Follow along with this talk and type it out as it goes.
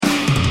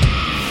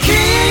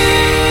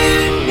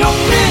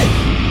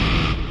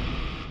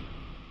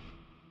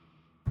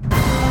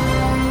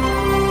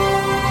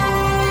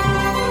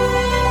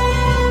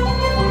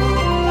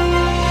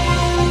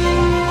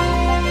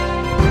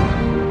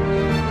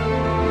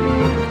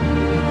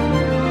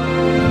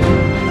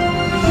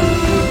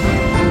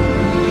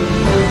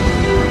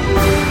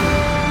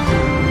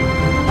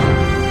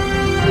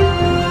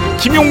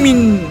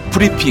김용민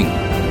브리핑.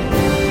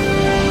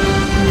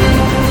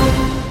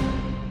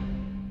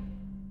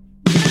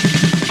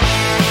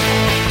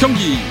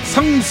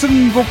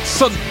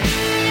 경기상승곡선.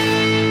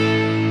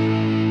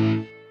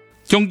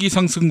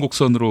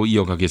 경기상승곡선으로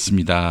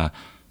이어가겠습니다.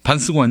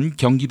 반승원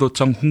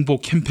경기도청 홍보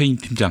캠페인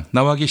팀장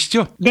나와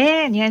계시죠?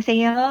 네,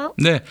 안녕하세요.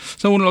 네,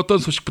 자, 오늘 어떤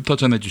소식부터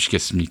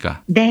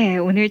전해주시겠습니까? 네,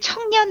 오늘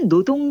청년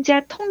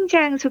노동자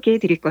통장 소개해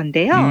드릴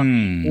건데요.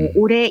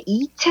 올해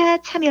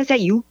 2차 참여자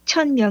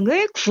 6천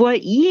명을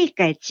 9월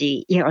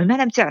 2일까지 얼마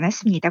남지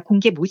않았습니다.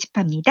 공개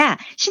모집합니다.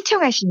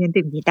 신청하시면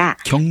됩니다.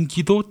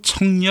 경기도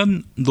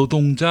청년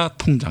노동자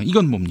통장,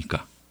 이건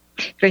뭡니까?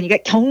 그러니까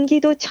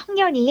경기도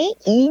청년이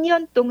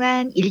 2년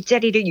동안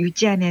일자리를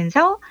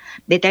유지하면서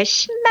매달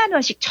 10만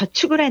원씩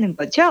저축을 하는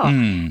거죠.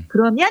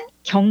 그러면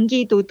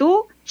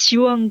경기도도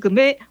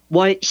지원금을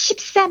월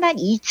 14만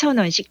 2천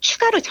원씩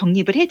추가로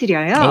적립을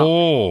해드려요.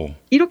 오.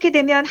 이렇게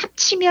되면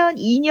합치면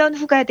 2년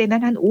후가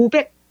되면 한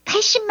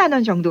 580만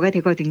원 정도가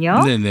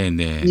되거든요.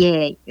 네네네.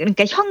 예,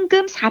 그러니까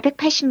현금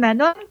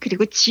 480만 원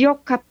그리고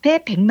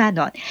지역화폐 100만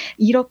원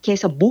이렇게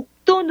해서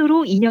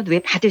목돈으로 2년 후에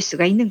받을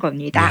수가 있는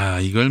겁니다. 야,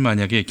 이걸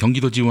만약에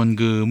경기도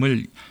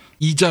지원금을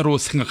이자로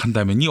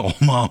생각한다면이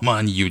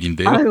어마어마한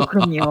이율인데요. 아유,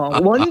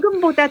 그럼요.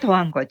 원금보다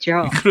더한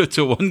거죠.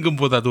 그렇죠.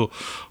 원금보다도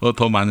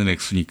더 많은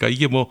액수니까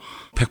이게 뭐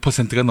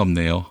 100%가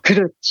넘네요.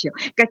 그렇죠.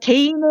 그러니까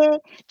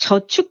개인의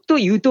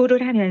저축도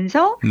유도를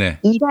하면서 네.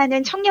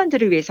 일하는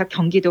청년들을 위해서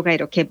경기도가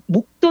이렇게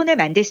목돈을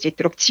만들 수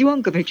있도록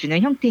지원금을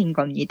주는 형태인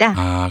겁니다.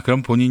 아,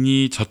 그럼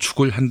본인이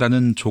저축을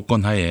한다는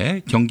조건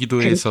하에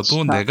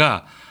경기도에서도 그렇죠.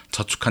 내가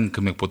저축한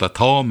금액보다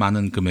더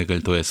많은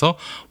금액을 더해서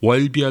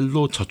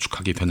월별로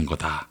저축하게 되는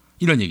거다.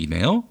 이런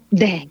얘기네요.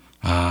 네.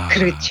 아.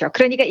 그렇죠.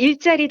 그러니까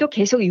일자리도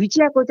계속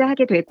유지하고자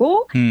하게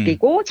되고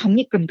그리고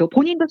적립금도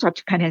본인도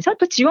저축하면서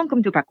또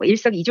지원금도 받고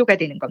일석이조가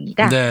되는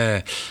겁니다.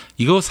 네.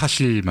 이거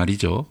사실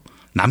말이죠.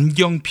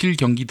 남경필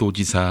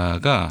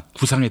경기도지사가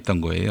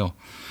구상했던 거예요.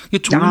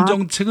 좋은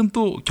정책은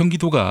또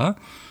경기도가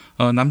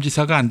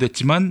남지사가 안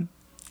됐지만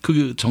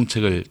그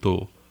정책을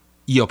또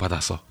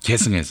이어받아서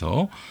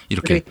계승해서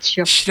이렇게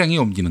그렇죠. 실행에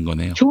옮기는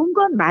거네요. 좋은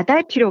건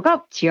마다할 필요가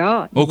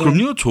없죠.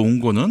 그럼요. 좋은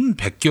거는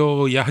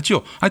베껴야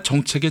하죠.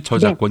 정책의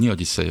저작권이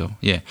어디 있어요.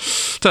 예.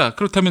 자,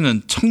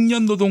 그렇다면은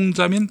청년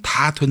노동자면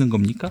다 되는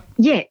겁니까?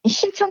 예,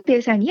 신청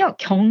대상이요.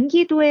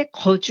 경기도에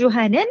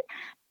거주하는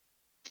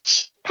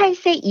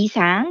 18세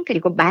이상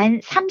그리고 만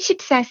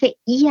 34세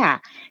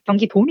이하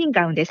경기도민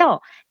가운데서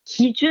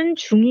기준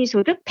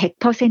중위소득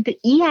 100%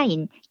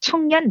 이하인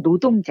청년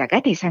노동자가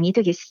대상이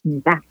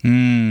되겠습니다.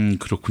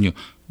 그렇군요.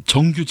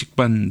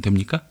 정규직반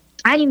됩니까?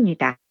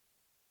 아닙니다.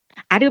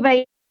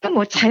 아르바이트,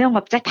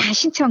 자영업자 다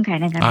신청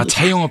가능합니다. 아,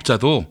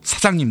 자영업자도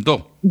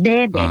사장님도?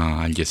 네. 아,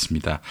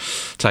 알겠습니다.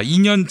 자,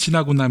 2년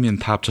지나고 나면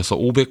다 합쳐서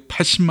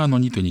 580만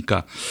원이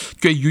되니까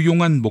꽤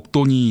유용한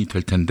목돈이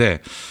될 텐데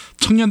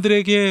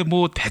청년들에게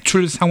뭐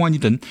대출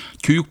상환이든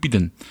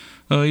교육비든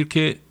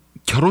이렇게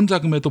결혼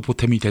자금에도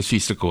보탬이 될 수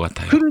있을 것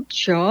같아요.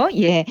 그렇죠.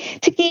 예.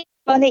 특히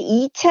이번에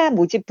 2차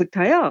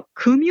모집부터요.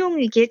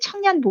 금융위기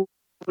청년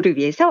보호를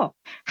위해서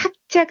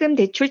학자금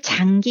대출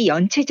장기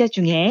연체자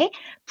중에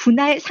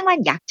분할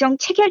상환 약정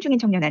체결 중인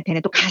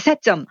청년한테는 또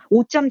가산점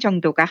 5점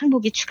정도가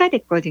항목이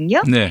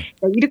추가됐거든요. 네.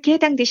 이렇게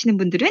해당되시는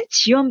분들은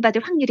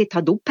지원받을 확률이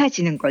더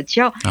높아지는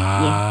거죠.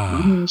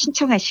 예,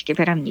 신청하시기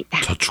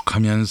바랍니다.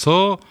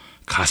 저축하면서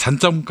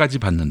가산점까지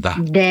받는다.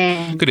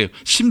 네. 그래요.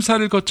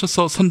 심사를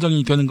거쳐서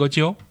선정이 되는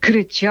거죠?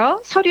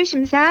 그렇죠. 서류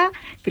심사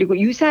그리고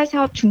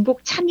유사사업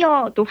중복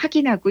참여도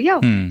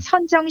확인하고요.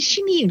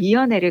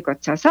 선정심의위원회를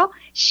거쳐서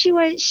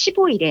 10월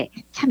 15일에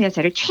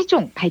참여자를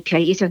최종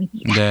발표할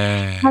예정입니다.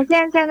 네.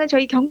 자세한 사항은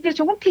저희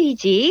경기도청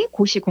홈페이지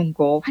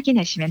고시공고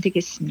확인하시면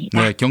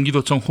되겠습니다. 네,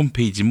 경기도청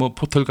홈페이지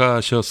포털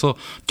가셔서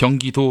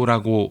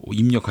경기도라고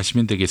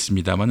입력하시면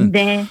되겠습니다만은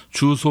네.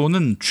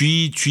 주소는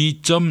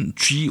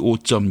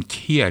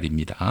gg.go.kr입니다.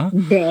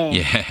 네.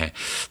 예.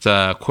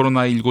 자,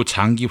 코로나19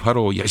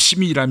 장기화로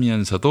열심히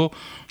일하면서도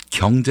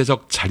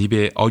경제적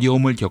자립에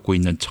어려움을 겪고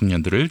있는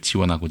청년들을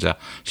지원하고자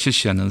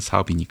실시하는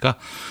사업이니까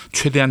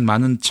최대한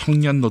많은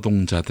청년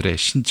노동자들의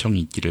신청이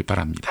있기를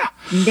바랍니다.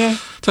 네.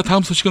 자,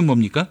 다음 소식은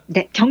뭡니까?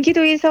 네,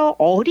 경기도에서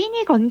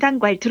어린이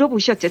건강과를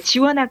들어보셨죠?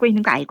 지원하고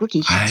있는 거 알고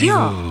계시죠?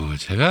 아유,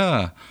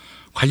 제가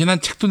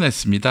관련한 책도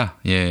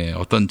냈습니다. 예,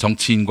 어떤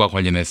정치인과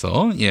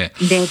관련해서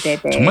네네네.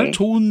 정말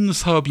좋은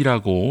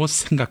사업이라고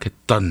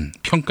생각했던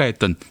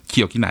평가했던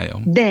기억이 나요.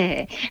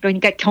 네,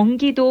 그러니까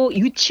경기도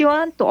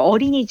유치원 또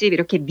어린이집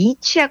이렇게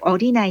미취학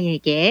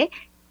어린아이에게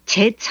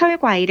제철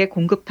과일을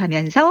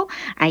공급하면서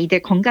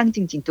아이들 건강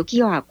증진도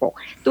기여하고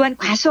또한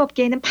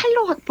과수업계에는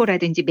판로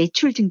확보라든지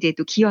매출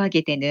증대도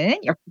기여하게 되는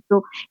역시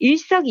또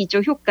일석이조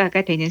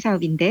효과가 되는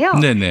사업인데요.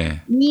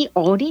 네네. 이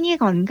어린이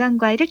건강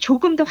과일을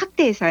조금 더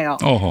확대해서요.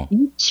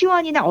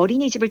 유치원이나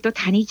어린이집을 또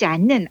다니지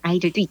않는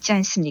아이들도 있지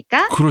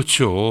않습니까?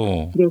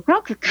 그렇죠.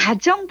 그래서 그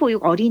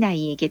가정보육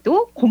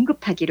어린아이에게도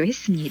공급하기로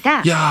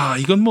했습니다. 야,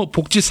 이건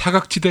복지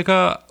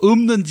사각지대가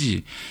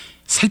없는지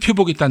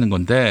살펴보겠다는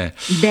건데.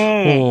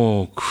 네.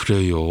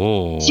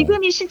 그래요.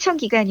 지금이 신청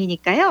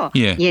기간이니까요.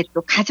 예.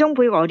 또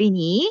가정보육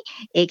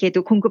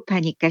어린이에게도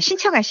공급하니까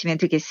신청하시면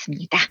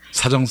되겠습니다.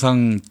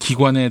 사정상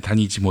기관에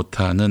다니지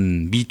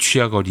못하는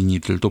미취학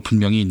어린이들도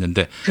분명히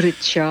있는데.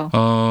 그렇죠.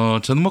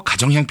 저는 뭐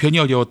가정 형편이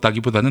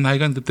어려웠다기보다는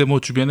하여간 그때 뭐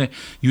주변에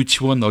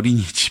유치원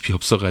어린이집이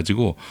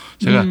없어가지고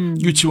제가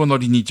유치원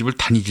어린이집을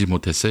다니질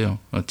못했어요.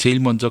 제일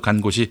먼저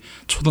간 곳이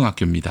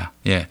초등학교입니다.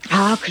 예.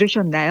 아,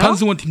 그러셨나요?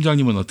 판승원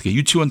팀장님은 어떻게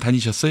유치원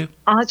다니셨어요?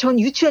 전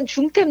유치원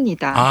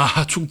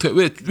중퇴입니다. 중퇴.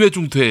 왜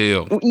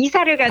중퇴예요?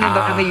 이사를 가는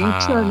바람에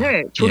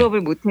유치원을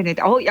졸업을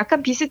못했는데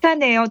약간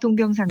비슷하네요.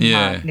 동병상련.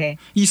 예. 네.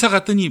 이사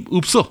갔더니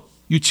없어.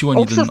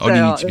 유치원이든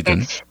없었어요. 어린이집이든.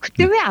 네.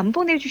 그때 왜 안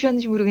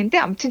보내주셨는지 모르겠는데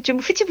아무튼 좀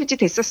흐지부지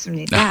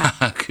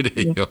됐었습니다.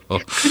 그래요.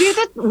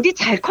 그래도 우리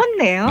잘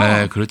컸네요.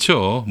 네,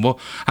 그렇죠.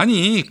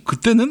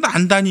 그때는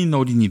안 다닌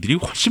어린이들이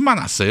훨씬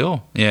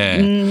많았어요. 예.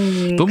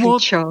 또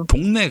그렇죠.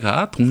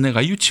 동네가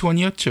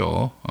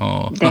유치원이었죠.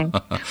 네.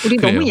 우리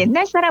그래요. 너무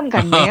옛날 사람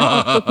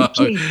같네요.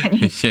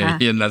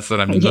 예, 옛날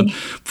사람인 건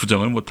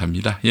부정을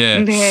못합니다. 예.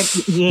 네,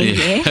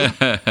 예.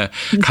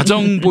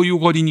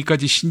 가정보육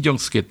어린이까지 신경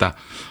쓰겠다.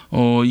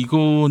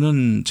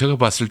 이거는 제가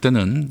봤을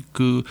때는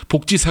그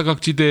복지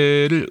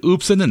사각지대를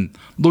없애는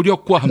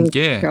노력과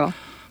함께 그렇죠.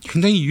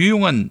 굉장히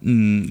유용한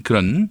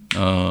그런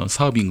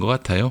사업인 것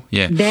같아요.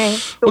 예. 네.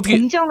 또 어떻게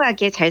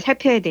공정하게 잘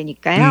살펴야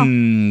되니까요.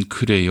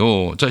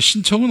 그래요. 자,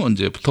 신청은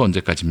언제부터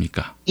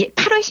언제까지입니까? 예,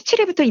 8월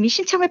 17일부터 이미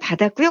신청을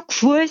받았고요.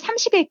 9월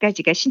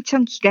 30일까지가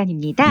신청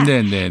기간입니다.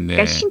 네네네.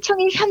 그러니까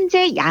신청일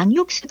현재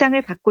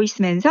양육수당을 받고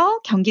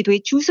있으면서 경기도에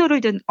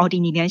주소를 둔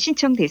어린이면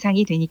신청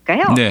대상이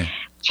되니까요. 네.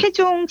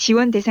 최종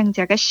지원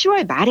대상자가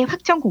 10월 말에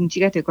확정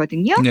공지가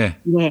되거든요. 네.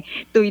 네.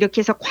 또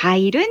이렇게 해서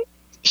과일은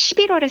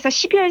 11월에서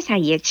 12월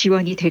사이에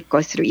지원이 될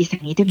것으로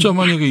예상이 됩니다.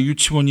 만약에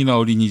유치원이나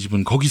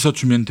어린이집은 거기서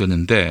주면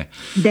되는데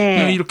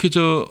네. 이렇게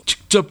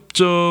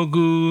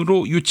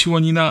직접적으로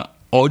유치원이나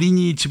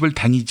어린이집을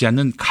다니지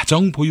않는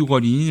가정보육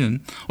어린이는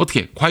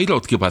과일을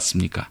어떻게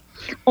받습니까?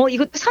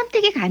 이것도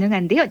선택이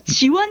가능한데요.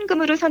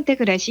 지원금으로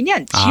선택을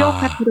하시면 지역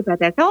화폐로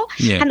받아서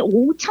예. 한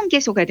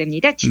 5,000개소가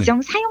됩니다.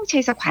 지정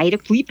사용처에서 과일을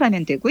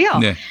구입하면 되고요.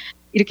 네.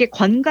 이렇게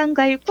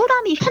건강과일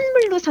꾸러미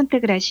현물로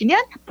선택을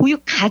하시면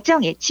보육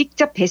가정에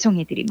직접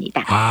배송해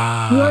드립니다.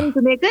 지원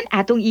금액은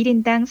아동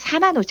 1인당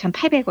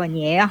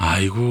 45,800원이에요.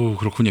 아이고,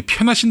 그렇군요.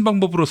 편하신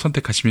방법으로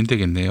선택하시면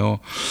되겠네요.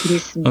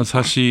 그렇습니다.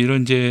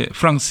 사실은 이제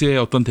프랑스의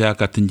어떤 대학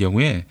같은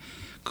경우에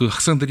그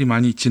학생들이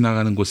많이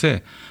지나가는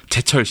곳에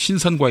제철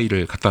신선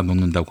과일을 갖다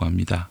놓는다고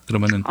합니다.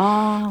 그러면은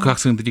그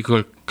학생들이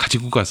그걸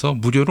가지고 가서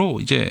무료로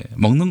이제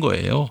먹는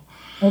거예요.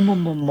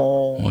 어머머머.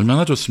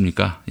 얼마나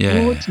좋습니까?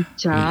 예.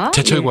 진짜.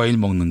 제철 과일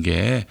먹는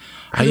게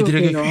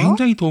아이들에게 그러게요.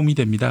 굉장히 도움이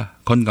됩니다.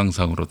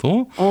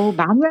 건강상으로도.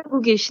 많이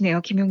알고 계시네요,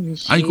 김용민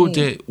씨.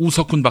 이제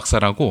우석훈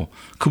박사라고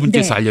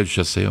그분께서 네.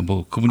 알려주셨어요.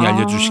 그분이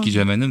알려주시기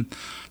전에는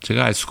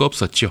제가 알 수가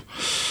없었죠.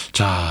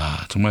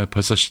 자, 정말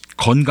벌써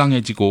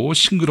건강해지고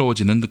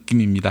싱그러워지는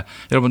느낌입니다.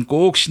 여러분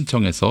꼭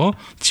신청해서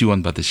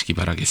지원 받으시기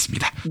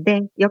바라겠습니다.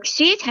 네,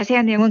 역시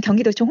자세한 내용은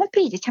경기도청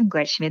홈페이지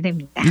참고하시면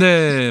됩니다.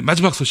 네,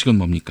 마지막 소식은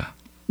뭡니까?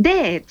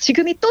 네,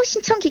 지금이 또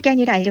신청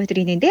기간이라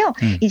알려드리는데요.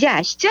 이제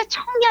아시죠?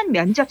 청년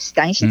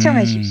면접수당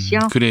신청하십시오.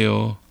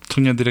 그래요.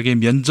 청년들에게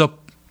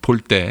면접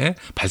볼 때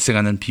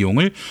발생하는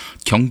비용을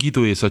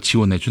경기도에서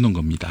지원해 주는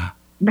겁니다.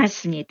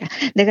 맞습니다.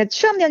 내가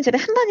취업 면접에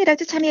한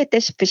번이라도 참여했다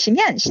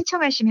싶으시면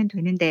신청하시면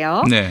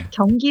되는데요. 네.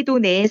 경기도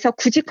내에서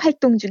구직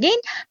활동 중인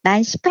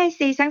만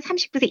 18세 이상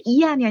 39세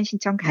이하면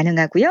신청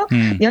가능하고요.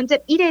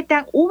 면접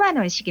 1회당 5만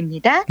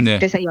원씩입니다. 네.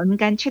 그래서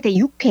연간 최대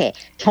 6회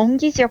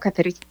경기 지역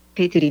화폐로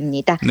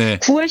드립니다. 네.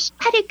 9월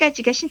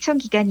 18일까지가 신청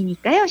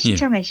기간이니까요.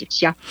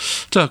 신청하십시오.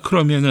 자,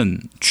 그러면은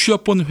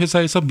취업 본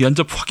회사에서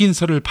면접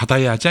확인서를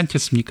받아야 하지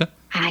않겠습니까?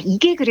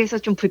 이게 그래서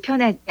좀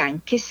불편하지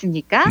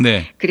않겠습니까?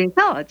 네.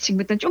 그래서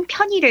지금부터는 좀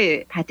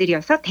편의를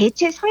받으려서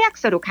대체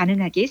서약서로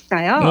가능하게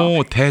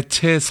했어요.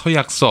 대체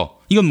서약서.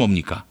 이건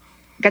뭡니까?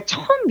 그러니까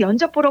처음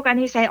면접 보러 간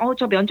회사에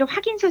저 면접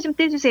확인서 좀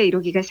떼주세요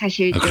이러기가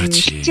사실 좀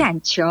쉽지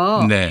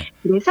않죠. 네.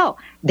 그래서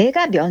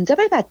내가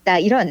면접을 봤다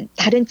이런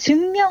다른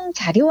증명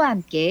자료와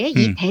함께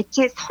이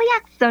대체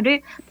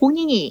서약서를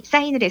본인이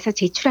사인을 해서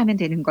제출하면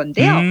되는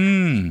건데요.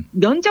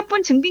 면접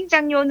본 증빙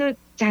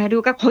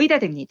자료가 거의 다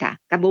됩니다.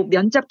 그러니까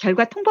면접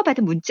결과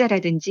통보받은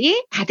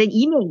문자라든지 받은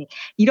이메일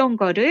이런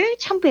거를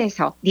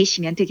첨부해서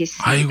내시면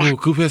되겠습니다. 아이고,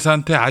 그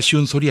회사한테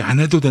아쉬운 소리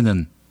안 해도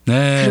되는.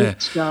 네.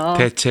 그렇죠.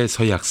 대체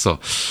서약서.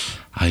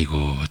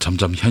 아이고,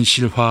 점점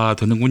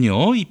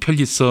현실화되는군요. 이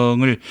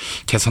편리성을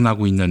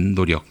개선하고 있는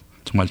노력.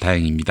 정말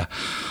다행입니다.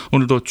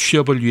 오늘도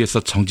취업을 위해서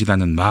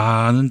정진하는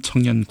많은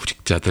청년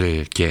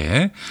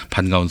구직자들께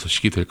반가운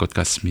소식이 될 것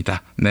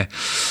같습니다. 네.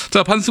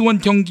 자, 반승원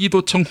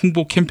경기도청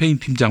홍보 캠페인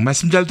팀장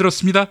말씀 잘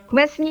들었습니다.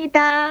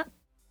 고맙습니다.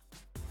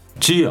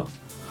 지희야,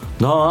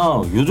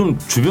 나 요즘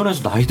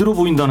주변에서 나이 들어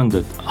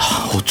보인다는데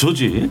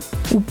어쩌지?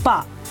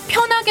 오빠,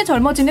 편하게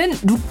젊어지는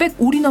룩백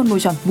올인원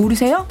로션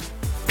모르세요?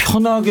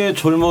 편하게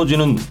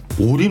젊어지는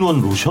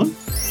올인원 로션?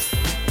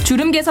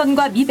 주름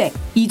개선과 미백,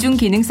 이중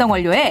기능성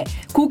원료에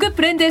고급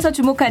브랜드에서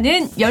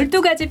주목하는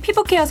 12가지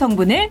피부 케어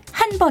성분을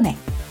한 번에.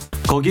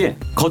 거기에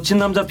거친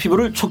남자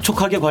피부를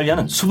촉촉하게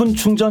관리하는 수분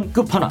충전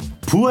끝판왕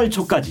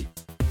부활초까지.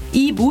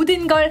 이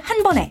모든 걸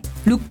한 번에.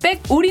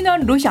 룩백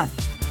올인원 로션.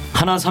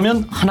 하나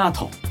사면 하나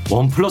더.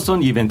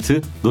 1+1 이벤트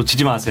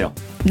놓치지 마세요.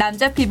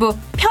 남자 피부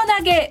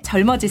편하게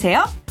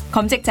젊어지세요.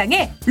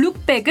 검색창에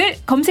룩백을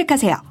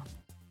검색하세요.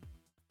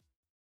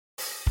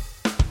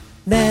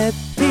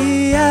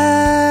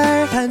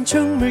 넷피알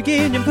단축물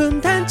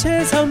기념품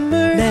단체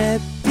선물.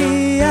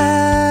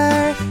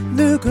 넷피알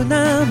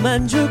누구나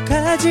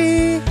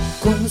만족하지.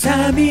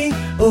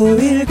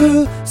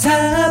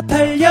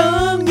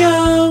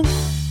 032-519-4800.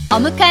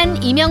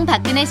 어묵한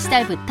이명박근혜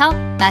시절부터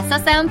맞서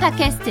싸운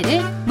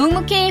팟캐스트를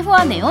묵묵히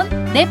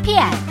후원해온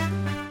넷피알.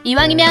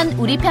 이왕이면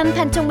우리 편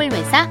판촉물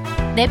회사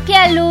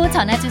넷피알로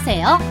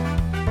전화주세요.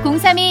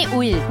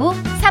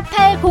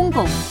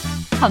 032-519-4800.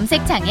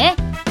 검색창에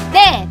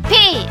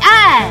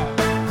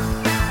넷피알.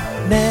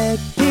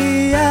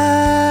 넷피알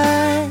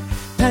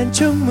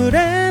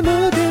단축물의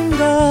모든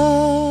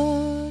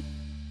것.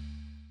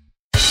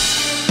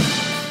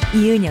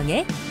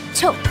 이은영의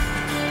촉.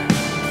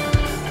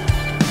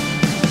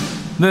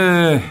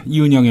 네,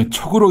 이은영의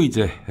촉으로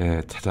이제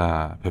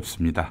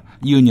찾아뵙습니다.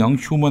 이은영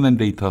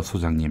휴먼앤데이터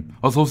소장님,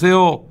 어서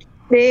오세요.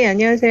 네,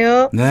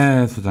 안녕하세요.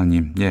 네,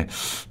 소장님. 예,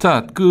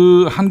 자,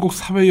 그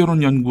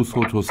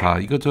한국사회여론연구소 조사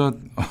이거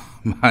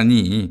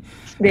많이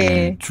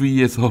네.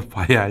 주의해서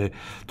봐야 할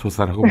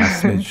조사라고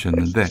말씀해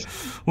주셨는데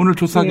오늘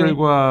조사 네.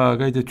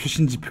 결과가 이제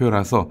최신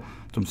지표라서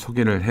좀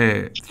소개를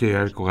해드려야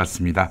할 것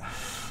같습니다.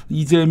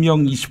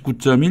 이재명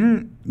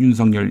 29.1,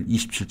 윤석열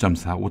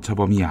 27.4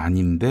 오차범위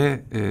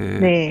아닌데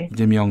네.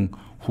 이재명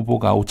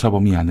후보가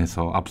오차범위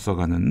안에서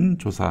앞서가는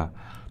조사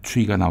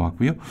추이가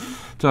나왔고요.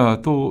 자,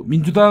 또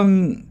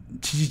민주당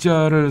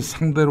지지자를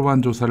상대로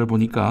한 조사를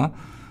보니까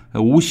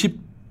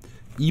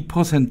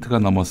 52%가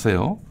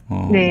넘었어요.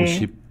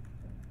 네.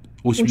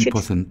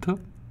 52%?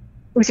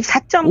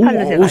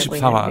 54.8로 제가 알고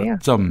있는데요.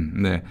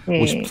 54점, 네,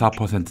 네.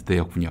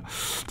 54%대였군요.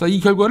 자, 이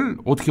결과를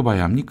어떻게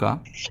봐야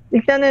합니까?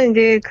 일단은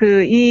이제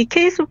이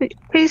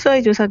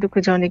KSI 조사도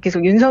그 전에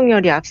계속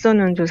윤석열이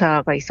앞서는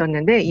조사가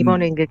있었는데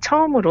이번에 이제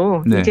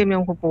처음으로 네.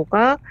 이재명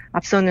후보가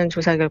앞서는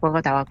조사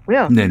결과가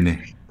나왔고요.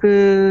 네네.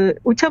 그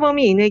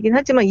오차범위 이내긴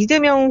하지만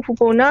이재명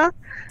후보나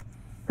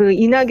그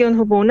이낙연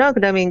후보나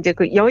그다음에 이제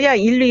그 여야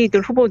 1,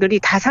 2들 후보들이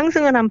다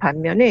상승을 한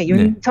반면에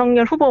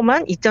윤석열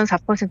후보만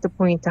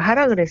 2.4%포인트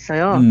하락을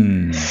했어요.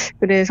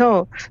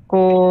 그래서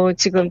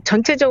지금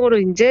전체적으로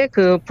이제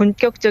그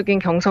본격적인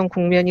경선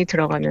국면이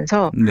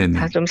들어가면서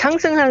다 좀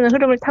상승하는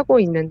흐름을 타고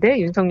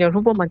있는데 윤석열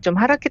후보만 좀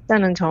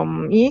하락했다는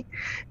점이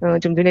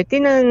좀 눈에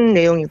띄는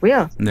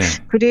내용이고요. 네.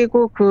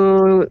 그리고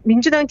그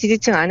민주당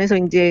지지층 안에서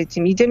이제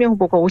지금 이재명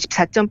후보가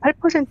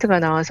 54.8%가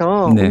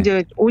나와서 네.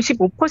 이제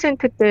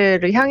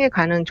 55%대를 향해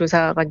가는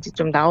조사가 이제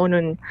좀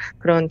나오는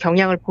그런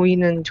경향을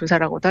보이는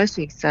조사라고도 할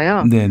수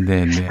있어요.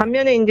 네네네.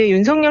 반면에 이제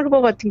윤석열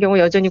후보 같은 경우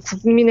여전히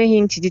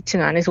국민의힘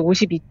지지층 안에서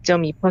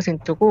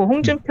 52.2%고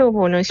홍준표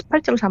후보는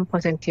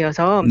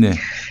 18.3%여서 네.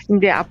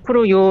 이제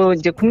앞으로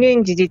이제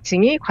국민의힘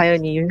지지층이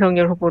과연 이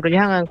윤석열 후보를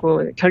향한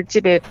그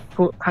결집의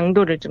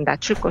강도를 좀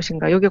낮출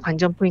것인가, 이게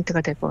관전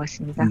포인트가 될 것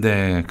같습니다.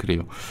 네,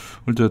 그래요.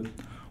 오늘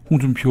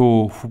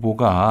홍준표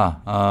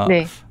후보가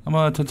네.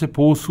 아마 전체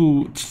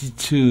보수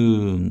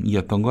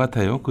지지층이었던 것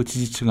같아요. 그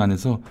지지층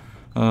안에서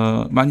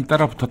많이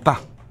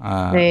따라붙었다.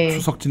 네.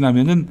 추석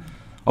지나면은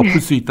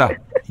엎을 수 있다.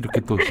 이렇게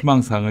또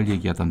희망사항을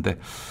얘기하던데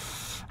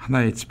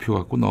하나의 지표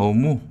갖고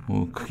너무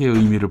크게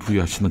의미를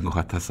부여하시는 것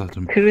같아서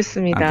좀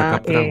그렇습니다.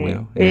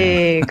 안타깝더라고요. 예.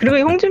 예. 그리고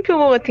홍준표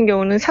후보 같은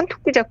경우는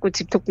산토끼 잡고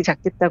집토끼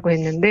잡겠다고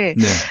했는데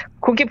네.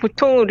 그게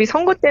보통 우리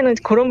선거 때는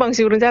그런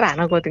방식으로는 잘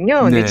안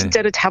하거든요. 근데 네.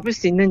 진짜로 잡을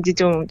수 있는지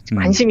좀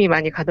관심이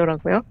많이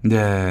가더라고요.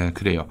 네,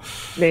 그래요.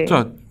 네.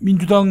 자,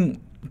 민주당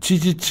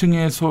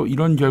지지층에서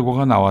이런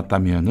결과가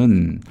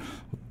나왔다면은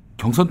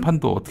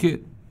경선판도 어떻게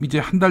이제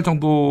한 달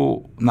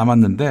정도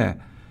남았는데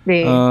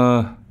네.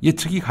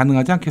 예측이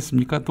가능하지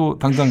않겠습니까? 또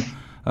당장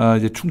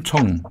이제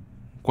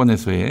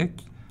충청권에서의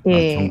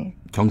예.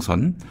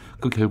 경선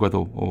그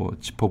결과도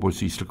짚어볼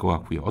수 있을 것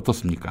같고요.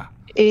 어떻습니까?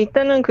 예,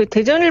 일단은 그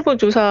대전일보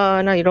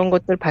조사나 이런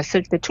것들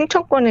봤을 때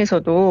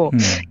충청권에서도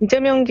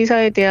이재명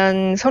지사에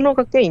대한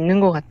선호가 꽤 있는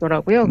것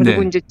같더라고요.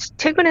 그리고 네. 이제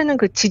최근에는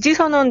그 지지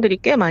선언들이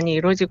꽤 많이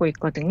이루어지고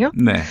있거든요.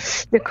 네.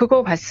 근데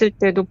그거 봤을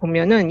때도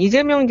보면은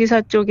이재명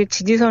지사 쪽의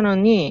지지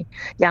선언이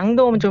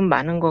양도 좀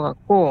많은 것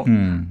같고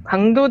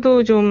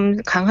강도도 좀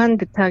강한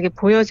듯하게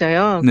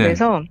보여져요. 네.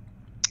 그래서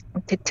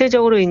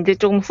대체적으로 이제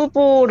좀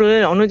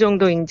후보를 어느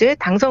정도 이제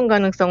당선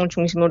가능성을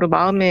중심으로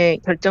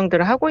마음의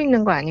결정들을 하고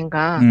있는 거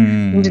아닌가.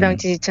 민주당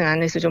지지층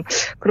안에서 좀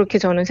그렇게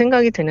저는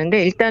생각이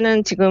드는데,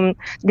 일단은 지금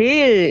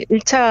내일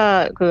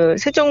 1차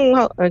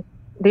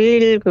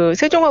내일 그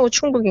세종하고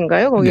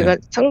충북인가요? 거기가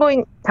네.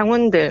 선거인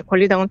당원들,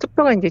 권리당원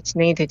투표가 이제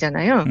진행이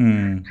되잖아요.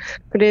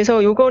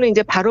 그래서 요거는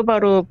이제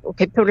바로바로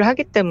개표를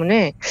하기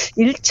때문에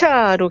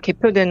 1차로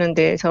개표되는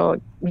데에서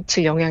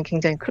미칠 영향이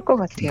굉장히 클 것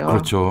같아요.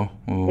 그렇죠.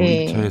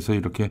 네. 1차에서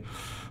이렇게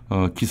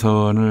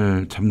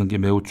기선을 잡는 게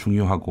매우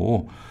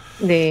중요하고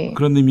네.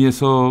 그런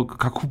의미에서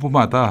각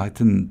후보마다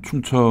하여튼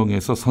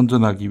충청에서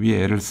선전하기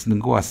위해 애를 쓰는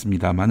것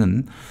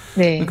같습니다만은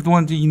네.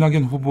 그동안 이제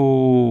이낙연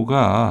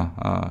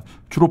후보가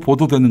주로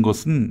보도되는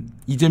것은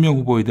이재명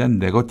후보에 대한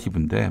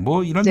네거티브인데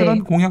뭐 이런저런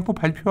네. 공약도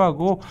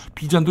발표하고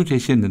비전도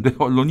제시했는데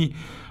언론이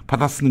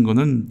받아쓰는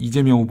거는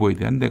이재명 후보에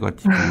대한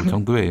네거티브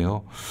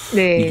정도예요.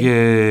 네.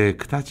 이게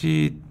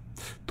그다지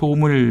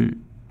도움을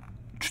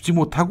주지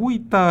못하고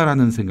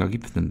있다라는 생각이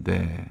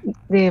드는데.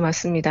 네,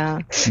 맞습니다.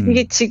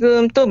 이게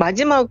지금 또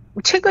마지막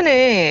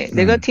최근에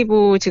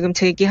네거티브 지금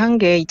제기한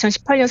게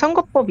 2018년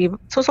선거법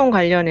소송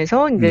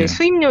관련해서 이제 네.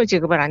 수임료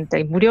지급을 안 했다.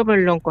 무료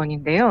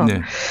변론권인데요.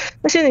 네.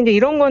 사실은 이제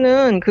이런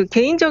거는 그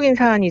개인적인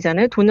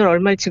사안이잖아요. 돈을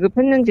얼마를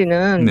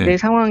지급했는지는 네. 내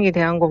상황에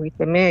대한 거기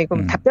때문에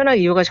이건 답변할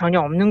이유가 전혀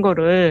없는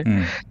거를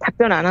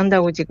답변 안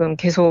한다고 지금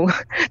계속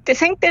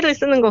생떼를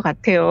쓰는 것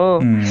같아요.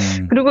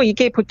 그리고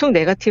이게 보통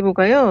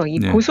네거티브가요. 이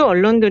네. 보수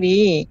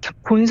언론들이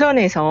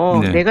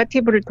본선에서 네.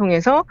 네거티브를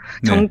통해서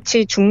네.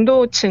 정치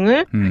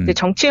중도층을 이제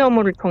정치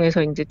혐오를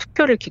통해서 이제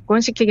투표를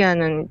기권시키게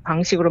하는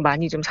방식으로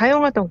많이 좀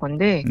사용하던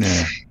건데 네.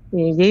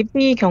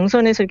 예비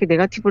경선에서 이렇게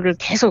네거티브를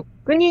계속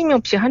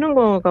끊임없이 하는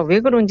거가 왜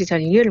그런지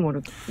잘 이해를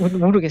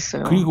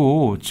모르겠어요.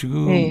 그리고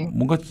지금 네.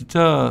 뭔가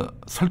진짜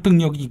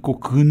설득력이 있고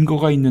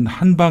근거가 있는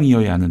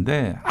한방이어야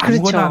하는데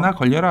아무거나 그렇죠. 하나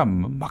걸려라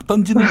막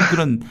던지는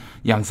그런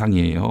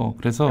양상이에요.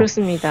 그래서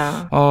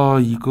그렇습니다.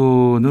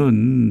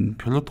 이거는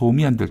별로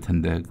도움이 안 될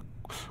텐데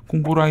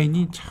공보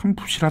라인이 참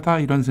부실하다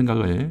이런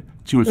생각을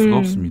지울 수가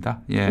없습니다.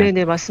 예.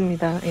 네네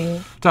맞습니다. 예.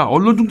 자,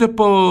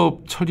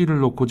 언론중재법 처리를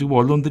놓고 지금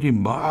언론들이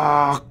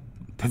막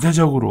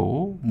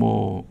대대적으로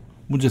뭐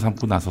문제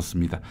삼고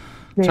나섰습니다.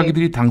 네.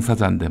 자기들이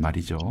당사자인데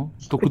말이죠.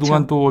 또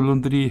그동안 그쵸. 또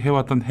언론들이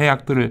해왔던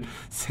해악들을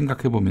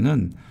생각해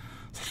보면은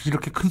사실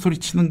이렇게 큰 소리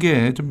치는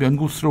게 좀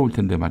면구스러울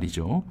텐데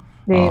말이죠.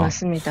 네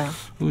맞습니다.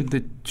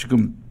 그런데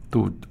지금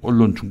또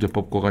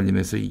언론중재법과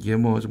관련해서 이게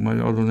뭐 정말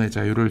언론의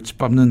자유를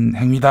짓밟는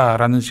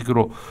행위다라는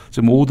식으로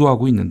좀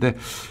오도하고 있는데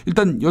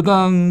일단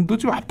여당도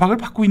좀 압박을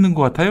받고 있는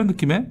것 같아요,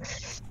 느낌에.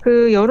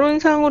 그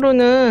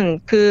여론상으로는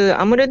그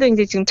아무래도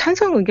이제 지금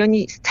찬성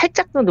의견이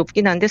살짝 더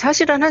높긴 한데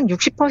사실은 한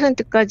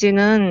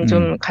 60%까지는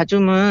좀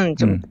가줌은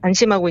좀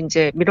안심하고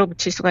이제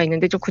밀어붙일 수가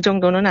있는데 좀 그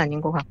정도는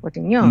아닌 것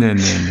같거든요. 네네네.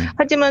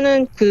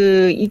 하지만은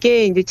그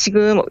이게 이제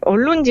지금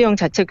언론 지형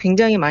자체가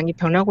굉장히 많이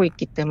변하고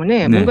있기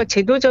때문에 네. 뭔가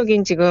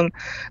제도적인 지금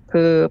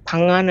그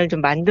방안을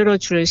좀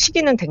만들어줄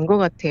시기는 된 것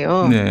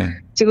같아요. 네.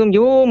 지금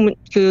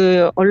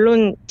그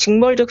언론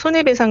징벌적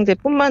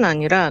손해배상제뿐만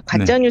아니라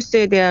가짜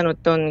뉴스에 대한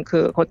어떤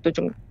그것도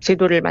좀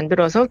제도를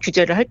만들어서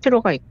규제를 할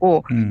필요가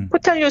있고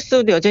포털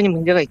뉴스도 여전히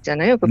문제가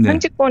있잖아요. 그 네.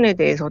 편집권에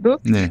대해서도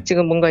네.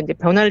 지금 뭔가 이제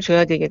변화를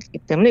줘야 되기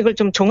때문에 이걸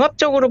좀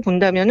종합적으로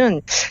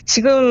본다면은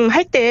지금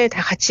할 때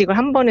다 같이 이걸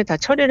한 번에 다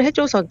처리를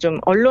해줘서 좀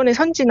언론의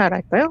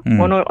선진화랄까요?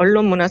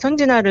 언론 문화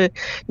선진화를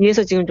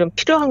위해서 지금 좀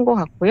필요한 것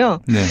같고요.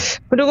 네.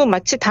 그리고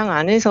마치 당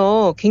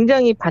안에서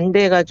굉장히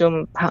반대가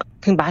좀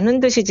많은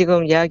듯이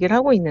지금 이야기를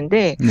하고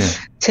있는데 네.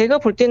 제가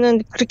볼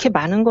때는 그렇게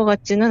많은 것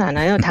같지는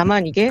않아요.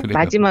 다만 이게 그래요?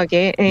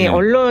 마지막에 네.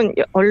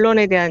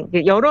 언론에 대한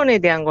여론에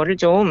대한 거를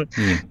좀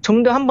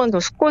더 한 번 더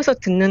숙고해서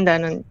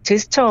듣는다는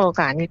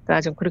제스처가 아닐까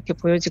좀 그렇게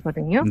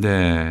보여지거든요.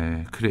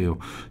 네, 그래요.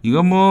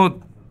 이거 뭐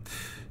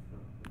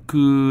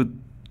그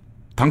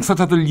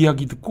당사자들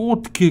이야기 듣고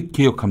어떻게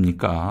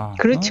개혁합니까?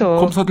 그렇죠.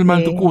 검사들 말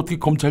네. 듣고 어떻게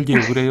검찰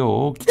개혁을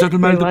해요? 기자들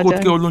말 네, 듣고 맞아요.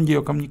 어떻게 언론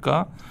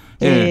개혁합니까?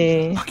 예,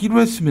 네. 하기로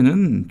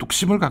했으면은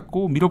뚝심을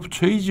갖고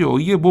밀어붙여야죠.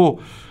 이게 뭐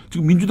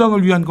지금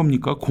민주당을 위한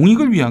겁니까?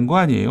 공익을 위한 거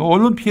아니에요?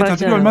 언론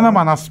피해자들이 맞아요. 얼마나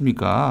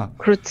많았습니까?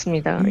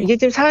 그렇습니다. 이게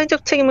지금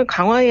사회적 책임을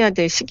강화해야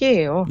될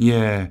시기예요.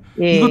 예.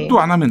 예. 이것도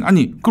안 하면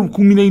그럼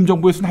국민의힘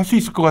정부에서는 할 수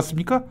있을 것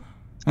같습니까?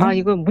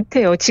 이거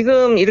못해요.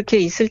 지금 이렇게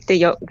있을 때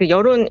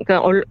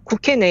그러니까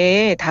국회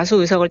내에 다수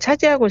의석을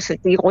차지하고 있을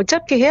때 이거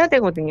어차피 해야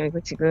되거든요. 이거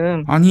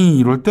지금. 아니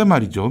이럴 때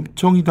말이죠.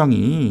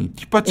 정의당이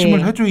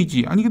뒷받침을 예.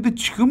 해줘야지. 아니 근데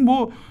지금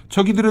뭐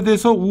자기들에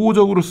대해서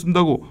우호적으로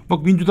쓴다고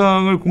막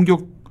민주당을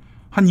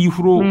공격한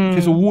이후로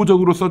계속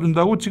우호적으로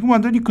써준다고 지금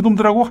완전히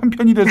그놈들하고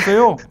한편이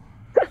됐어요.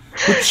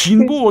 그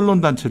진보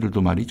언론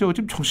단체들도 말이죠.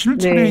 지금 정신을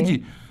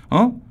차려야지.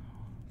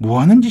 뭐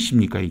하는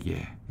짓입니까 이게?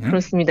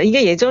 그렇습니다.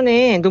 이게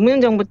예전에 노무현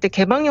정부 때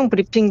개방형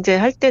브리핑제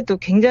할 때도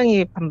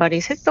굉장히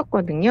반발이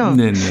셌었거든요.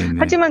 네네네.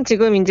 하지만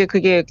지금 이제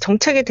그게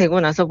정책이 되고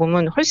나서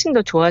보면 훨씬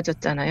더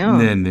좋아졌잖아요.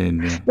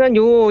 네네네.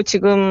 그러니까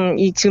지금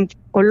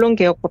언론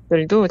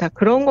개혁법들도 다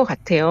그런 것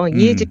같아요.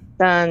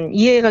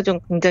 이해가 좀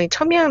굉장히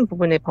첨예한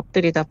부분의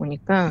법들이다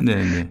보니까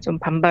네네. 좀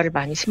반발을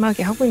많이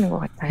심하게 하고 있는 것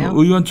같아요.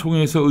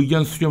 의원총회에서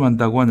의견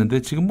수렴한다고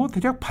하는데 지금 뭐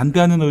대략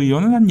반대하는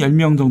의원은 한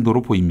 10명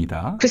정도로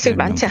보입니다. 글쎄 10명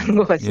많지 않은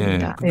것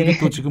같습니다. 예. 그들이 네.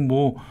 또 지금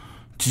뭐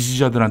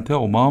지지자들한테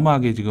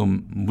어마어마하게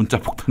지금 문자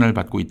폭탄을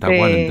받고 있다고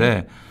네.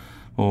 하는데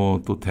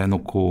또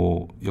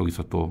대놓고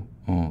여기서 또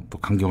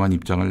강경한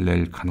입장을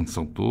낼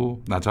가능성도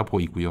낮아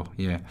보이고요.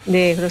 예.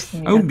 네,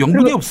 그렇습니다.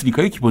 명분이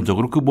없으니까요,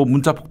 기본적으로. 그 뭐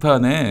문자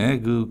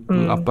폭탄에 그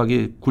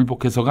압박에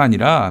굴복해서가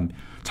아니라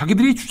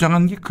자기들이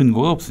주장하는 게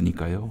근거가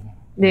없으니까요.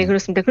 네,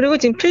 그렇습니다. 그리고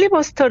지금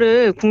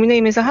필리버스터를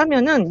국민의힘에서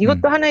하면은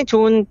이것도 하나의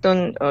좋은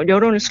어떤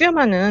여론을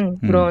수렴하는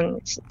그런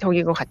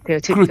적인 것 같아요.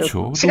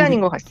 그렇죠.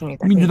 시간인 것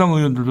같습니다. 민주당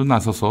의원들도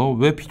나서서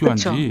왜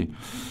필요한지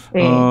그렇죠.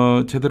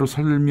 네. 제대로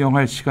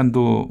설명할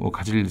시간도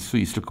가질 수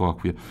있을 것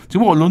같고요.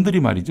 지금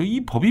언론들이 말이죠.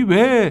 이 법이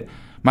왜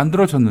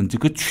만들어졌는지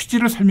그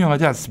취지를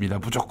설명하지 않습니다.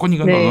 무조건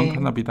이건 언론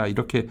탄압이다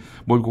이렇게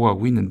몰고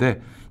가고 있는데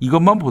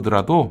이것만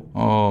보더라도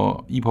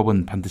이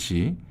법은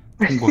반드시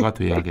통과가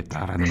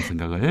돼야겠다라는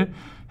생각을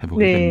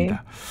해보게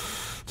됩니다.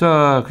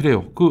 자,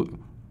 그래요. 그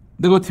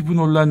네거티브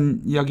논란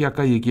이야기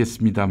아까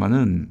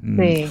얘기했습니다마는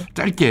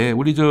짧게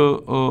우리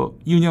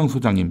이은영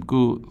소장님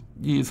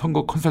이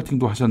선거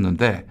컨설팅도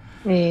하셨는데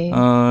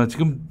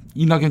지금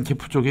이낙연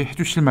캠프 쪽에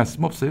해주실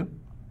말씀 없어요?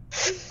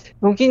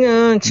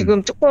 여기는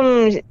지금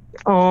조금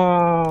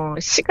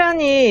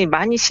시간이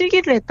많이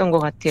실기를 했던 것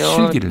같아요.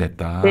 실기를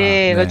했다.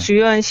 네, 그러니까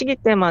주요한 시기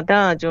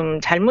때마다 좀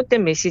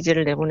잘못된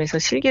메시지를 내보내서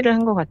실기를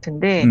한 것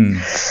같은데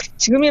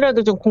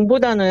지금이라도 좀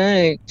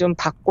공보단을 좀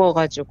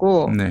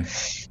바꿔가지고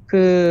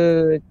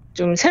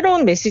좀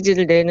새로운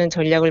메시지를 내는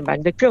전략을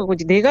만들 필요가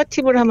있고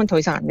네거티브를 하면 더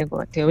이상 안 될 것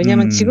같아요.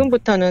 왜냐하면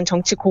지금부터는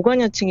정치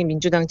고관여층이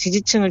민주당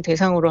지지층을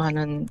대상으로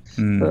하는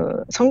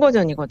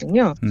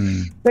선거전이거든요.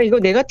 그러니까 이거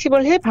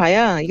네거티브를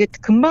해봐야 이게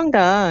금방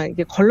다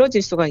이게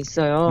걸러질 수가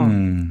있어요.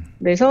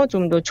 그래서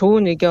좀 더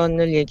좋은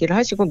의견을 얘기를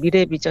하시고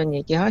미래 비전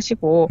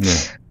얘기하시고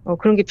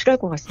그런 게 필요할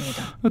것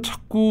같습니다.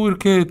 자꾸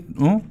이렇게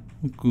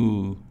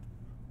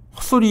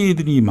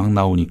헛소리들이 막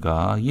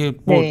나오니까 이게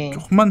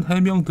조금만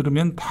해명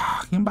들으면 다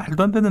그냥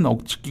말도 안 되는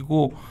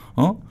억측이고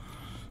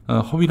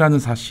허위라는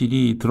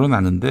사실이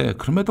드러나는데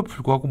그럼에도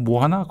불구하고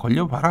뭐 하나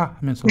걸려봐라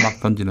하면서 막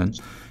던지는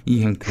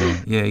이 행태.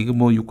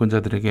 이거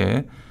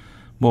유권자들에게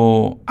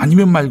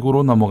아니면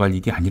말고로 넘어갈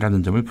일이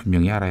아니라는 점을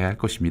분명히 알아야 할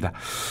것입니다.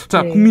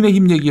 자,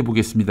 국민의힘 얘기해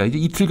보겠습니다. 이제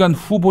이틀간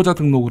후보자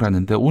등록을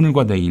하는데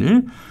오늘과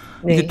내일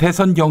이제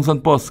대선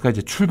경선 버스가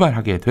이제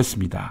출발하게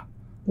됐습니다.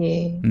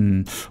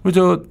 우리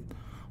저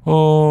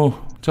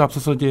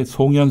앞서서 이제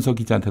송현석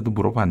기자한테도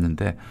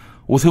물어봤는데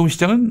오세훈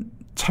시장은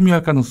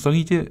참여할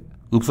가능성이 이제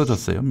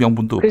없어졌어요.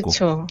 명분도 없고.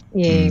 그렇죠.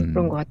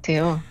 그런 것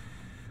같아요.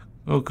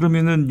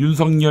 그러면은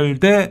윤석열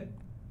대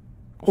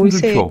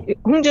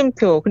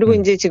홍준표. 그리고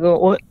이제 지금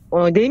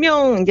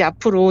 4명 이제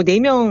앞으로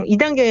 4명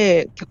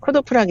 2단계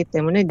컷오프를 하기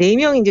때문에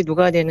 4명 이제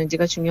누가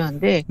되는지가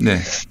중요한데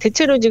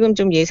대체로 지금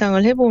좀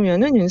예상을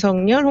해보면은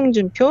윤석열,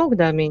 홍준표,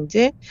 그다음에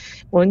이제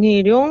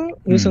원희룡,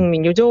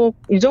 유승민 요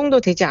정도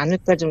되지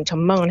않을까 좀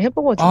전망을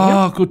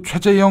해보거든요. 그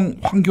최재형,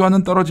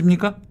 황교안은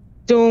떨어집니까?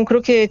 좀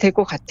그렇게 될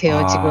것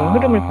같아요. 지금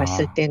흐름을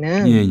봤을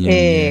때는.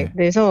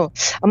 그래서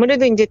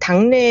아무래도 이제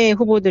당내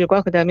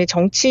후보들과 그다음에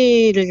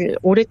정치를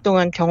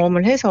오랫동안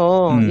경험을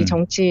해서 이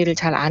정치를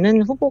잘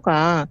아는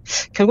후보가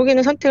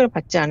결국에는 선택을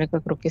받지 않을까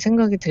그렇게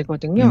생각이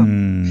들거든요.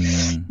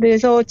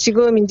 그래서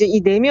지금 이제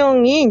이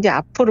 4명이 이제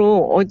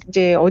앞으로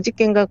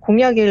어저께인가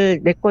공약을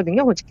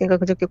냈거든요. 어저께인가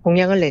그저께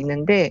공약을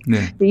냈는데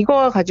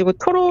이거와 가지고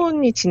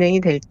토론이 진행이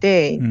될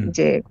때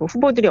이제 그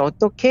후보들이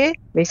어떻게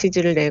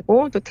메시지를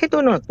내고 또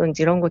태도는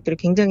어떤지 이런 것들이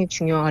굉장히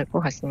중요할 것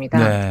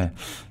같습니다.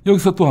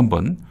 여기서 또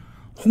한번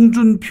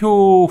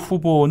홍준표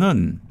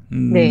후보는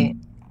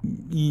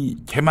이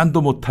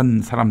개만도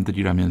못한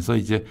사람들이라면서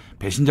이제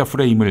배신자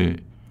프레임을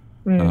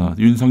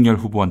윤석열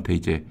후보한테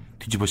이제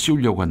뒤집어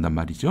씌우려고 한단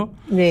말이죠.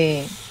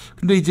 근데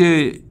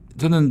이제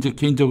저는 이제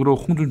개인적으로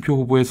홍준표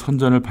후보의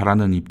선전을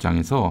바라는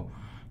입장에서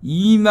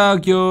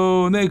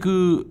이낙연의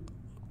그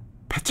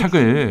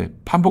패착을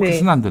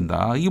반복해서는 안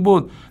된다. 이게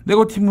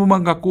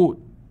네거티브만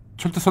갖고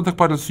절대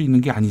선택받을 수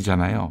있는 게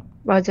아니잖아요.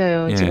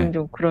 맞아요. 지금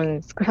좀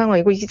그런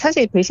상황이고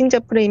사실 배신자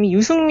프레임이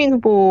유승민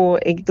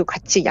후보에게도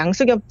같이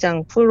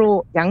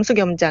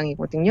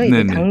양수겸장이거든요.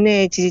 이게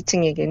당내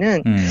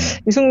지지층에게는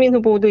유승민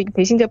후보도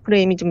배신자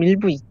프레임이 좀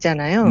일부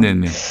있잖아요.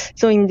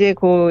 그래서 이제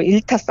그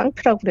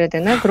일타쌍피라고 그래야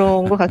되나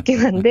그런 것 같긴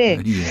한데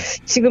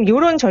지금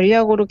이런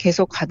전략으로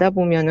계속 가다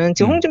보면은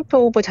지금 홍준표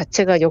후보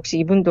자체가 역시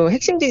이분도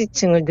핵심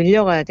지지층을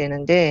늘려가야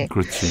되는데,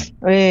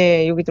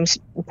 여기 좀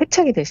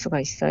패착이 될 수가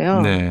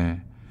있어요.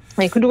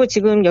 그리고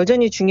지금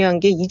여전히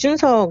중요한 게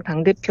이준석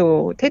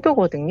당대표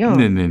태도거든요.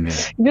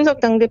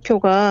 이준석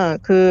당대표가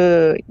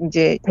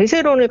이제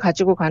대세론을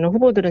가지고 가는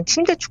후보들은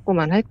침대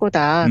축구만 할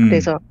거다.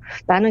 그래서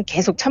나는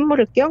계속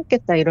찬물을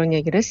끼얹겠다 이런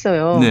얘기를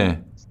했어요.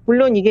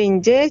 물론 이게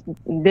이제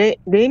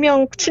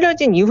 4명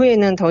추려진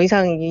이후에는 더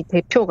이상 이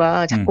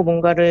대표가 자꾸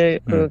뭔가를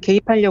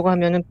개입하려고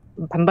하면은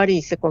반발이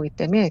있을 거기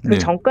때문에 그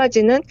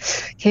전까지는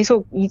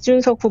계속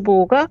이준석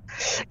후보가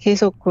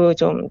계속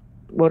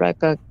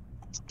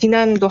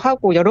비난도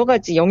하고 여러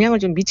가지 영향을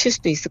좀 미칠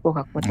수도 있을 것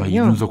같거든요.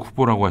 이준석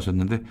후보라고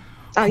하셨는데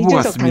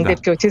이준석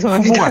당대표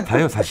죄송합니다. 후보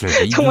같아요 사실.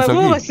 정말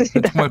후보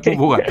같습니다. 정말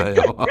후보 같아요.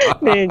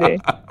 네네.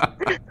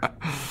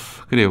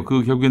 그래요.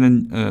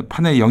 결국에는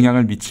판에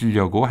영향을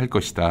미치려고 할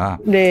것이다.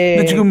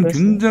 근데 지금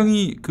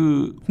굉장히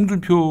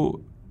홍준표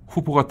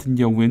후보 같은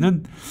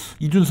경우에는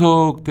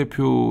이준석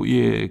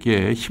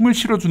대표에게 힘을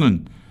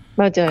실어주는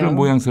그런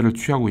모양새를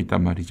취하고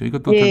있단 말이죠.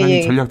 이것도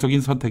대단히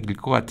전략적인 선택일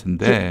것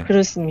같은데.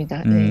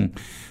 그렇습니다. 근데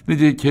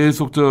이제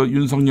계속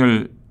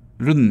윤석열은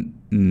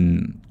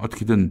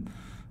어떻게든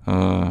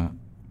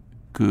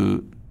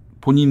그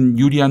본인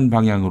유리한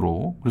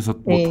방향으로 그래서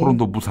뭐 네.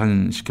 토론도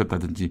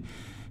무산시켰다든지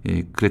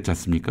그랬지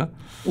않습니까?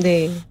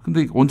 네.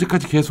 근데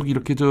언제까지 계속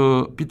이렇게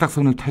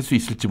삐딱선을 탈 수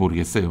있을지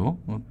모르겠어요.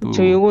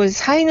 저 요거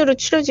 4인으로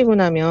추려지고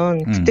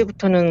나면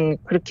그때부터는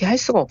그렇게 할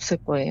수가 없을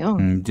거예요.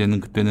 이제는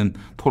그때는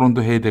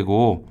토론도 해야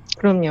되고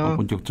그럼요.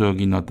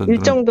 본격적인 어떤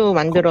일정도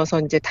만들어서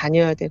이제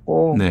다녀야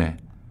되고. 네.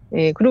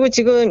 네, 그리고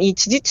지금 이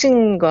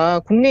지지층과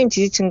국내임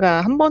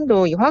지지층과 한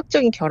번도 이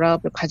화학적인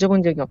결합을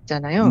가져본 적이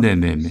없잖아요.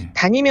 네네네.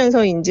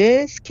 다니면서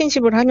이제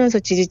스킨십을 하면서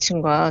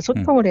지지층과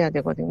소통을 해야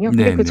되거든요.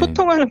 근데 그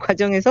소통하는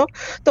과정에서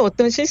또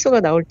어떤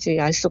실수가 나올지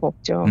알 수가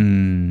없죠.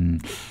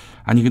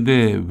 아니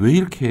근데 왜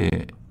이렇게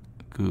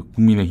그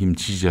국민의힘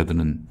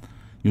지지자들은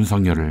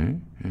윤석열을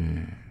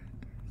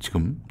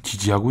지금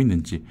지지하고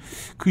있는지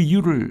그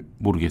이유를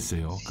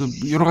모르겠어요. 그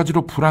여러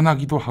가지로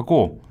불안하기도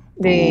하고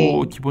또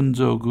네.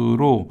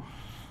 기본적으로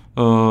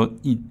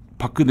이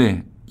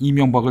박근혜,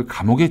 이명박을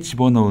감옥에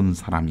집어넣은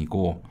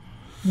사람이고,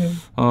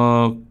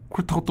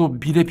 그렇다고 또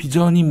미래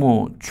비전이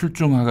뭐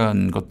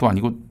출중한 것도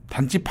아니고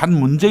단지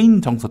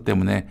반문재인 정서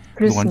때문에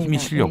그동안 힘이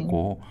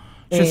실렸고,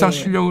 네. 실상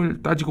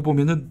실력을 따지고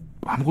보면은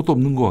아무것도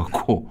없는 것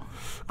같고,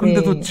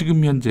 그런데도 네.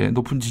 지금 현재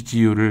높은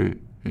지지율을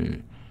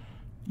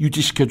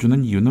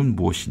유지시켜주는 이유는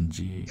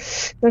무엇인지.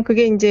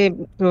 그게 이제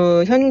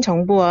현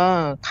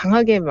정부와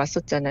강하게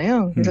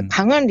맞섰잖아요. 그래서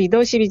강한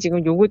리더십이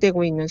지금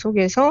요구되고 있는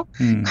속에서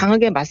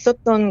강하게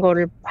맞섰던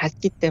거를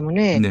봤기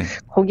때문에 네.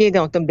 거기에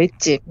대한 어떤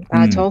맷집,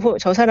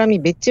 저 사람이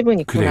맷집은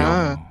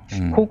있구나.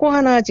 그거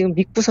하나 지금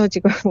믿고서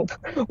지금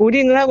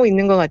올인을 하고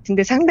있는 것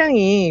같은데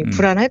상당히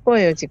불안할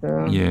거예요,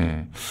 지금.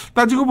 예.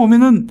 따지고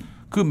보면은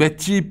그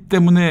맷집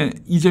때문에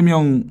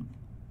이재명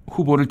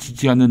후보를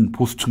지지하는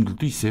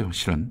보수층들도 있어요,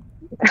 실은.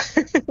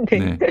 네.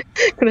 네.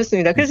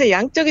 그렇습니다. 그래서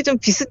양쪽이 좀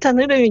비슷한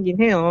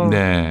흐름이긴 해요.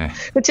 네.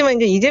 그렇지만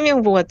이제 이재명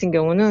후보 같은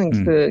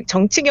경우는 그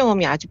정치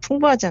경험이 아주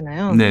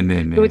풍부하잖아요.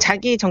 네네네. 그리고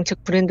자기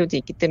정책 브랜드도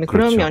있기 때문에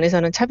그렇죠. 그런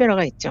면에서는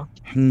차별화가 있죠.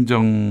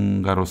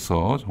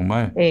 행정가로서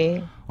정말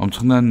네.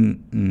 엄청난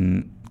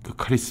그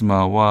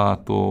카리스마와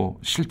또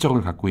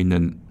실적을 갖고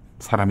있는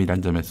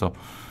사람이란 점에서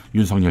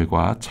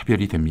윤석열과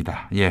차별이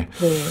됩니다. 예. 네.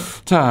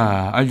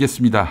 자,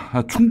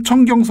 알겠습니다.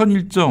 충청 경선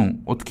일정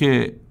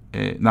어떻게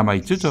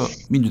남아있죠? 저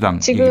민주당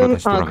지금 얘기로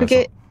다시 돌아가서.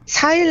 그게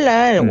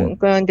 4일날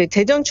그러니까 근데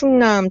대전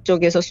충남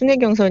쪽에서 순회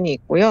경선이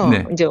있고요.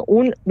 네. 이제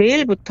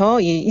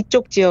내일부터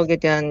이쪽 지역에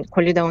대한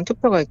권리당원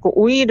투표가 있고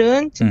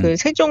 5일은 그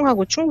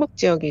세종하고 충북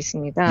지역이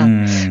있습니다.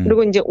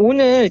 그리고 이제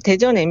오늘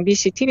대전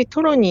MBC TV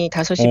토론이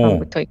 5시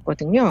반부터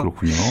있거든요.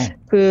 그렇군요.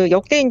 그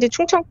역대 이제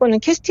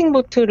충청권은 캐스팅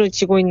보트를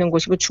지고 있는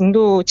곳이고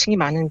중도층이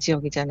많은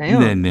지역이잖아요.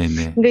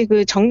 네네네. 근데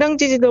그 정당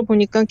지지도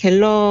보니까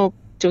갤럽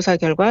조사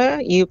결과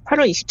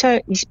 8월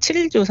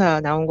 27일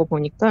조사 나온 거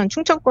보니까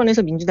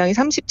충청권에서 민주당이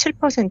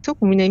 37%,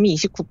 국민의힘이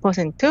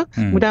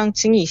 29%,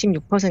 무당층이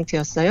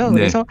 26%였어요. 네.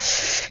 그래서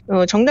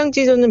정당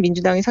지지도는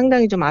민주당이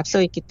상당히 좀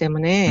앞서 있기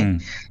때문에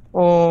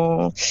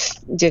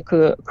이제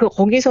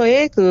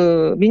거기서의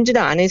그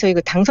민주당 안에서의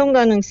그 당선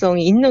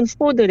가능성이 있는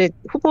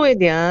후보에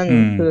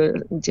대한 그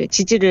이제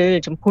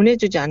지지를 좀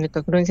보내주지 않을까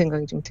그런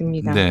생각이 좀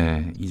듭니다.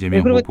 네, 이재명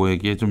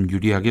후보에게 좀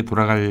유리하게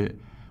돌아갈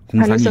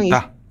공산이 가능성이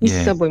있다.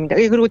 있어 보입니다.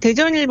 보입니다. 그리고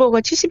대전일보가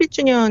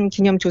 71주년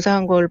기념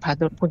조사한 걸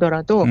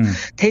보더라도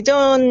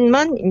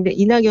대전만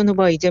이낙연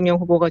후보와 이재명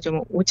후보가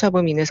좀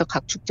오차범위 내에서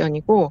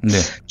각축전이고 네.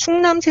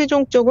 충남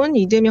세종 쪽은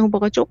이재명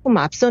후보가 조금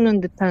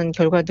앞서는 듯한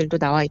결과들도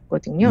나와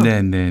있거든요.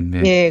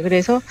 네네네. 예,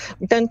 그래서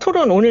일단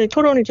오늘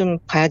토론을 좀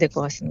봐야 될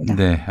것 같습니다.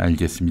 네,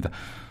 알겠습니다.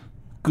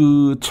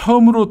 그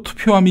처음으로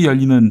투표함이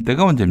열리는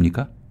때가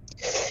언제입니까?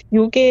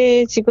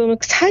 요게 지금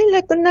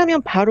 4일날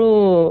끝나면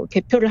바로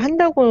개표를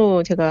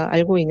한다고 제가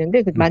알고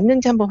있는데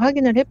맞는지 한번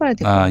확인을 해봐야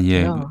될 것 같아요.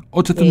 예.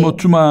 어쨌든 뭐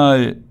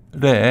주말에는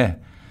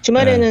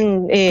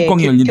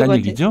뚜껑이 열린다는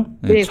얘기죠?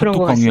 네, 첫 그런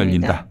것 뚜껑이 같습니다.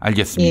 열린다.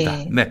 알겠습니다.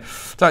 예. 네.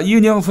 자,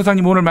 이은영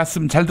소장님 오늘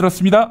말씀 잘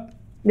들었습니다.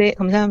 네,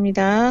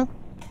 감사합니다.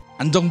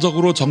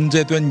 안정적으로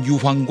정제된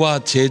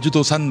유황과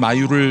제주도산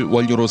마유를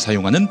원료로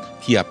사용하는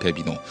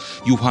디아페비노.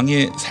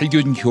 유황의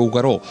살균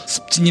효과로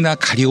습진이나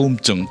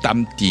가려움증,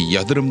 땀띠,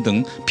 여드름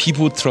등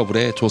피부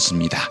트러블에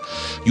좋습니다.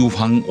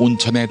 유황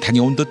온천에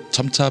다녀온 듯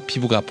점차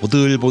피부가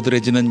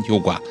보들보들해지는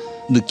효과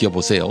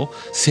느껴보세요.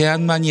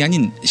 세안만이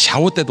아닌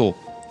샤워 때도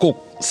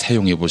꼭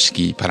사용해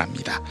보시기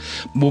바랍니다.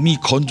 몸이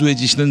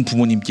건조해지시는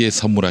부모님께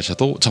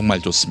선물하셔도 정말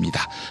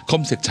좋습니다.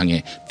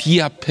 검색창에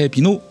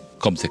디아페비노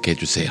검색해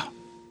주세요.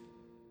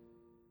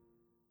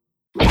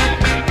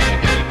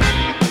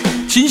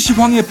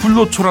 진시황에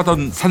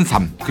불로초라던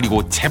산삼,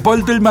 그리고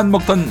재벌들만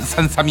먹던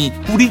산삼이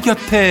우리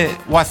곁에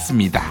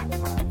왔습니다.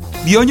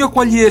 면역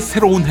관리의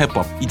새로운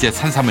해법, 이제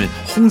산삼을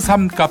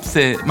홍삼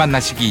값에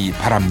만나시기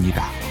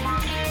바랍니다.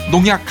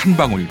 농약 한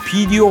방울,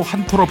 비료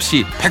한 톨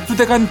없이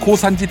백두대간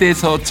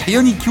고산지대에서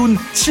자연이 키운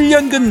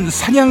 7년근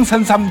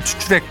산양산삼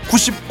추출액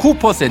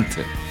 99%,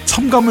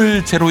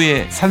 첨가물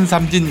제로의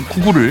산삼진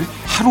 99를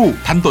하루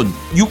단돈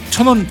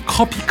 6,000원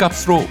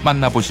커피값으로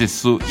만나보실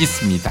수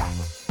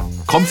있습니다.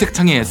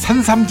 검색창에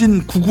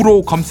산삼진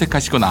 99로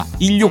검색하시거나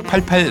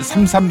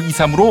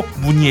 1688-3323으로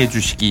문의해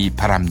주시기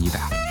바랍니다.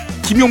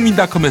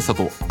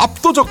 김용민닷컴에서도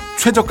압도적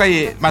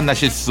최저가에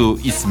만나실 수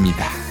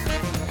있습니다.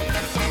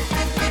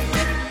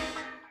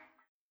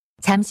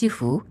 잠시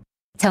후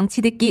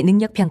정치듣기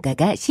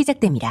능력평가가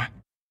시작됩니다.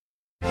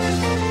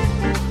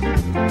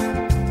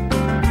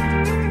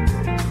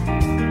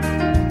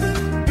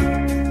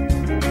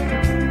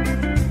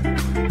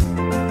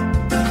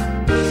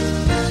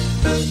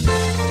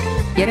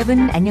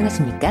 여러분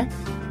안녕하십니까?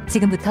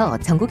 지금부터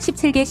전국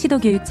 17개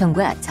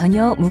시도교육청과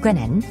전혀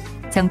무관한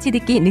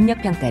정치듣기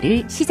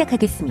능력평가를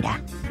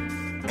시작하겠습니다.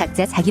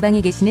 각자 자기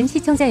방에 계시는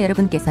시청자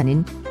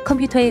여러분께서는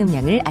컴퓨터의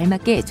음량을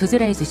알맞게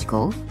조절해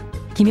주시고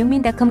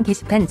김용민닷컴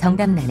게시판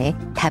정답란에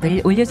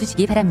답을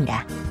올려주시기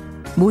바랍니다.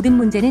 모든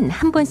문제는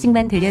한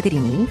번씩만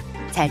들려드리니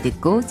잘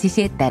듣고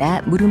지시에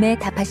따라 물음에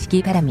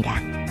답하시기 바랍니다.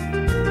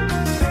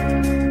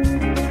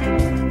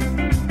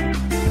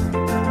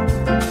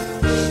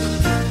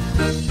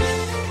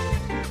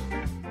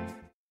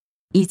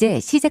 이제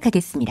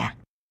시작하겠습니다.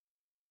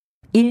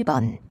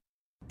 1번.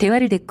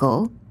 대화를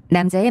듣고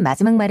남자의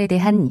마지막 말에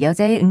대한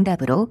여자의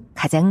응답으로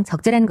가장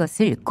적절한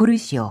것을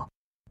고르시오.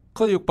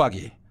 그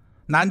육박이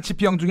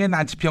난치병 중에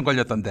난치병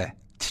걸렸던데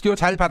치료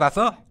잘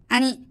받았어?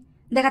 아니,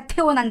 내가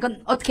태어난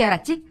건 어떻게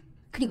알았지?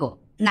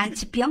 그리고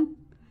난치병?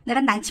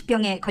 내가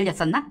난치병에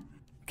걸렸었나?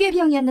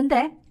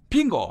 꾀병이었는데.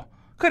 빙고.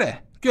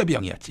 그래,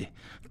 꾀병이었지.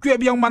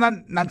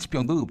 꾀병만한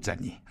난치병도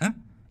없잖니. 응?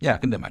 야,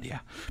 근데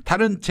말이야,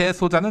 다른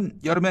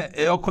재소자는 여름에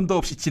에어컨도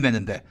없이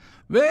지내는데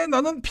왜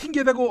너는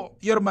핑계대고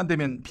여름만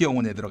되면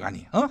병원에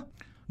들어가니?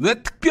 왜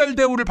특별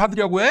대우를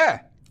받으려고 해?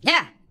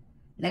 야,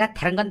 내가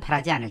다른 건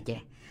바라지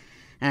않을게.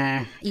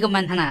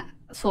 이것만 하나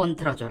소원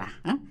들어줘라.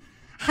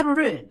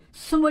 하루를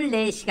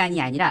 24시간이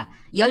아니라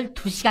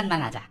 12시간만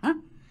하자.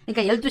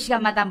 그러니까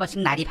 12시간마다 한 번씩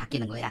날이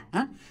바뀌는 거야.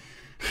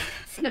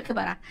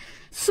 생각해봐라.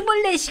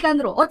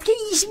 24시간으로 어떻게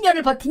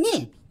 20년을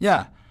버티니?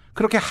 야,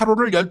 그렇게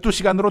하루를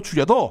 12시간으로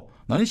줄여도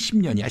너는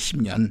 10년이야,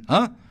 10년.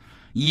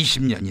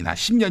 20년이나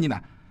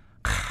 10년이나.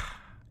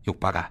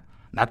 육바가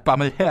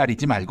낮밤을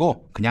헤아리지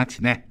말고 그냥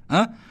지내.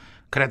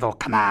 그래도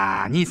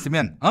가만히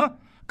있으면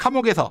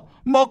감옥에서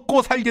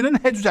먹고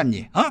살기는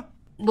해주잖니.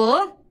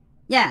 뭐?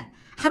 야,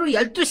 하루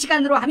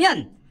 12시간으로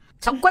하면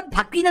정권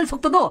바뀌는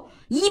속도도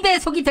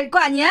 2배속이 될 거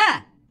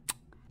아니야?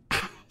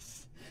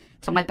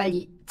 정말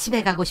빨리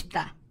집에 가고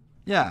싶다.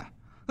 야,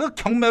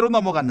 경매로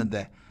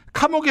넘어갔는데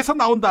감옥에서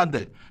나온다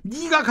한들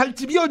네가 갈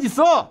집이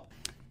어딨어?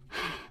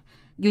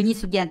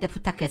 윤희숙이한테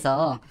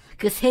부탁해서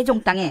그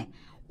세종 땅에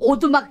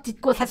오두막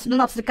짓고 살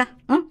수는 없을까?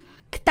 응?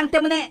 그 땅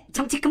때문에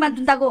정치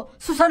그만둔다고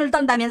수선을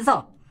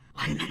떤다면서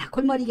얼마나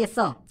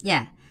골머리겠어.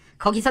 야,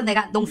 거기서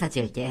내가 농사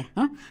지을게.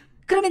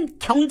 그러면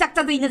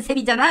경작자도 있는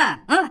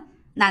셈이잖아.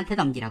 나한테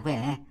넘기라고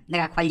해.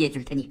 내가 관리해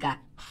줄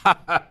테니까.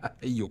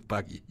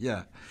 육박이.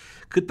 야,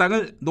 그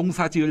땅을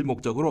농사 지을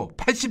목적으로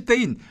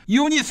 80대인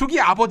윤희숙이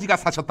아버지가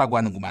사셨다고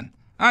하는구만.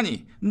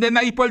 아니, 내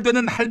나이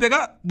뻘되는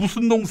할배가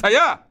무슨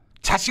농사야?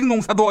 자식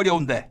농사도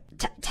어려운데.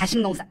 자식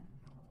농사?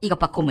 이것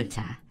봐,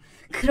 고물차.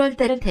 그럴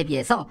때를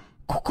대비해서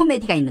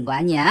코코메디가 있는 거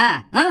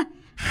아니야?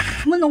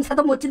 아무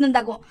농사도 못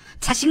짓는다고,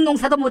 자식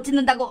농사도 못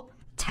짓는다고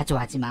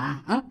자조하지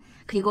마.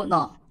 그리고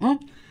너,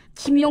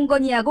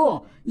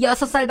 김용건이하고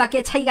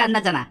 6살밖에 차이가 안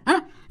나잖아.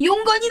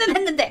 용건이는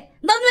했는데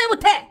넌 왜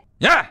못해?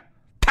 야,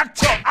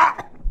 닥쳐.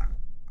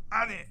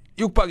 아니,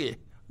 육박이,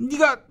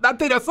 네가 나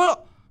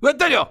때렸어? 왜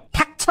때려?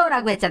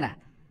 닥쳐라고 했잖아.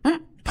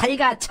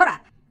 달가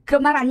쳐라.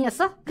 그런 말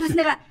아니었어? 그래서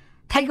내가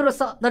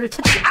달그로서 너를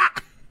쳤지.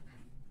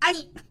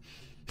 아니,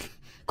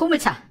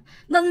 고물차,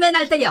 넌 왜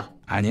날 때려?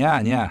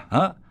 아니야.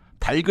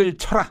 닭을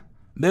쳐라,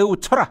 매우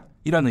쳐라,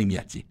 이런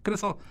의미였지.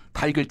 그래서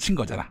닭을 친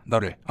거잖아,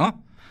 너를.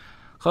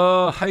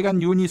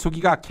 하여간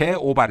윤희숙이가 개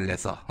오바를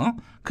해서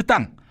그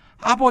땅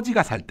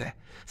아버지가 살 때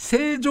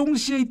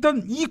세종시에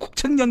있던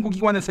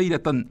이국책연구기관에서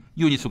일했던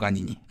윤희숙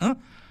아니니?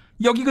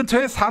 여기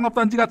근처에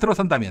산업단지가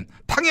들어선다면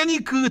당연히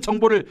그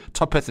정보를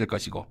접했을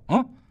것이고,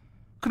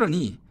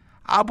 그러니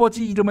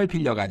아버지 이름을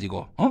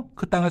빌려가지고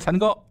그 땅을 산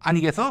거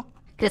아니겠어?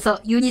 그래서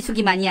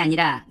윤희숙이만이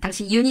아니라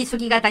당시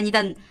윤희숙이가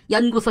다니던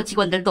연구소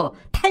직원들도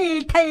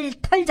탈탈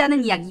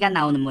털자는 이야기가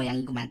나오는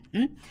모양이구만.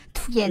 응?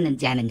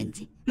 투기했는지 안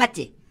했는지.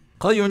 맞지?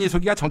 그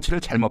윤희숙이가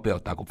정치를 잘못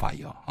배웠다고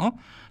봐요.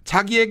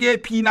 자기에게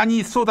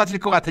비난이 쏟아질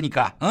것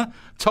같으니까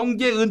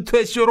정계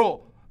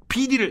은퇴쇼로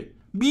비리를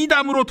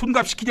미담으로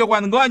둔갑시키려고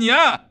하는 거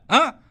아니야?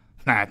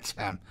 나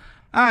참.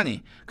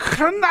 아니,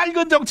 그런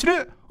낡은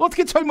정치를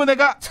어떻게 젊은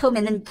애가.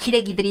 처음에는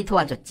기레기들이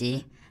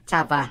도와줬지.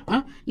 자 봐,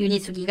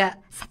 윤희숙이가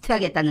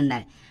사퇴하겠다는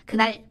날,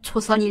 그날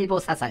조선일보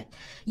사설,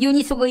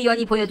 윤희숙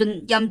의원이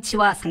보여준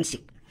염치와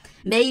상식,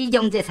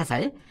 매일경제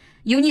사설,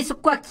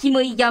 윤희숙과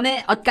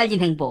김의겸의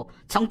엇갈린 행보,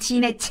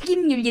 정치인의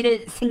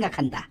책임윤리를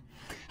생각한다.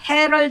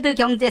 헤럴드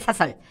경제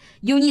사설,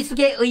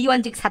 윤희숙의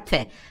의원직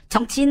사퇴,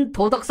 정치인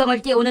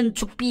도덕성을 깨우는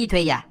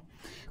죽비되야.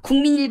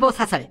 국민일보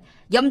사설,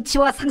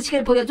 염치와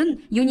상식을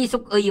보여준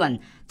윤희숙 의원,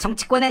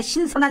 정치권의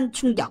신선한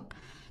충격.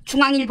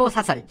 중앙일보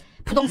사설,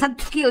 부동산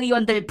투기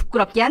의원들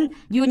부끄럽게 한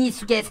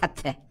윤희숙의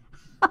사퇴.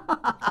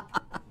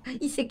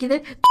 이 새끼들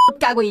X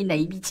까고 있네,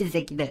 이 미친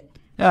새끼들.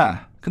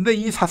 야, 근데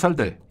이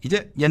사설들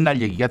이제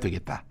옛날 얘기가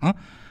되겠다.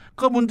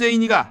 그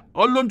문재인이가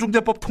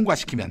언론중재법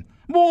통과시키면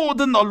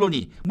모든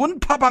언론이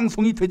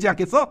문파방송이 되지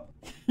않겠어?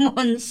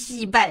 뭔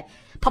씨발,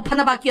 법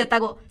하나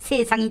바뀌었다고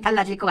세상이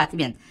달라질 것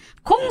같으면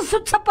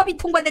공수처법이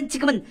통과된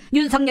지금은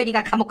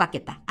윤석열이가 감옥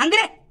갔겠다. 안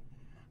그래?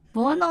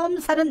 뭔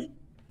엄살은.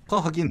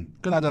 하긴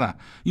그나저나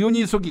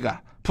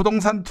윤희숙이가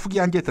부동산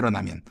투기한 게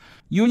드러나면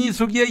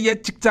윤희숙이의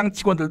옛 직장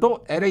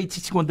직원들도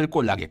LH 직원들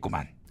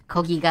꼴나겠구만.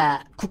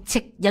 거기가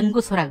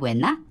국책연구소라고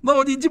했나? 너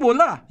어딘지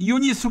몰라?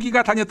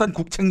 윤희숙이가 다녔던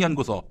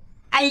국책연구소.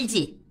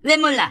 알지. 왜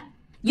몰라?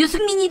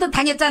 유승민이도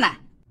다녔잖아.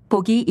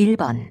 보기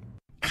 1번,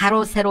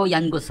 가로세로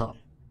연구소,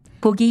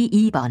 보기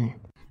 2번,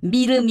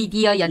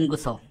 미르미디어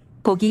연구소,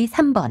 보기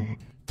 3번,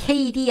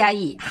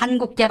 KDI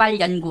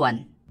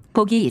한국개발연구원,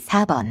 보기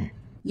 4번.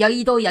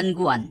 여의도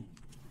연구원.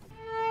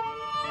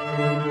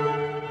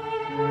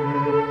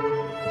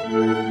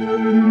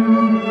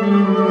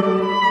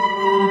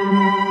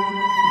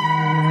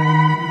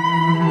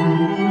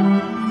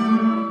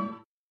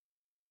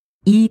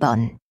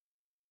 (2번)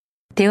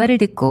 대화를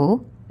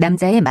듣고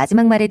남자의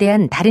마지막 말에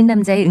대한 다른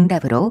남자의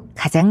응답으로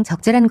가장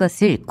적절한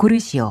것을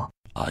고르시오.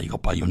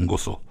 이것 봐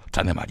윤고수,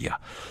 자네 말이야.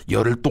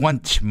 열흘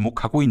동안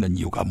침묵하고 있는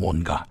이유가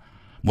뭔가?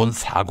 뭔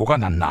사고가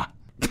났나?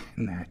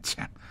 네,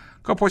 참.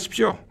 그거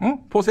보십시오.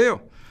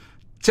 보세요.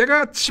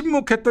 제가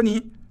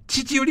침묵했더니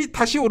지지율이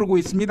다시 오르고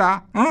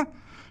있습니다.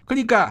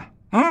 그러니까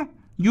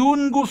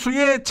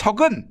윤고수의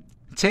적은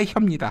제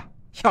혀입니다.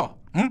 혀.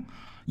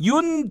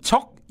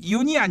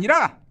 윤이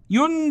아니라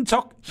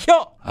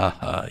윤적혀.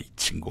 아하, 이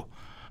친구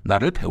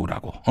나를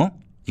배우라고.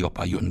 이것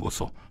봐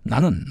윤고수,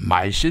 나는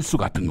말실수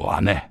같은 거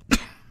안 해.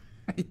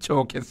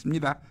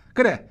 좋겠습니다.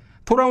 그래,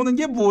 돌아오는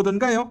게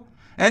무엇인가요?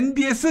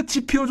 NBS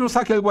지표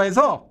조사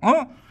결과에서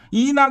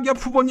이낙엽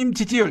후보님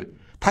지지율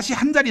다시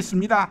한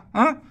자릿수입니다.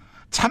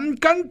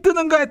 잠깐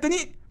뜨는가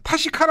했더니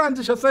다시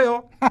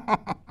가라앉으셨어요.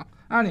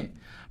 아니,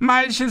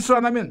 말실수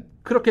안 하면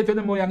그렇게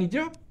되는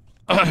모양이죠?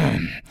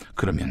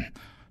 그러면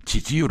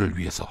지지율을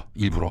위해서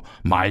일부러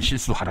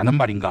말실수하라는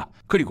말인가?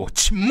 그리고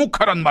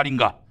침묵하란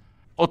말인가?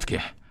 어떻게,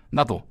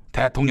 나도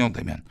대통령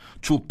되면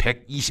주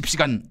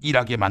 120시간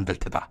일하게 만들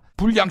테다.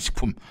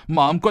 불량식품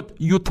마음껏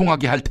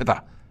유통하게 할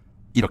테다.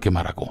 이렇게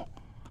말하고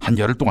한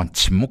열흘 동안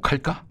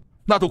침묵할까?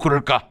 나도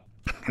그럴까?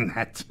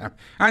 나 참.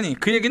 아니,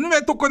 그 얘기는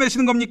왜 또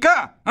꺼내시는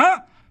겁니까?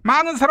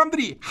 많은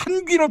사람들이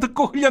한 귀로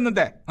듣고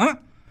흘렸는데.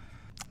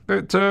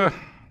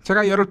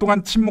 제가 열흘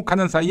동안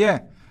침묵하는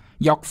사이에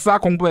역사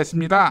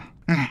공부했습니다.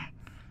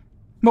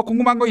 뭐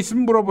궁금한 거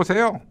있으면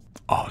물어보세요.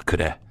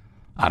 그래,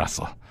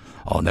 알았어.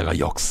 내가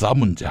역사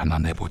문제 하나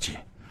내보지.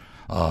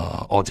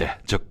 어제,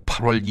 즉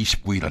 8월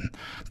 29일은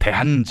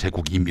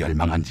대한제국이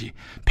멸망한 지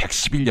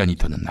 111년이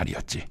되는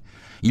날이었지.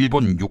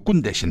 일본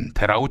육군 대신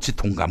데라우치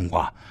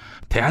통감과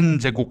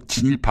대한제국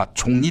진일파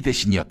총리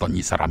대신이었던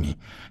이 사람이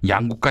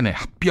양국 간의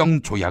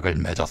합병 조약을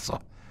맺었어.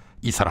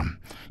 이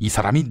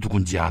사람이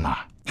누군지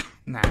아나?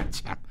 나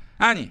참.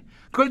 아니,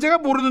 그걸 제가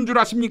모르는 줄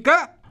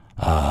아십니까?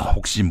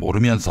 혹시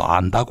모르면서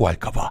안다고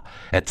할까봐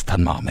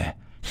애틋한 마음에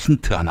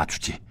힌트 하나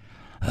주지.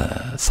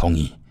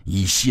 성이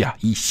이씨야,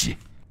 이씨.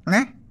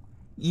 네?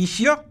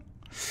 이씨요?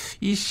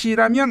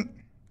 이씨라면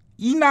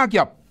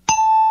이낙엽.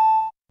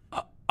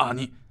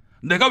 아니,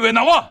 내가 왜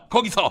나와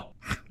거기서?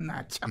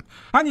 나 참.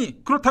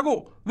 아니,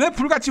 그렇다고 왜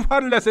불같이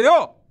화를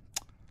내세요?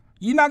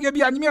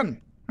 이낙엽이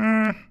아니면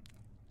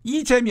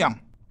이재명.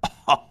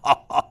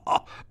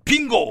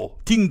 빙고,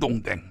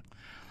 딩동댕.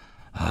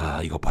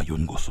 이거 봐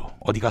윤고수,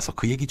 어디 가서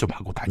그 얘기 좀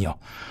하고 다녀.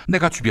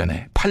 내가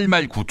주변에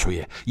 8말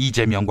 9초에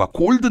이재명과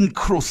골든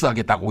크로스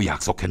하겠다고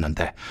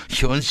약속했는데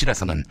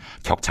현실에서는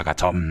격차가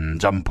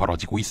점점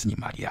벌어지고 있으니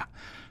말이야.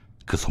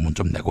 그 소문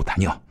좀 내고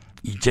다녀.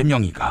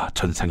 이재명이가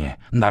전생에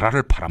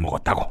나라를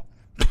팔아먹었다고.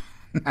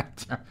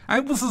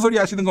 아니, 무슨 소리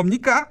하시는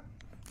겁니까?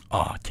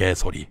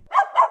 개소리.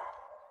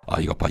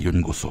 이것 봐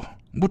윤고수,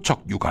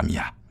 무척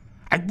유감이야.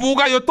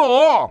 뭐가요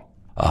또?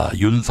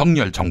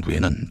 윤석열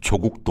정부에는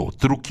조국도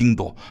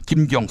드루킹도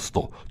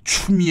김경수도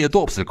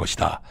추미애도 없을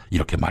것이다,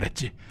 이렇게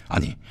말했지.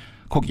 아니,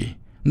 거기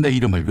내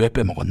이름을 왜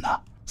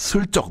빼먹었나?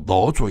 슬쩍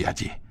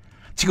넣어줘야지.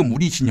 지금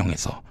우리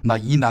진영에서 나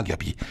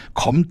이낙엽이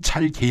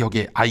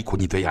검찰개혁의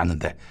아이콘이 돼야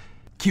하는데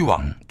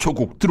기왕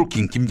조국,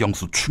 드루킹,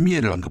 김경수,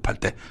 추미애를 언급할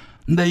때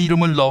내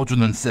이름을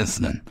넣어주는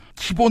센스는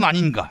기본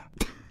아닌가?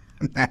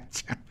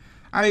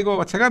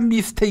 아이고, 제가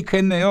미스테이크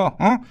했네요.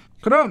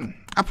 그럼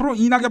앞으로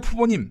이낙엽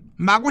후보님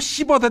마구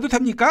씹어대도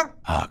됩니까?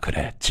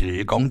 그래,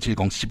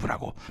 질겅질겅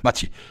씹으라고.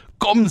 마치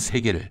껌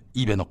 3개를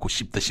입에 넣고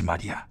씹듯이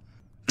말이야.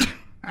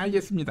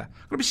 알겠습니다.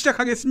 그럼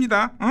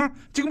시작하겠습니다.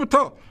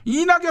 지금부터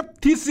이낙엽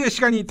디스의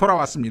시간이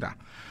돌아왔습니다.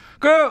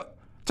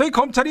 저희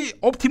검찰이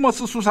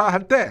옵티머스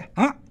수사할 때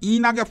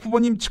이낙엽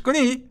후보님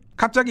측근이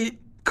갑자기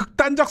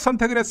극단적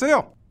선택을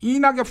했어요.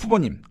 이낙엽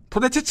후보님,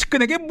 도대체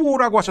측근에게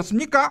뭐라고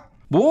하셨습니까?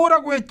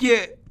 뭐라고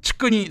했기에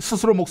측근이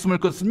스스로 목숨을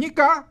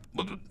끊습니까?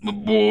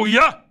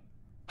 뭐야?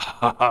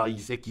 하하하, 이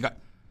새끼가.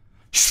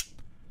 쉿!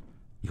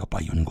 이것 봐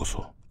윤고수,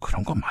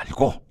 그런 거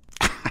말고.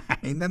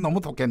 내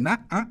너무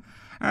덥겠나?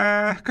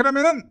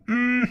 그러면은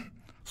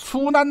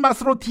순한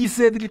맛으로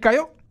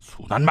디스해드릴까요?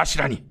 순한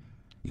맛이라니.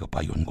 이것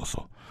봐 윤고수,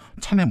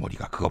 자네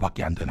머리가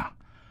그거밖에 안 되나?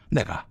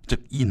 내가,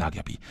 즉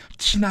이낙엽이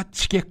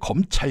지나치게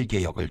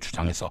검찰개혁을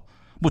주장해서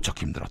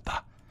무척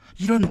힘들었다.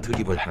 이런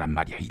드립을 하란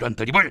말이야. 이런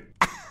드립을.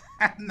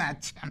 나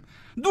참,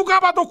 누가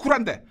봐도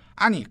굴한데.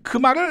 아니, 그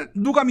말을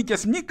누가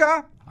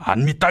믿겠습니까?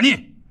 안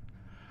믿다니?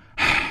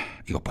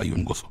 이것 봐,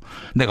 윤고수.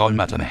 내가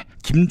얼마 전에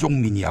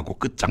김종민이하고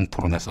끝장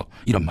토론에서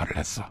이런 말을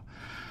했어.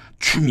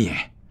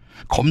 추미애,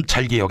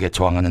 검찰개혁에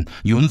저항하는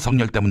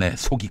윤석열 때문에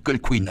속이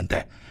끓고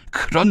있는데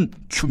그런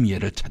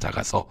추미애를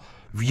찾아가서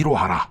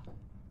위로하라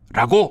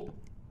라고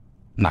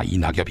나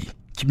이낙엽이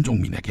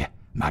김종민에게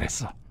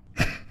말했어.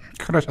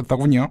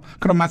 그러셨더군요.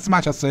 그런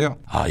말씀하셨어요.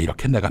 아,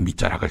 이렇게 내가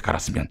밑자락을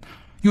깔았으면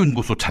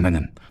윤고수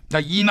자네는 나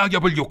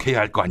이낙엽을 욕해야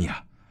할 거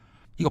아니야.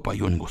 이것 봐,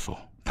 윤고수.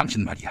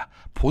 당신 말이야.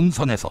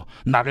 본선에서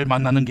나를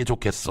만나는 게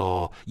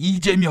좋겠어,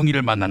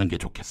 이재명이를 만나는 게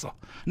좋겠어?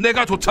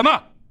 내가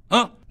좋잖아.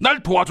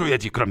 날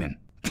도와줘야지. 그러면.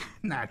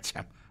 나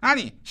참.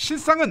 아니,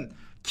 실상은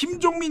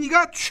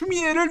김종민이가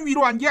추미애를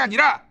위로한 게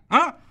아니라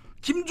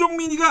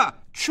김종민이가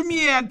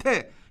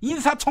추미애한테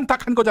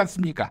인사청탁한 거지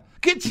않습니까?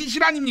 그게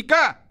진실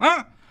아닙니까?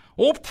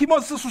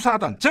 옵티머스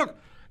수사하던, 즉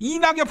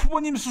이낙엽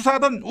후보님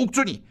수사하던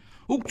욱준이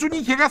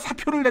걔가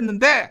사표를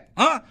냈는데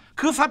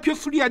그 사표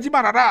수리하지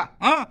말아라.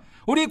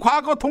 우리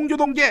과거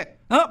동교동계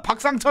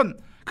박상천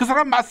그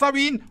사람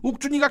맞사위인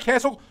욱준이가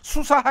계속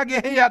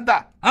수사하게 해야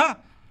한다.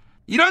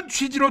 이런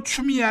취지로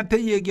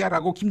추미애한테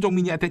얘기하라고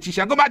김종민이한테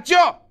지시한 거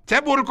맞죠?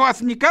 제 모를 것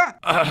같습니까?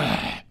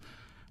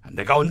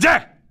 내가 언제?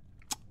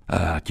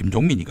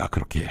 김종민이가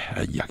그렇게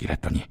이야기를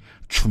했더니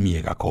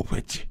추미애가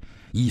거부했지.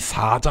 이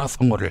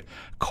사자성어를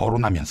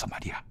거론하면서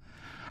말이야.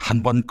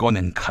 한 번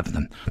꺼낸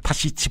카드는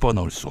다시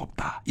집어넣을 수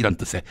없다. 이런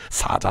뜻의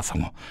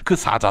사자성어. 그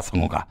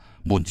사자성어가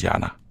뭔지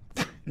아나?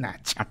 나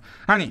참.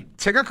 아니,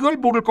 제가 그걸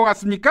모를 것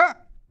같습니까?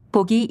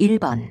 보기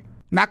 1번.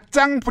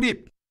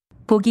 낙장불입.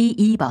 보기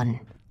 2번.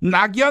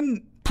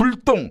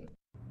 낙연불동.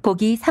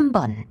 보기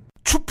 3번.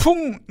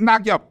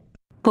 추풍낙엽.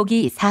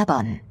 보기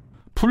 4번.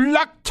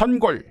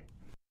 불락전골.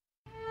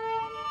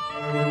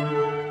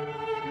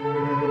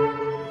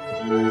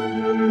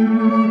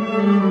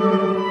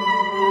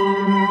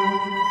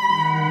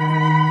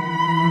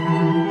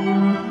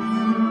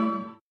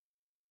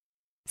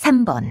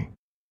 (3번)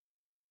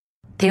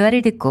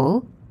 대화를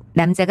듣고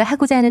남자가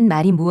하고자 하는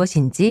말이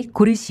무엇인지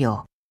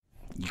고르시오.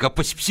 이것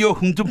보십시오,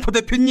 홍준표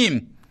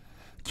대표님.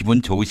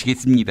 기분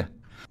좋으시겠습니다.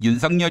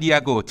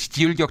 윤석열이하고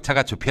지지율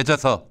격차가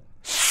좁혀져서.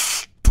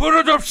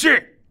 버릇없이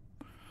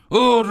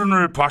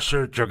어른을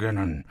봤을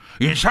적에는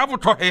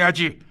인사부터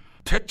해야지.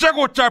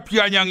 대짜고짜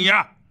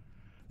비아냥이야.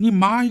 니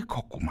많이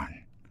컸구만.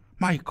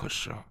 많이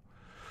컸어.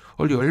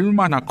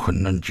 얼마나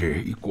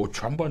컸는지 이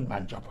고추 한번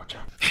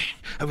만져보자.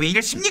 왜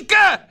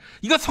이러십니까?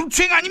 이거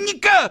성추행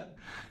아닙니까?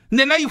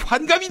 내 나이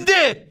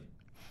환갑인데.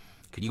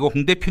 그리고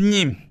홍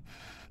대표님,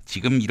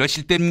 지금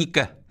이러실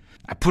때입니까?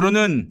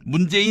 앞으로는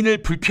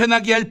문재인을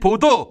불편하게 할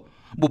보도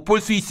못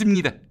볼 수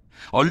있습니다.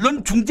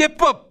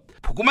 언론중재법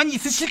보고만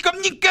있으실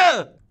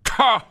겁니까?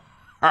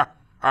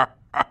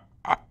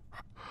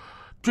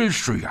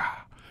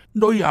 뜰수야,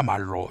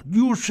 너야말로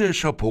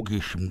뉴스에서 보기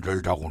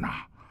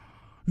힘들다구나.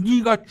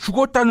 네가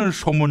죽었다는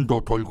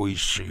소문도 돌고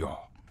있어요.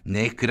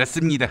 네,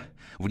 그렇습니다.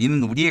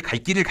 우리는 우리의 갈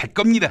길을 갈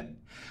겁니다.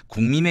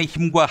 국민의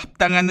힘과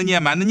합당하느냐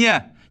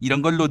마느냐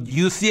이런 걸로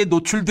뉴스에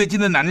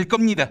노출되지는 않을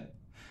겁니다.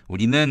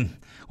 우리는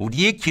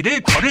우리의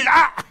길을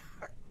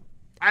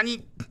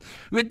아니,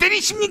 왜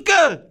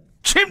때리십니까?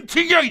 침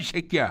튀겨, 이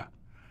새끼야.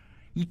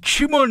 이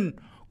침은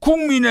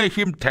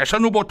국민의힘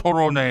대선 후보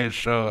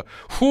토론회에서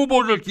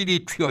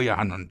후보들끼리 튀어야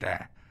하는데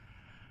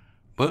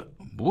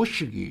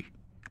무엇이기?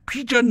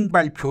 비전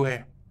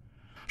발표회,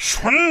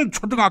 순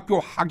초등학교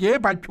학예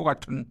발표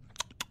같은.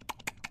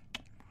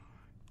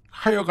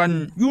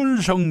 하여간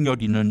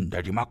윤석열이는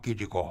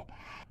내리막길이고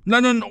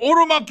나는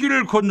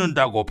오르막길을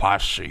걷는다고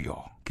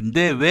봤어요.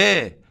 근데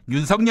왜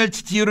윤석열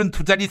지지율은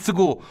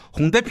 2자릿수고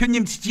홍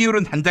대표님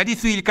지지율은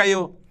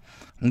 1자릿수일까요?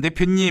 홍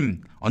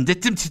대표님,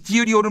 언제쯤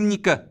지지율이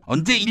오릅니까?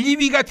 언제 1,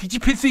 2위가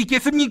뒤집힐 수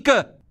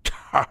있겠습니까?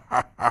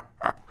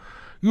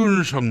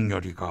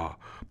 윤석열이가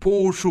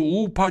보수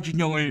우파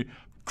진영을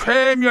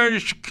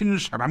괴멸시킨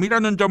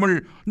사람이라는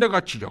점을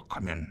내가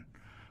지적하면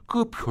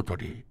그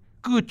표들이,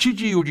 그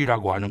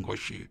지지율이라고 하는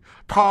것이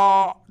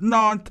다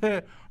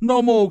나한테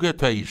넘어오게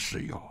돼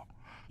있어요.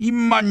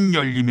 입만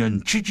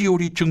열리면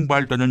지지율이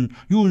증발되는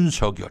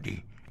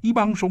윤석열이 이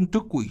방송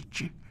듣고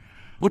있지.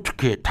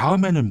 어떻게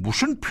다음에는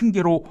무슨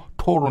핑계로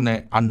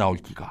토론에 안 나올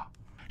기가?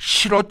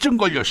 실어증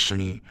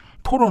걸렸으니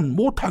토론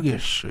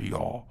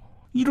못하겠어요.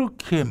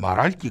 이렇게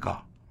말할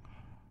기가?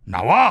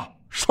 나와!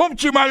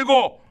 숨지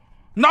말고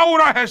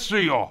나오라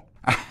했어요.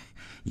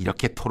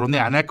 이렇게 토론회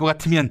안 할 것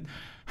같으면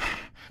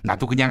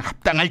나도 그냥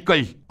합당할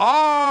걸.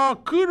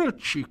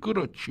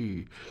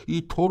 그렇지.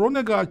 이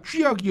토론회가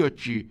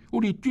쥐약이었지.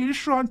 우리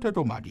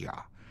띨수한테도 말이야.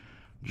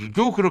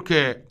 니도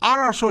그렇게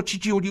알아서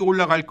지지율이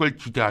올라갈 걸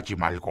기대하지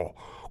말고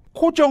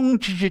고정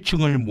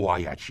지지층을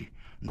모아야지.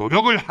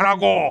 노력을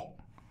하라고.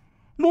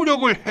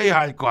 노력을 해야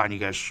할 거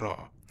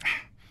아니겠어.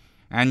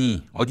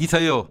 아니,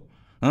 어디서요?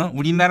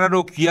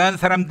 우리나라로 귀화한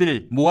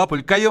사람들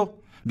모아볼까요?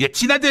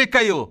 몇이나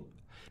될까요?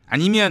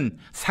 아니면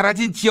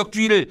사라진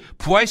지역주의를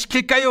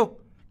부활시킬까요?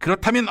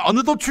 그렇다면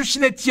어느 도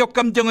출신의 지역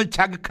감정을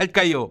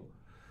자극할까요?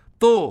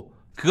 또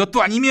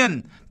그것도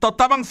아니면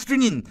떴다방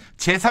수준인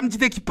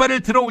제3지대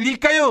깃발을 들어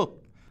올릴까요?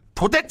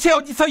 도대체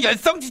어디서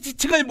열성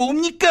지지층을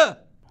모읍니까?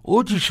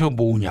 어디서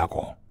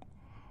모으냐고?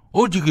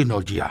 어디긴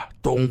어디야.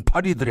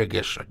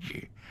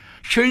 똥파리들에게서지.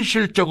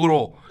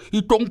 현실적으로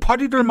이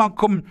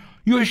똥파리들만큼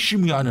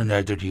열심히 하는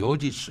애들이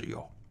어디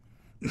있어요?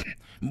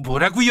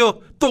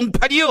 뭐라고요?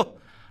 똥파리요?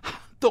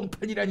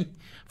 똥파리라니.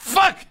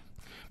 Fuck!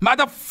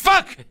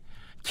 Motherfuck!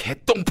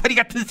 개똥파리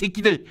같은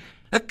새끼들.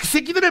 그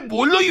새끼들을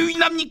뭘로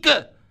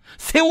유인합니까?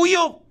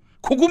 새우요?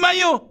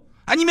 고구마요?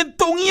 아니면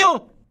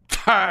똥이요?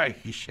 차,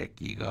 이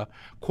새끼가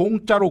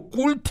공짜로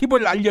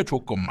꿀팁을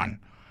알려줬건만.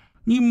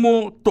 니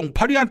뭐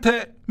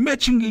똥파리한테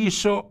맺힌 게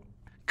있어?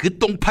 그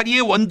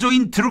똥파리의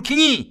원조인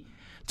드루킹이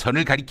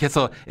전을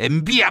가리켜서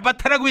MB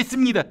아바타라고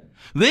했습니다.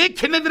 왜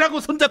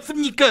걔네들하고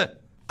손잡습니까?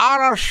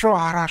 알았어.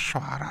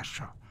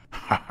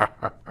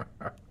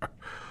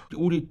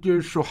 우리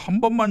뜰수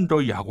한 번만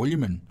더 약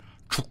올리면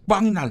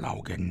죽방이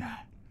날라오겠네.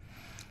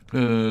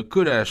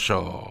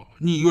 그래서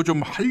니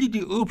요즘 할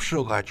일이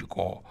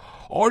없어가지고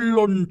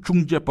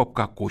언론중재법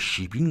갖고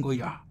시빈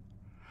거야.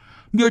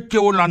 몇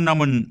개월 안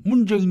남은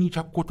문재인이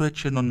잡고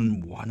대체 너는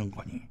뭐 하는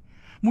거니?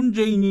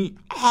 문재인이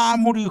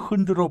아무리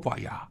흔들어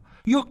봐야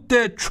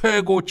역대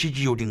최고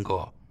지지율인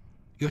거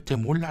여태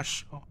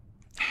몰랐어.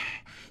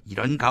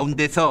 이런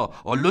가운데서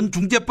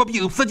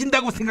언론중재법이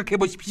없어진다고 생각해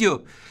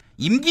보십시오.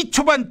 임기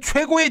초반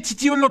최고의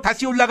지지율로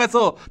다시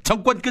올라가서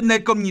정권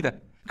끝낼 겁니다.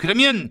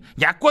 그러면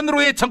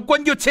야권으로의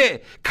정권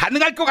교체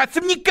가능할 것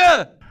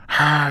같습니까?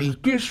 이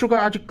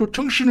뜰수가 아직도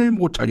정신을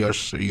못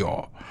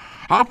차렸어요.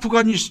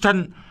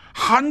 아프가니스탄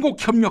한국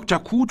협력자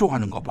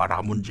구조하는 거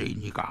봐라.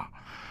 문재인이가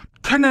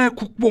걔네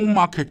국뽕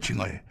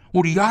마케팅을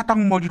우리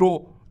야당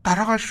머리로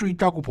따라갈 수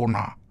있다고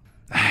보나?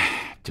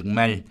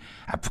 정말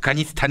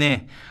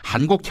아프가니스탄에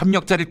한국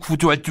협력자를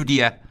구조할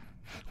줄이야.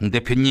 홍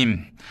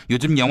대표님,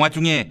 요즘 영화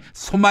중에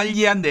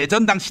소말리아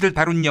내전 당시를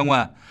다룬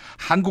영화,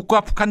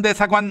 한국과 북한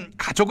대사관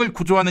가족을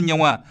구조하는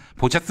영화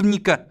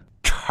보셨습니까?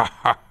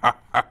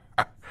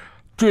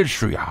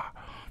 뜰수야,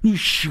 네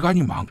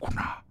시간이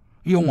많구나.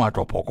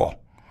 영화도 보고.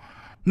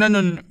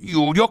 나는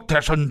유력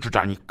대선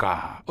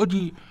주자니까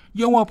어디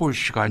영화 볼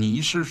시간이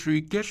있을 수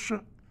있겠어?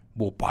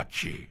 못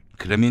봤지.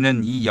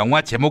 그러면은 이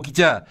영화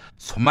제목이자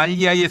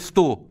소말리아의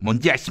수도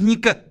뭔지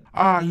아십니까?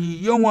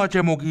 이 영화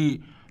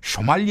제목이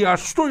소말리아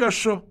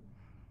수도였어?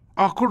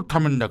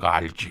 그렇다면 내가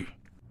알지.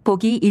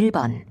 보기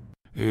 1번.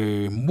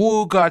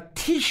 뭐가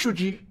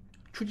티슈지?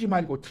 주지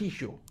말고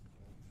티슈.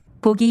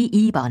 보기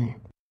 2번.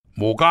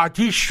 뭐가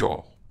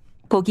티슈?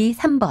 보기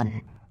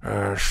 3번.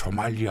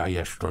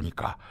 소말리아의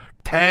수도니까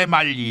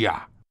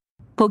테말리아.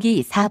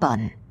 보기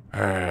 4번.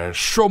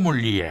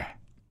 소믈리에.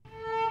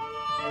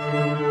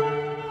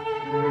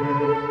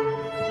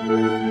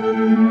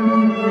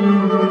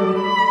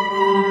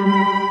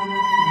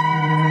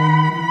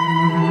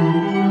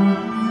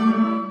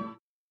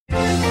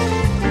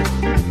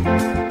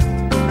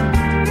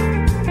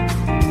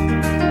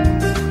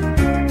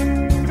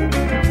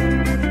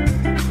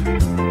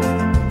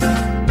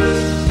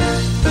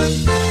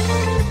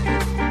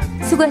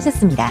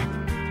 수고하셨습니다.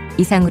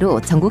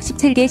 이상으로 전국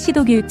 17개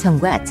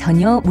시도교육청과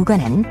전혀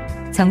무관한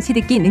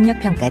정치듣기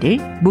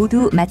능력평가를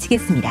모두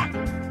마치겠습니다.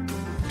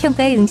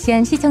 평가에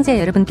응시한 시청자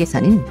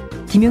여러분께서는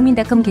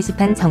김용민닷컴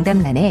게시판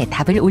정답란에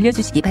답을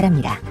올려주시기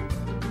바랍니다.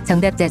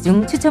 정답자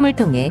중 추첨을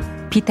통해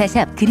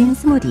비타샵 그린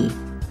스무디,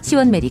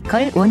 시원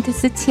메디컬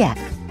원투스 치약,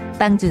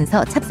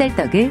 빵준서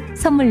찹쌀떡을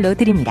선물로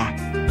드립니다.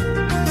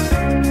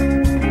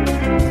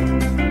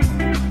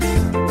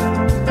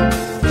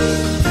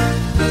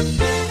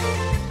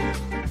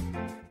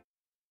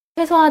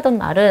 퇴소하던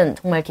날은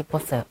정말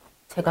기뻤어요.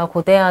 제가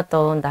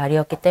고대하던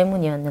날이었기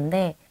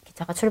때문이었는데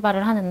기차가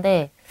출발을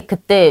하는데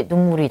그때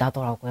눈물이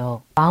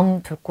나더라고요.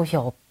 마음 둘 곳이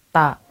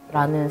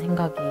없다라는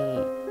생각이.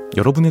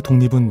 여러분의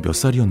독립은 몇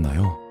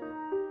살이었나요?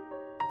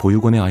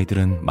 보육원의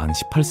아이들은 만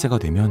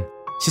 18세가 되면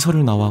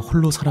시설을 나와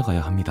홀로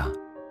살아가야 합니다.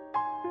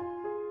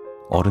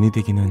 어른이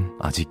되기는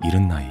아직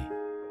이른 나이.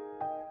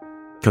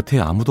 곁에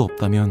아무도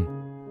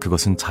없다면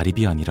그것은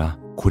자립이 아니라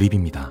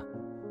고립입니다.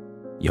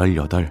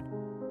 18.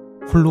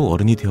 홀로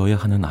어른이 되어야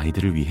하는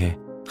아이들을 위해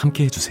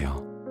함께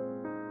해주세요.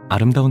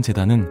 아름다운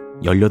재단은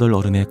 18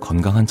 어른의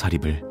건강한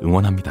자립을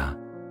응원합니다.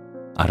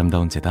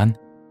 아름다운 재단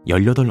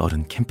 18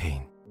 어른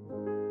캠페인.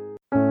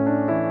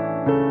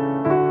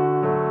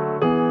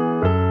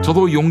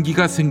 저도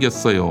용기가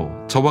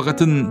생겼어요. 저와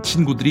같은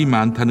친구들이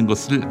많다는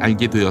것을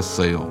알게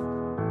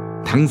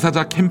되었어요.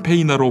 당사자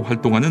캠페이너로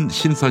활동하는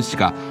신선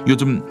씨가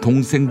요즘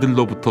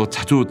동생들로부터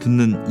자주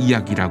듣는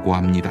이야기라고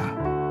합니다.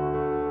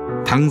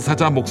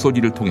 당사자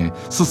목소리를 통해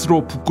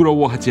스스로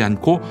부끄러워하지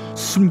않고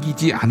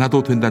숨기지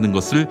않아도 된다는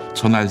것을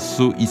전할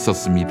수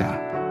있었습니다.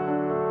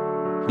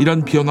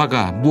 이런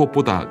변화가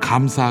무엇보다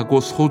감사하고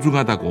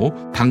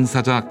소중하다고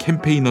당사자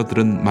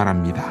캠페이너들은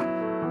말합니다.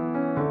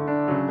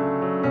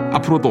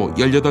 앞으로도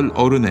 18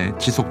 어른의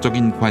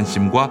지속적인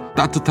관심과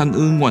따뜻한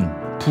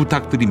응원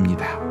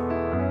부탁드립니다.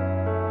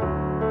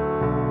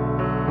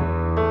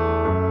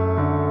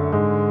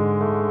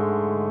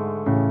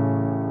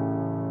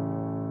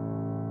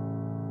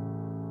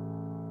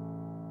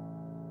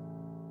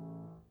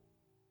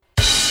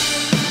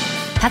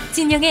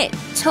 박진영의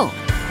초.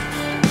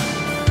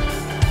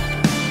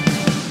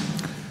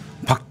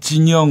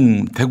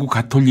 박진영 대구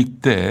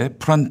가톨릭대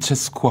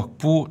프란체스코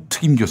학부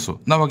특임 교수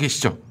나와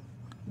계시죠?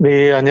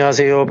 네,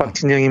 안녕하세요.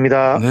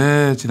 박진영입니다.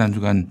 네, 지난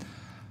주간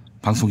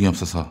방송이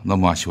없어서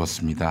너무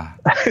아쉬웠습니다.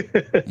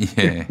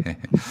 예.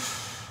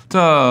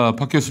 자,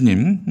 박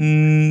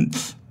교수님,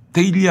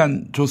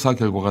 데일리안 조사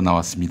결과가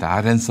나왔습니다.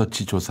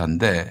 RN서치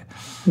조사인데,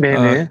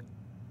 네네.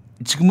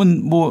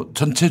 지금은 뭐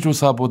전체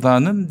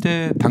조사보다는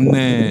이제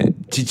당내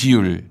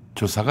지지율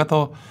조사가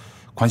더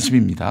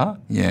관심입니다.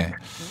 예.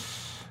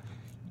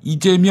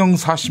 이재명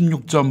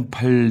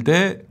 46.8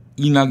 대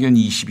이낙연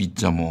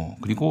 22.5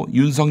 그리고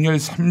윤석열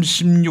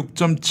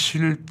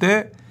 36.7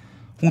 대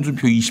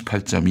홍준표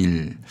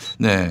 28.1.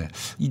 네,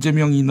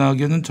 이재명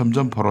이낙연은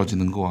점점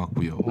벌어지는 것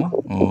같고요.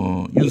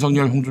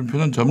 윤석열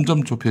홍준표는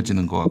점점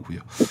좁혀지는 것 같고요.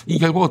 이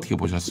결과 어떻게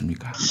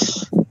보셨습니까?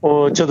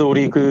 저도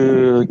우리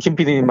김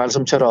PD님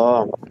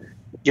말씀처럼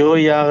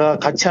여야가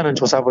같이 하는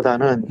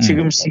조사보다는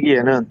지금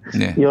시기에는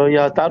네.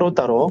 여야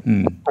따로따로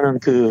하는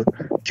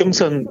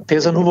경선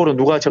대선 후보로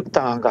누가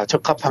적당한가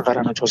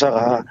적합한가라는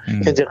조사가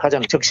현재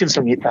가장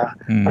적실성이 있다.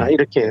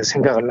 이렇게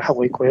생각을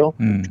하고 있고요.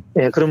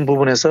 예, 그런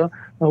부분에서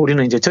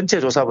우리는 이제 전체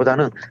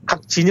조사보다는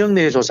각 진영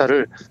내의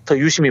조사를 더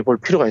유심히 볼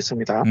필요가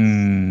있습니다.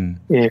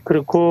 예,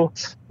 그렇고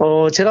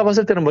제가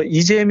봤을 때는 뭐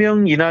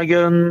이재명,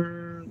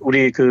 이낙연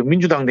우리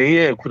민주당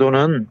내의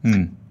구도는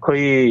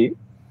거의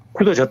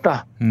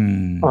굳어졌다.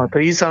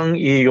 더 이상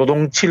이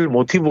요동칠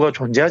모티브가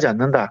존재하지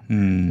않는다.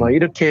 뭐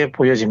이렇게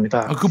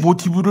보여집니다. 그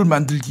모티브를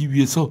만들기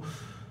위해서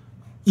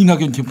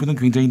이낙연 캠프는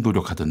굉장히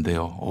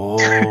노력하던데요.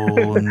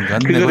 온갖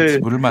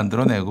네거티브를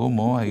만들어내고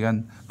뭐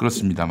하여간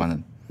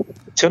그렇습니다만은.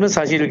 저는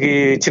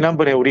사실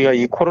지난번에 우리가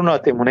이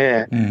코로나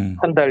때문에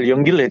한 달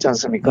연기를 했지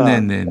않습니까?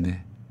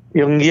 네네네.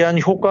 연기한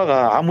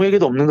효과가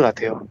아무에게도 없는 것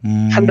같아요.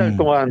 한 달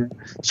동안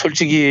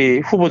솔직히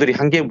후보들이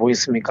한 게 뭐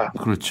있습니까?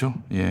 그렇죠.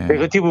 예.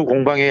 네거티브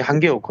공방에 한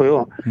게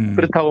없고요.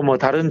 그렇다고 뭐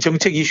다른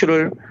정책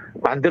이슈를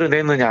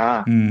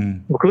만들어냈느냐.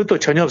 뭐 그것도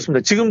전혀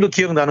없습니다. 지금도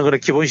기억나는 거는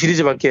기본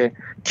시리즈밖에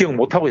기억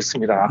못하고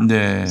있습니다.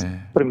 네.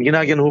 그럼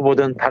이낙연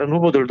후보든 다른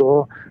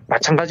후보들도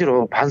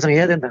마찬가지로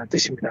반성해야 된다는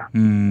뜻입니다.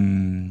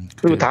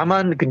 그리고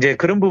다만 이제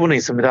그런 부분은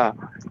있습니다.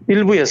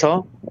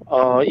 일부에서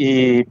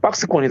이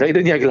박스권이다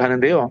이런 이야기를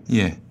하는데요.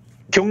 예.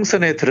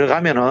 경선에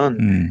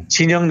들어가면은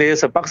진영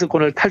내에서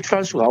박스권을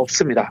탈출할 수가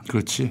없습니다.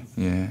 그렇지.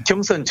 예.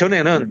 경선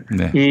전에는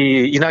네.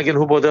 이 이낙연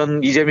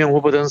후보든 이재명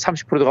후보든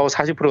 30%도 가고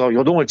 40%도 가고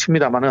요동을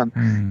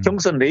칩니다만은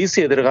경선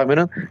레이스에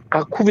들어가면은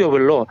각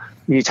후보별로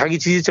이 자기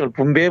지지층을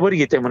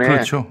분배해버리기 때문에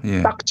그렇죠.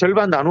 예. 딱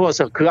절반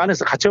나누어서 그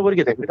안에서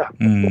갇혀버리게 됩니다.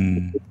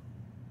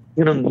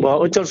 이는 뭐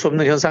어쩔 수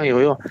없는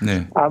현상이고요.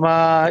 네.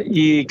 아마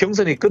이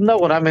경선이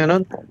끝나고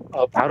나면은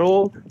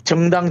바로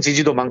정당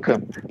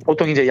지지도만큼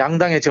보통 이제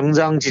양당의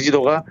정당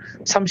지지도가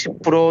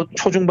 30%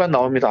 초중반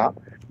나옵니다.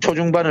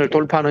 초중반을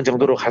돌파하는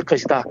정도로 갈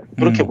것이다.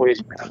 그렇게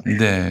보여집니다.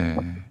 네.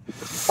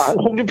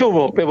 홍준표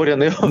후보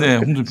빼버렸네요. 네,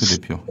 홍준표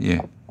대표.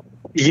 예.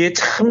 이게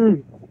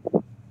참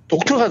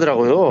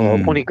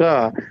독특하더라고요.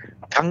 보니까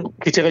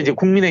제가 이제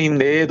국민의힘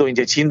내에도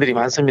이제 지인들이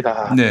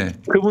많습니다. 네.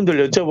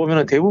 그분들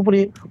여쭤보면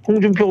대부분이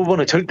홍준표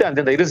후보는 절대 안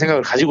된다 이런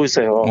생각을 가지고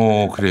있어요.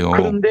 그래요.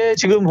 그런데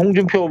지금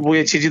홍준표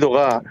후보의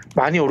지지도가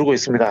많이 오르고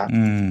있습니다.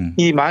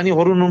 이 많이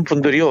오르는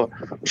분들이요.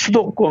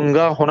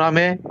 수도권과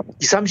호남의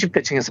 20,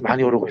 30대 층에서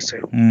많이 오르고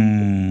있어요.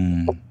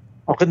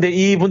 근데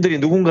이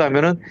분들이 누군가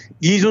하면은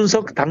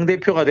이준석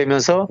당대표가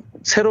되면서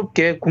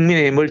새롭게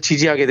국민의힘을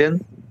지지하게 된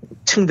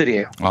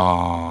층들이에요.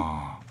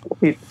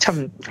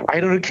 참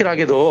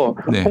아이러니컬하게도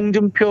네.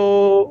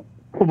 홍준표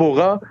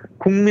후보가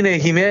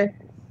국민의힘의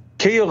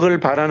개혁을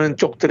바라는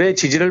쪽들의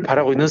지지를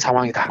바라고 있는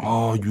상황이다.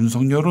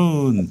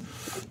 윤석열은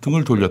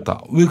등을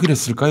돌렸다. 왜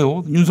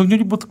그랬을까요?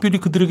 윤석열이 뭐 특별히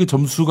그들에게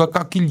점수가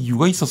깎일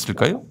이유가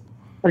있었을까요?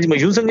 아니 뭐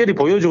윤석열이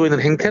보여주고 있는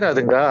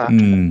행태라든가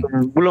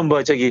물론 뭐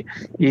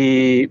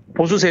이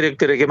보수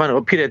세력들에게만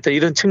어필했던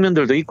이런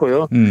측면들도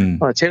있고요.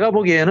 제가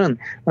보기에는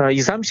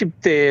 20,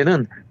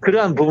 30대에는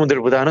그러한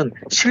부분들보다는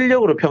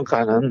실력으로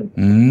평가하는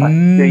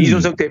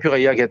이준석 대표가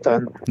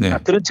이야기했던 네.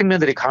 그런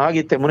측면들이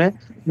강하기 때문에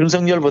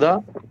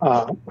윤석열보다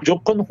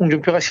무조건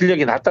홍준표가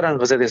실력이 낫다라는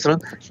것에 대해서는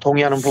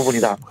동의하는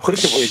부분이다.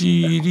 그렇게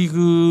보여집니다. 확실히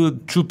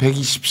주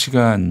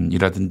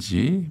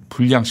 120시간이라든지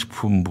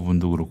불량식품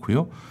부분도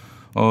그렇고요.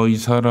 이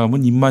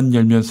사람은 입만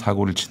열면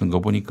사고를 치는 거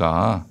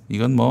보니까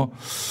이건 뭐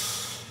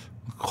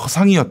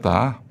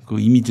허상이었다. 그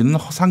이미지는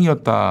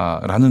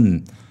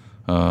허상이었다라는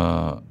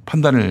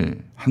판단을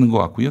하는 것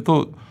같고요.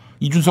 또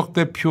이준석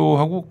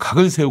대표하고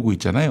각을 세우고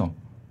있잖아요.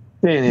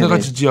 네네네. 내가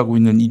지지하고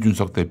있는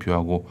이준석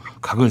대표하고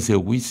각을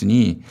세우고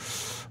있으니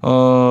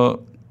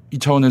이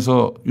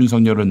차원에서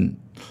윤석열은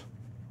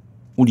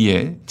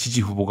우리의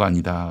지지 후보가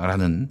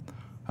아니다라는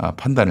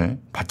판단을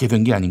받게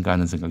된 게 아닌가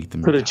하는 생각이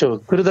듭니다.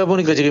 그렇죠. 그러다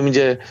보니까 지금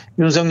이제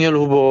윤석열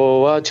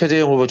후보와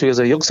최재형 후보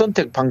쪽에서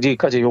역선택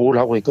방지까지 요구를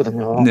하고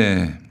있거든요.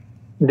 네.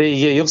 근데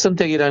이게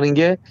역선택이라는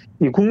게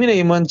이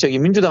국민의힘은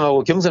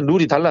민주당하고 경선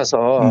룰이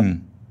달라서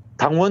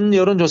당원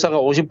여론조사가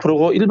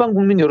 50%고 일반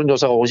국민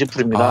여론조사가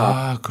 50%입니다.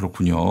 아,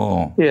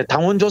 그렇군요. 예,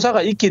 당원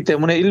조사가 있기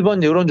때문에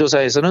일반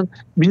여론조사에서는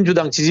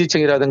민주당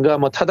지지층이라든가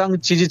뭐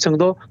타당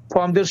지지층도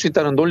포함될 수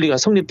있다는 논리가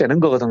성립되는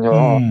거거든요.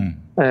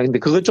 근데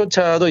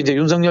그것조차도 이제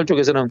윤석열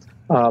쪽에서는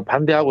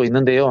반대하고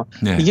있는데요.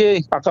 네.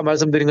 이게 아까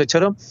말씀드린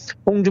것처럼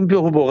홍준표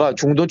후보가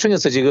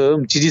중도층에서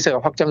지금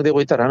지지세가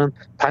확장되고 있다라는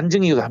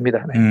반증이기도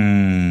합니다.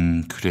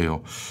 네.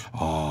 그래요.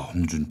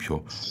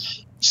 홍준표.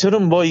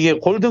 저는 뭐 이게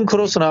골든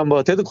크로스나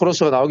뭐 데드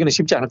크로스가 나오기는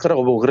쉽지 않을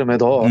거라고 보고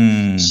그럼에도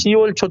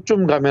 10월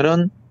초쯤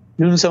가면은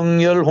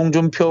윤석열,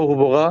 홍준표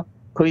후보가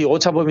거의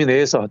오차 범위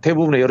내에서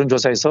대부분의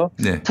여론조사에서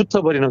네.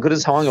 붙어버리는 그런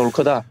상황이 올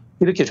거다.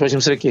 이렇게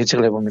조심스럽게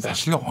예측을 해봅니다.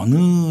 사실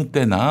어느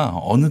때나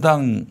어느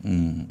당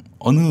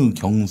어느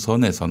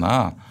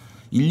경선에서나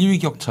 1, 2위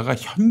격차가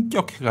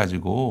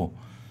현격해가지고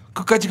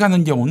끝까지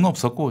가는 경우는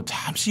없었고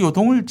잠시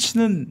요동을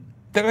치는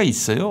때가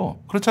있어요.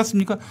 그렇지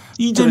않습니까?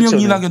 이재명,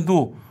 그렇죠.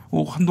 이낙연도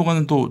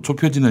한동안은 또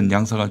좁혀지는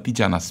양상을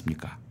띠지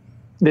않았습니까?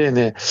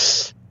 네네.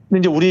 근데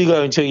이제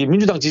우리가 저기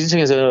민주당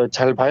지지층에서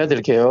잘 봐야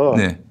될 게요.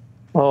 네.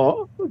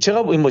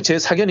 제가 뭐 제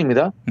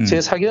사견입니다. 제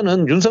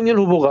사견은 윤석열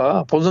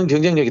후보가 본선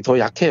경쟁력이 더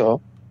약해요.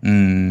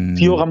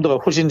 비호 감도가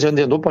훨씬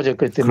전에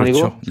높아졌기 때문이고,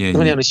 그렇죠. 예,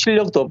 그냥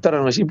실력도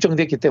없다라는 것이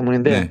입증됐기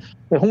때문인데,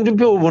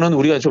 홍준표 후보는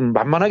우리가 좀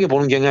만만하게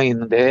보는 경향이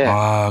있는데,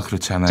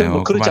 그렇지 않아요.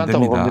 뭐 그렇지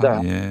않다고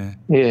봅니다.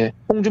 예.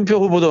 홍준표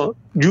후보도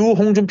뉴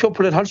홍준표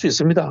플랜 할 수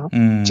있습니다.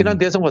 지난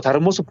대선과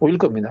다른 모습 보일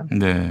겁니다.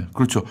 네,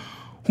 그렇죠.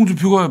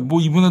 홍준표가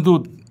뭐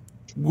이번에도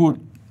뭐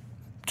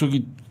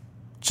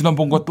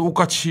지난번과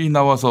똑같이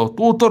나와서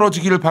또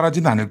떨어지기를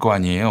바라지는 않을 거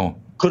아니에요.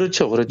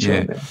 그렇죠. 예.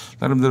 네.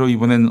 나름대로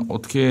이번엔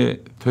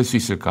어떻게 될 수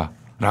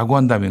있을까라고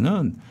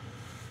한다면은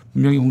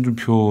분명히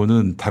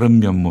홍준표는 다른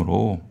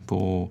면모로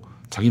또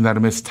자기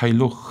나름의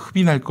스타일로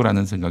흡이 날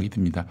거라는 생각이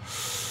듭니다.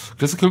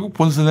 그래서 결국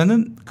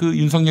본선에는 그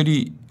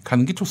윤석열이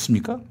가는 게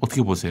좋습니까?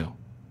 어떻게 보세요?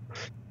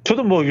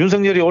 저도 뭐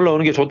윤석열이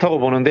올라오는 게 좋다고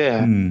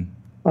보는데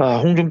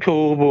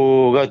홍준표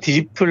후보가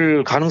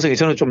뒤집을 가능성이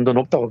저는 좀 더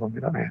높다고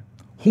봅니다. 네.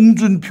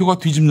 홍준표가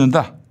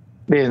뒤집는다?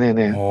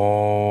 네네네.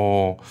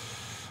 이거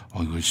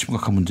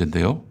심각한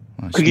문제인데요.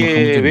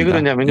 그게 왜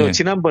그러냐면요. 예.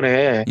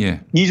 지난번에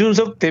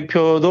이준석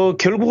대표도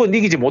결국은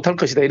이기지 못할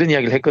것이다 이런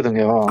이야기를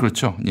했거든요.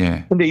 그렇죠.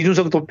 예. 근데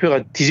이준석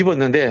대표가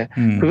뒤집었는데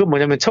그건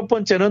뭐냐면 첫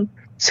번째는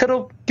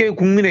새롭게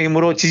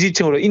국민의힘으로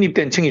지지층으로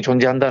인입된 층이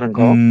존재한다는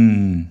거.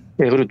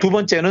 예, 그리고 두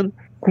번째는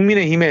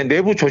국민의힘의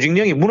내부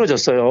조직력이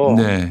무너졌어요.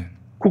 네.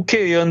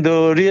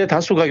 국회의원들의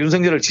다수가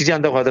윤석열을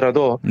지지한다고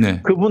하더라도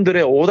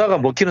그분들의 오다가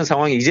먹히는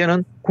상황이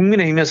이제는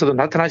국민의힘에서도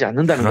나타나지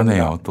않는다는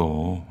그러네요, 겁니다.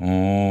 또.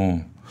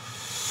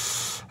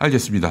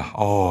 알겠습니다.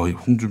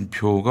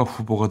 홍준표가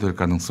후보가 될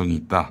가능성이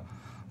있다.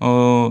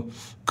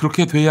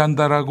 그렇게 돼야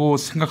한다라고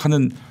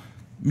생각하는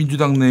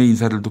민주당 내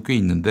인사들도 꽤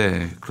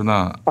있는데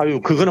그러나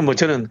그거는 뭐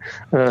저는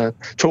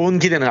좋은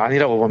기대는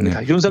아니라고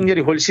봅니다.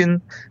 윤석열이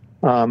훨씬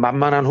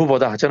만만한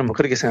후보다. 저는 뭐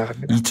그렇게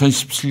생각합니다.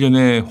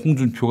 2017년에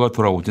홍준표가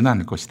돌아오지는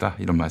않을 것이다.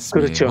 이런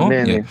말씀이에요. 그렇죠.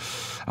 네네. 예.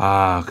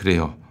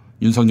 그래요.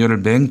 윤석열을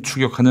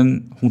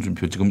맹추격하는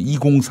홍준표 지금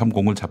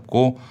 2030을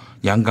잡고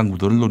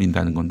양강구도를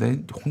노린다는 건데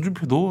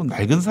홍준표도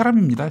낡은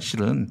사람입니다.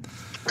 실은.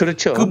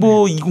 그렇죠.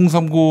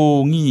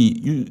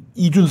 2030이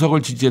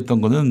이준석을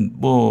지지했던 거는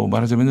뭐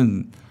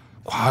말하자면은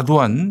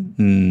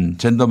과도한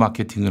젠더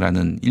마케팅을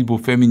하는 일부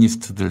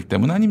페미니스트들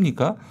때문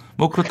아닙니까?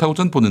 뭐 그렇다고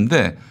전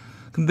보는데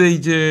근데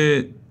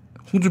이제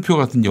홍준표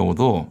같은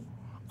경우도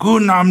그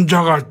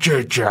남자가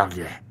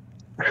째째하게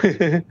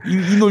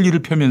이 논리를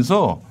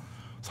펴면서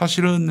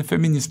사실은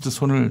페미니스트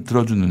손을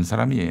들어주는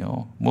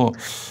사람이에요. 뭐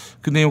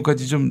그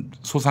내용까지 좀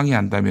소상히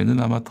안다면은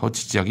아마 더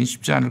지지하기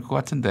쉽지 않을 것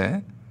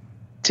같은데.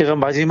 제가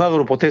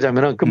마지막으로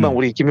보태자면은 금방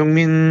우리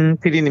김용민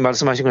PD님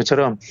말씀하신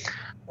것처럼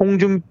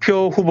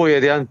홍준표 후보에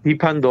대한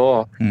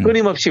비판도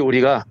끊임없이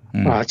우리가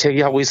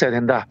제기하고 있어야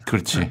된다.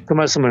 그렇지. 그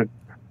말씀을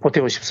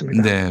보태고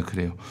싶습니다. 네,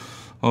 그래요.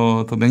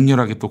 더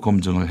맹렬하게 또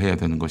검증을 해야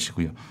되는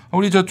것이고요.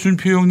 우리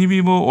준표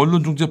형님이 뭐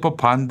언론중재법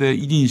반대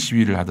 1인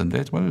시위를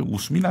하던데 정말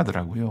웃음이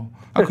나더라고요.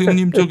 그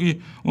형님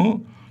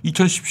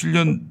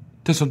 2017년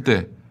대선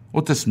때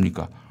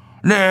어땠습니까?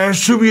 네,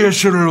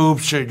 SBS를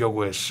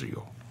없애려고 했어요.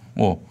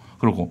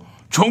 그리고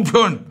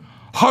종편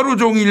하루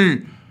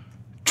종일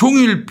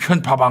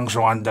편파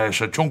방송한다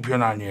해서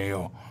종편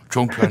아니에요.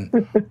 종편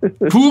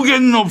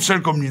 2개는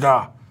없앨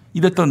겁니다.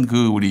 이랬던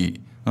우리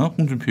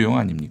홍준표 형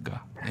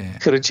아닙니까? 예.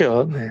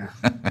 그렇죠. 네.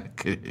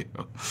 그래요.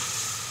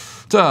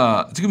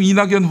 자, 지금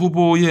이낙연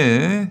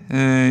후보의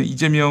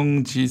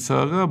이재명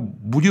지사가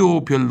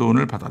무료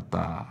변론을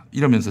받았다.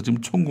 이러면서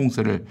지금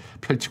총공세를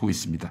펼치고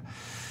있습니다.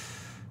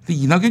 근데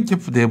이낙연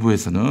캠프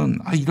내부에서는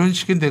이런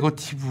식의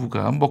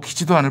네거티브가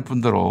먹히지도 않을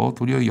뿐더러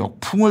도리어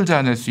역풍을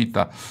자아낼 수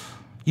있다.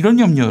 이런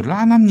염려를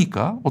안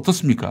합니까?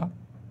 어떻습니까?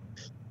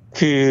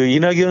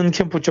 이낙연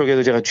캠프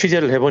쪽에도 제가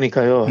취재를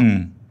해보니까요.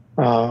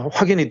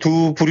 확연히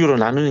두 부류로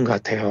나누는 것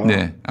같아요.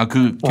 네.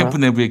 그 캠프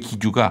내부의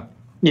기류가?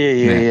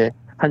 예.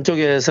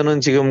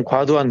 한쪽에서는 지금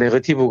과도한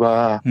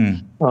네거티브가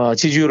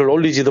지지율을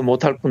올리지도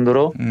못할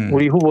뿐더러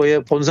우리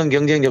후보의 본선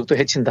경쟁력도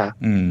해친다.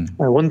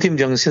 원팀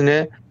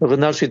정신에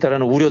어긋날 수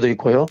있다는 우려도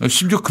있고요.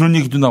 심지어 그런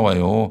얘기도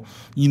나와요.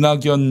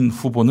 이낙연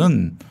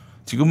후보는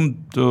지금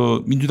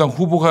민주당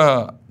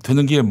후보가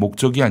되는 게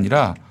목적이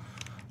아니라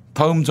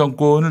다음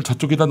정권을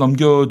저쪽에다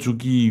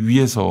넘겨주기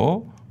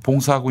위해서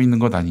봉사하고 있는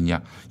것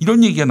아니냐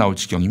이런 얘기가 나올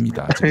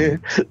지경입니다.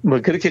 뭐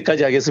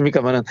그렇게까지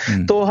하겠습니까만은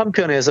또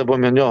한편에서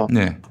보면요,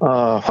 네.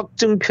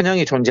 확증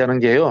편향이 존재하는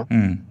게요.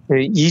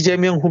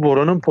 이재명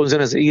후보로는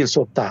본선에서 이길 수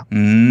없다.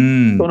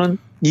 또는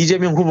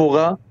이재명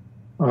후보가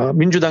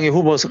민주당의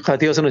후보가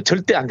되어서는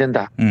절대 안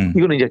된다.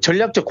 이거는 이제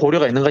전략적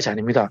고려가 있는 것이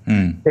아닙니다.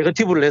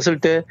 네거티브를 냈을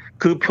때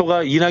그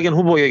표가 이낙연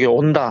후보에게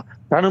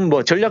온다라는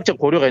뭐 전략적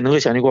고려가 있는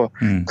것이 아니고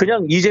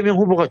그냥 이재명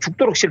후보가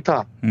죽도록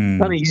싫다.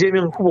 나는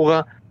이재명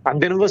후보가 안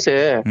되는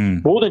것에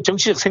모든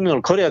정치적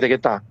생명을 걸어야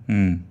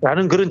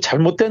되겠다라는 그런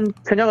잘못된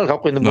편향을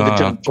갖고 있는 분들이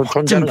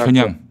존재하는 것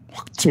같아요.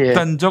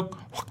 집단적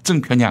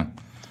확증 편향.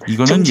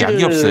 이거는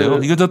약이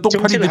없어요. 이거 저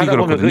똥파리들이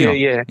그렇거든요.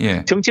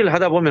 예. 정치를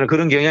하다 보면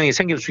그런 경향이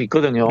생길 수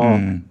있거든요.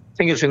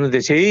 생길 수 있는데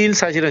제일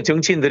사실은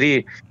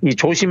정치인들이 이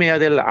조심해야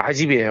될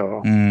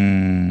아집이에요.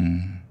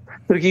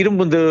 그렇게 이런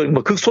분들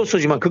뭐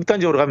극소수지만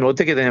극단적으로 가면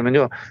어떻게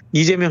되냐면요.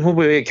 이재명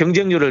후보의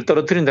경쟁률을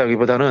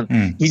떨어뜨린다기보다는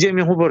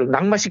이재명 후보를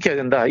낙마시켜야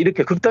된다.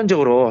 이렇게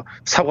극단적으로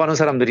사고하는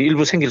사람들이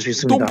일부 생길 수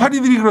있습니다.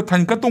 똥파리들이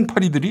그렇다니까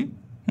똥파리들이?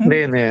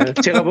 네네.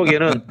 제가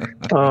보기에는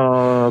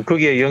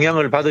거기에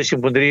영향을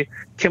받으신 분들이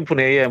캠프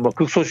내에 뭐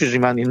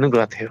극소수지만 있는 것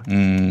같아요.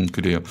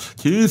 그래요.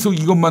 계속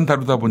이것만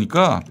다루다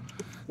보니까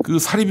그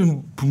사리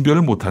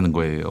분별을 못하는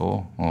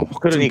거예요.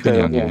 확증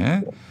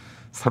편향에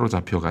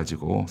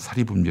사로잡혀가지고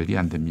사리 분별이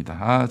안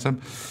됩니다. 참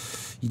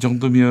이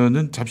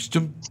정도면은 잠시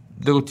좀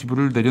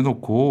네거티브를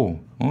내려놓고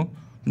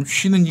좀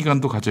쉬는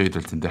기간도 가져야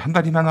될 텐데 한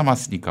달이나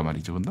남았으니까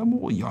말이죠. 근데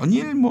뭐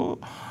연일 뭐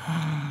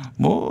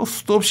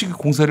수도 없이 그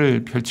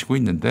공세를 펼치고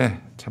있는데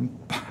참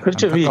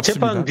그렇죠. 이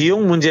재판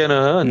비용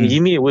문제는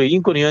이미 우리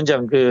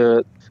인권위원장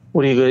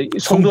우리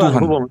송두환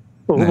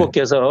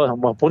후보께서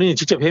뭐 본인이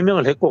직접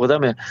해명을 했고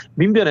그다음에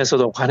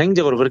민변에서도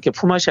관행적으로 그렇게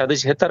품앗이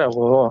하듯이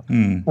했다라고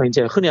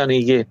이제 흔히 하는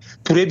이게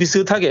불에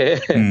비슷하게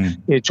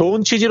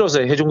좋은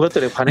취지로서 해준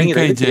것들의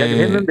관행이라고 그러니까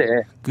이야기를 했는데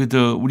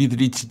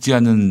우리들이 짓지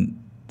않은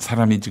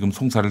사람이 지금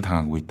송사를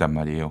당하고 있단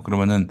말이에요.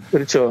 그러면은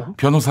그렇죠.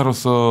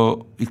 변호사로서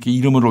이렇게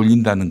이름을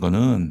올린다는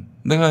거는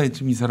내가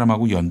지금 이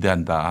사람하고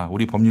연대한다.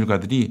 우리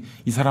법률가들이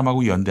이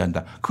사람하고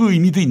연대한다. 그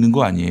의미도 있는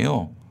거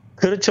아니에요?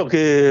 그렇죠.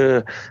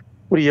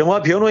 우리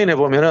영화 변호인에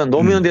보면은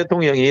노무현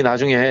대통령이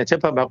나중에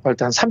재판 받고 할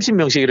때 한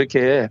 30명씩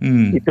이렇게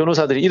이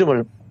변호사들이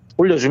이름을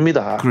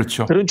올려줍니다.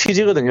 그렇죠. 그런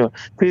취지거든요.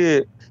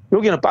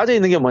 여기는 빠져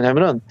있는 게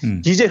뭐냐면은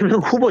이재명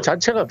후보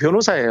자체가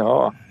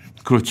변호사예요.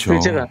 그렇죠.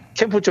 제가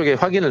캠프 쪽에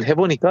확인을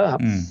해보니까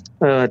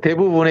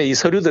대부분의 이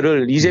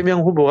서류들을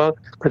이재명 후보가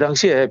그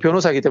당시에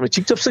변호사이기 때문에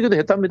직접 쓰기도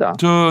했답니다.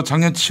 저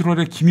작년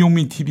 7월에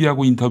김용민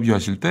TV하고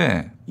인터뷰하실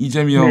때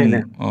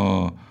이재명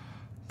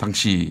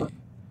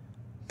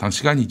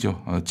당시가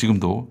아니죠.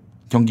 지금도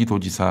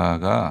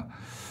경기도지사가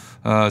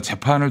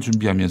재판을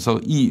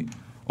준비하면서 이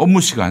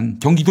업무 시간,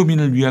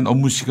 경기도민을 위한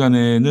업무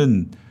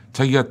시간에는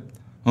자기가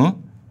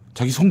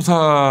자기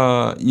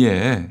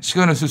송사에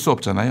시간을 쓸 수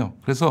없잖아요.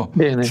 그래서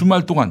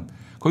주말 동안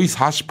거의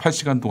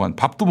 48시간 동안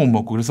밥도 못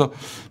먹고 그래서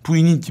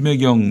부인인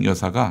김혜경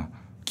여사가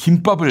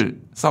김밥을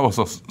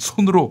싸워서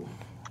손으로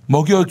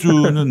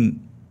먹여주는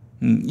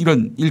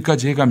이런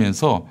일까지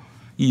해가면서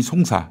이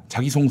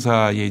자기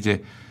송사에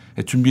이제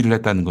준비를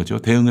했다는 거죠.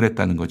 대응을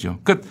했다는 거죠.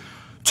 그러니까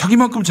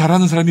자기만큼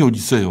잘하는 사람이 어디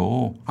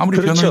있어요. 아무리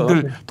그렇죠.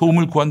 변호인들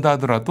도움을 구한다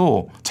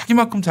하더라도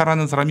자기만큼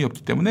잘하는 사람이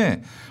없기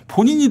때문에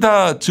본인이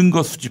다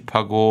증거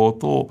수집하고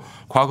또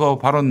과거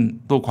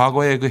발언 또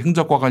과거의 그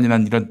행적과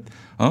관련한 이런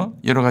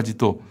여러 가지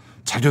또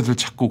자료들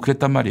찾고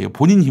그랬단 말이에요.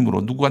 본인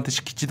힘으로 누구한테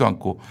시키지도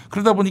않고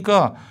그러다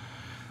보니까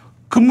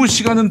근무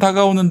시간은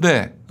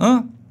다가오는데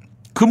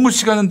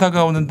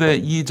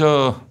이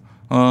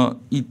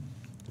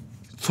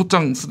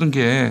소장 쓰는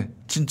게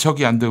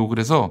진척이 안 되고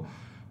그래서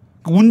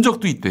운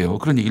적도 있대요.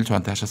 그런 얘기를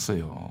저한테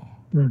하셨어요.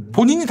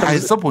 본인이 다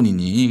했어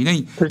본인이.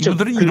 그냥 그렇죠.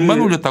 이분들은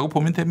이름만 올렸다고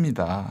보면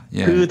됩니다.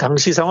 예. 그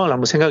당시 상황을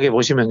한번 생각해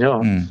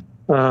보시면요.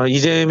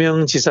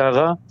 이재명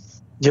지사가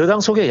여당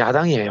속의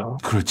야당이에요.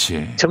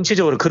 그렇지.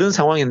 정치적으로 그런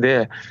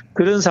상황인데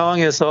그런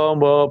상황에서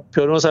뭐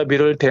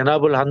변호사비를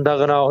대납을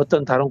한다거나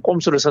어떤 다른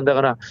꼼수를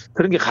쓴다거나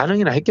그런 게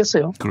가능이나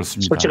했겠어요.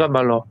 그렇습니다. 솔직한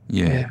말로.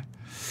 예. 네.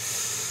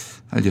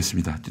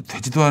 알겠습니다.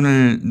 되지도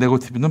않을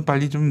네거티브는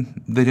빨리 좀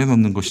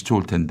내려놓는 것이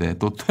좋을 텐데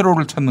또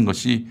퇴로를 찾는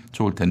것이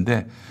좋을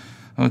텐데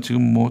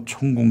지금 뭐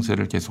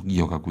총공세를 계속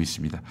이어가고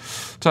있습니다.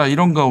 자,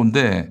 이런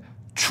가운데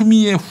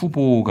추미애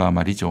후보가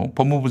말이죠.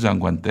 법무부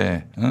장관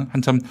때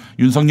한참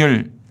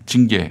윤석열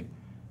징계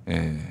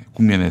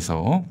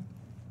국면에서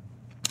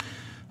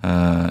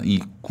이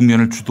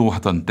국면을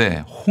주도하던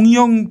때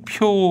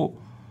홍영표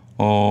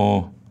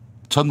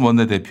전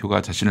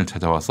원내대표가 자신을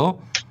찾아와서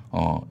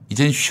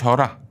이젠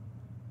쉬어라.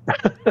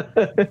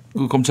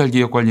 그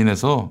검찰개혁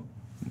관련해서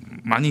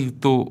많이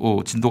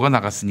또 진도가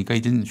나갔으니까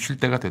이젠 쉴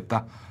때가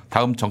됐다.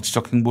 다음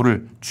정치적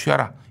행보를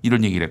취하라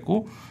이런 얘기를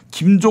했고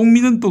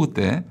김종민은 또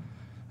그때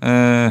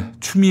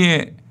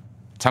추미애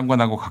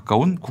장관하고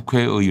가까운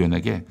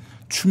국회의원에게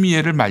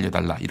추미애를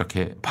말려달라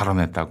이렇게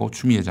발언했다고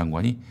추미애 전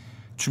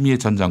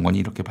장관이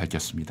이렇게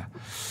밝혔습니다.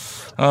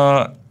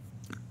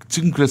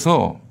 지금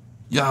그래서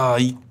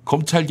이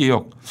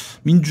검찰개혁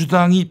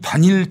민주당이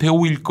단일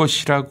대우일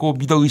것이라고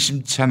믿어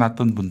의심치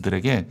않았던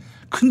분들에게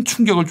큰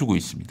충격을 주고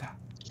있습니다.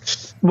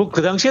 뭐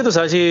그 당시에도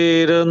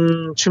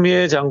사실은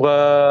추미애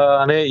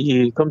장관의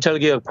이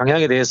검찰개혁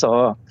방향에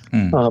대해서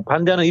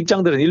반대하는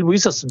입장들은 일부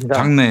있었습니다.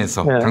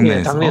 당내에서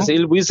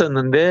일부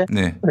있었는데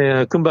네.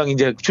 금방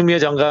이제 추미애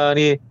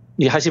장관이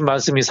하신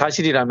말씀이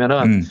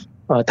사실이라면은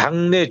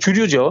당내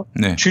주류죠.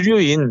 네.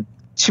 주류인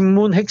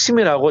친문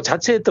핵심이라고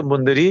자처했던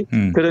분들이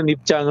그런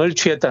입장을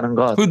취했다는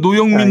것. 그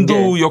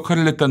노영민도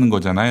역할을 했다는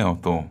거잖아요.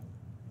 또.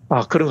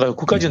 그런가요?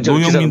 그까지는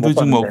노영민도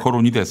지금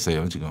거론이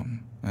됐어요.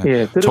 지금.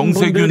 예,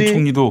 정세균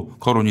총리도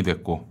거론이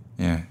됐고.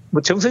 예.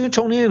 뭐 정세균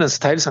총리는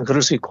스타일상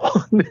그럴 수 있고.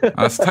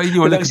 스타일이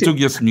원래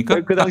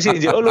그쪽이었습니까? 그 당시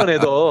이제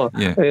언론에도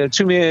예.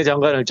 추미애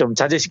장관을 좀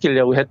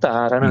자제시키려고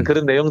했다라는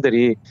그런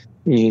내용들이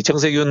이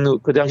정세균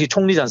그 당시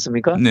총리지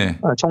않습니까? 네.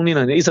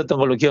 총리는 있었던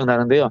걸로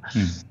기억나는데요.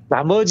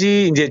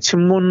 나머지 이제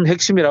친문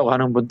핵심이라고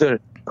하는 분들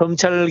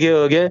검찰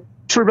개혁의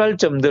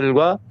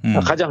출발점들과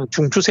가장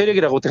중추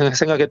세력이라고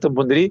생각했던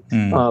분들이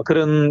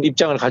그런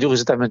입장을 가지고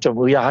있었다면 좀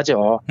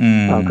의아하죠.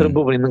 그런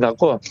부분이 있는 것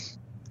같고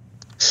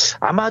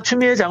아마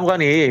추미애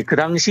장관이 그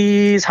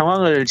당시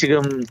상황을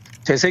지금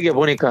되새겨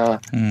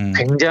보니까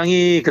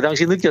굉장히 그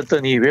당시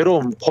느꼈던 이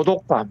외로움,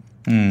 고독감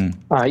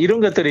이런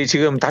것들이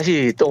지금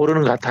다시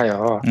떠오르는 것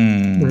같아요.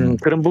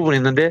 그런 부분이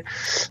있는데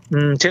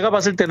제가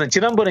봤을 때는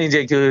지난번에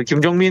이제 그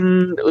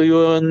김종민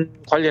의원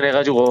관련해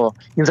가지고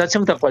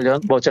인사청탁 관련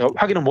뭐 제가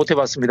확인은 못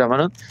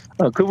해봤습니다만은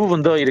그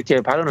부분도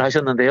이렇게 발언을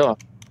하셨는데요.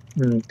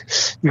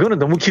 이거는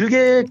너무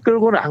길게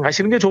끌고는 안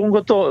가시는 게 좋은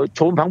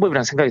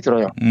방법이라는 생각이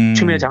들어요.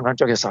 추미애 장관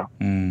쪽에서.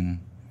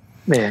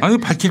 네. 아니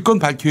밝힐 건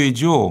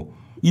밝혀야죠.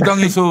 이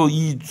당에서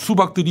이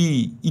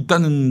수박들이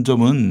있다는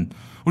점은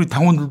우리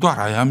당원들도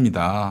알아야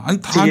합니다. 아니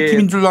다 한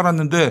팀인 줄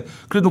알았는데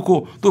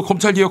그래놓고 또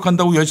검찰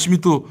개혁한다고 열심히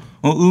또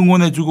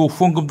응원해주고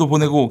후원금도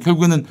보내고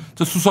결국에는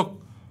저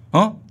수석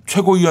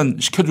최고위원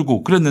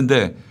시켜주고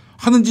그랬는데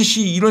하는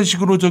짓이 이런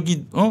식으로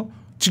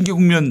징계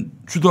국면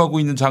주도하고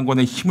있는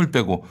장관의 힘을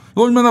빼고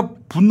얼마나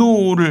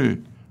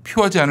분노를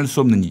표하지 않을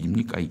수 없는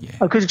일입니까 이게?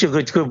 그렇죠.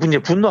 그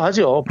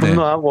분노하죠.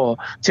 분노하고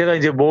제가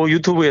이제 뭐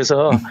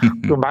유튜브에서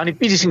많이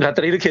삐지신 것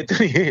같더라 이렇게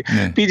했더니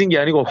삐진 게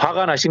아니고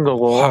화가 나신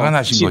거고. 화가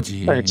나신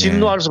거지.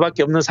 진노할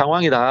수밖에 없는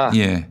상황이다.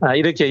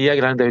 이렇게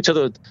이야기를 하는데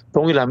저도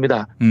동의를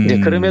합니다. 이제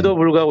그럼에도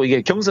불구하고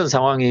이게 경선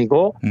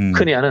상황이고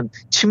흔히 하는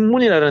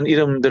친문이라는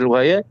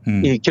이름들과의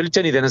이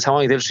결전이 되는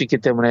상황이 될 수 있기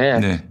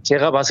때문에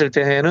제가 봤을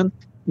때는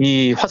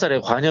이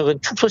화살의 관역은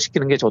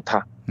축소시키는 게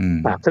좋다.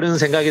 그런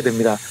생각이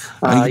듭니다.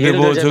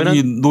 예를 들자면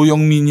저기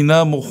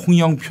노영민이나 뭐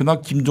홍영표나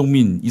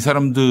김종민 이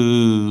사람들에게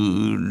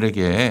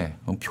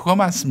표가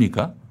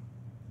많습니까?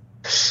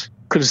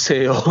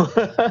 글쎄요.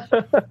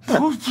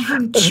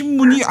 무슨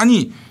친문이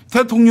아니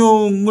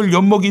대통령을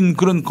엿먹인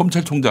그런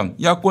검찰총장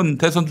야권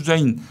대선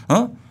주자인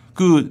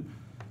그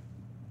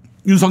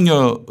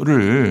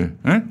윤석열을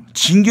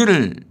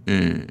징계를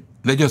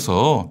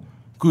내려서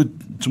그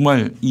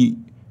정말 이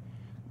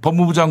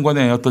법무부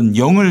장관의 어떤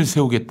영을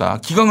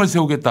세우겠다, 기강을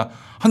세우겠다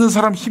하는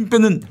사람 힘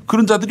빼는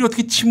그런 자들이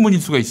어떻게 친문일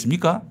수가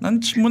있습니까?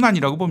 나는 친문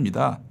아니라고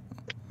봅니다.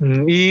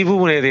 이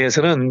부분에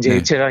대해서는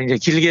이제 제가 이제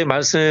길게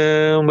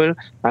말씀을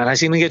안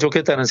하시는 게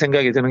좋겠다는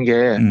생각이 드는 게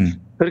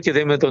그렇게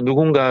되면 또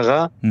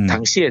누군가가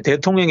당시에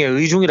대통령의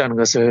의중이라는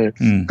것을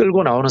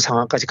끌고 나오는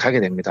상황까지 가게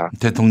됩니다.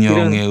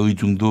 대통령의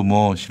의중도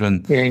뭐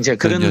실은 이제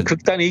그런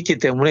극단이 있기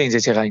때문에 이제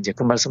제가 이제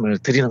그 말씀을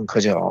드리는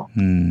거죠.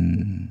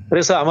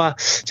 그래서 아마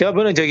제가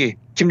보는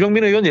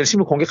김종민 의원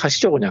열심히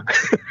공격하시죠 그냥.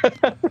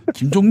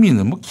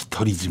 김종민은 뭐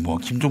깃털이지 뭐.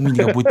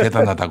 김종민이가 뭐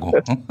대단하다고.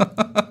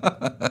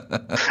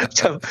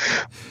 참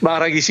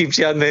말하기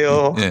쉽지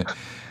않네요.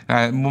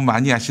 뭐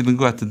많이 아시는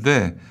것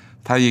같은데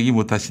다 얘기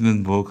못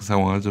하시는 뭐 그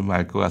상황을 좀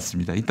알 것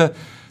같습니다. 일단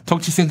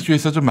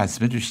정치생쇼에서 좀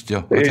말씀해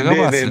주시죠. 제가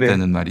봤을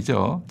때는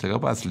말이죠. 제가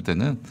봤을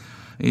때는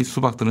이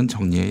수박들은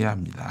정리해야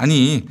합니다.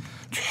 아니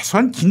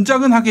최소한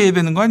긴장은 하게 해야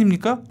되는 거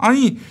아닙니까?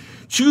 아니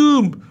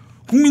지금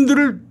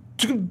국민들을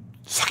지금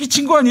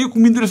사기친 거 아니에요?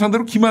 국민들을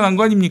상대로 기만한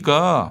거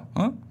아닙니까?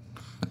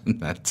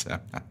 나 참.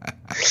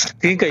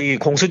 그러니까 이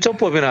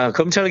공수처법이나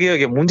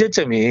검찰개혁의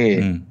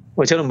문제점이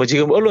저는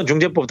지금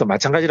언론중재법도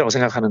마찬가지라고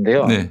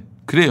생각하는데요. 네,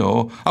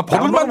 그래요.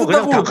 법을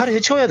만든다고 단칼에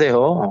해치워야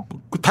돼요.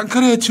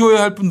 단칼에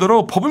해치워야 할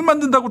뿐더러 법을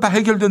만든다고 다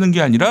해결되는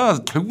게 아니라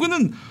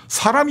결국에는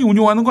사람이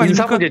운용하는 거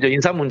아닙니까? 인사 문제죠.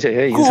 인사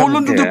문제. 그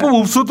언론중재법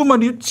없어도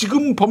말이에요.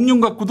 지금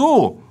법령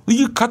갖고도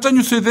이게 가짜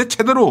뉴스에 대해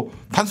제대로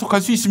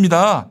단속할 수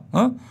있습니다.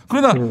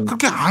 그러나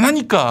그렇게 안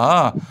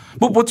하니까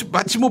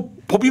마치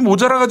법이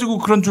모자라 가지고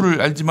그런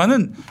줄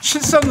알지만은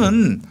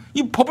실상은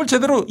이 법을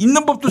제대로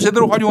있는 법도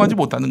제대로 활용하지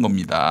못하는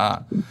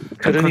겁니다.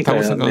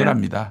 그렇다고 생각을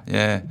합니다.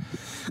 예.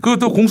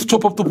 그것도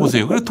공수처법도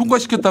보세요. 그래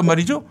통과시켰단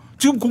말이죠.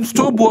 지금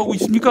공수처가 뭐 하고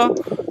있습니까?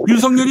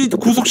 윤석열이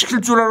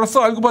구속시킬 줄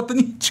알았어. 알고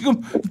봤더니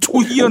지금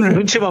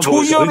조희연을 지금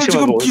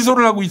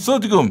기소를 하고 있어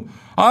지금.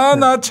 아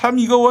나 참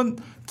이거 원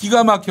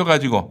기가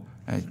막혀가지고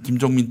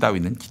김종민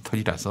따위는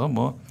깃털이라서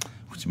뭐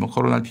굳이 뭐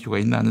거론할 필요가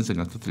있나 하는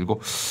생각도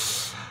들고.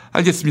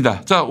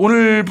 알겠습니다. 자,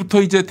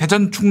 오늘부터 이제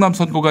대전 충남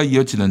선거가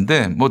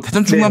이어지는데 뭐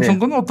대전 충남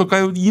선거는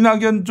어떨까요?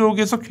 이낙연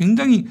쪽에서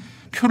굉장히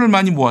표를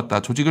많이 모았다,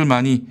 조직을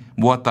많이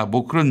모았다,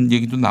 뭐 그런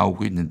얘기도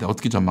나오고 있는데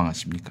어떻게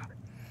전망하십니까?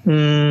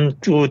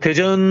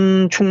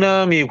 대전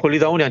충남이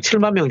권리당원이 한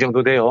 7만 명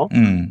정도 돼요.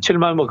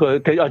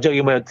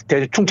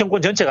 7만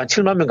충청권 전체가 한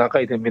 7만 명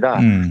가까이 됩니다.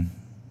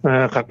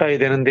 가까이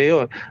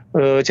되는데요.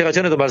 제가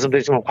전에도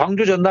말씀드렸지만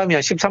광주 전남이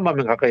한 13만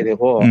명 가까이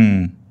되고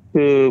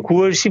그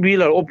 9월 12일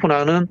날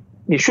오픈하는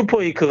이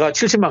슈퍼웨이크가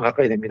 70만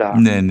가까이 됩니다.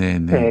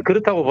 네,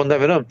 그렇다고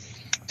본다면은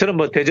저는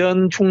뭐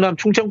대전, 충남,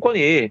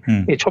 충청권이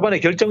초반에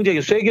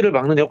결정적인 쐐기를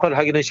막는 역할을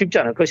하기는 쉽지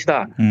않을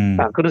것이다.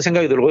 그런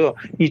생각이 들고요.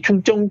 이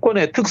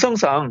충청권의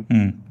특성상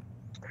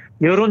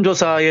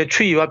여론조사의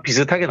추이와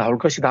비슷하게 나올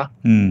것이다.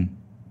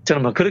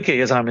 저는 뭐 그렇게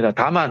예상합니다.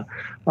 다만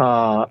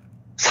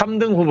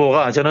 3등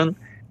후보가 저는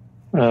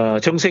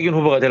정세균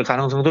후보가 될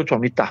가능성도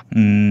좀 있다.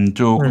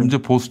 조금 이제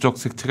보수적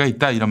색채가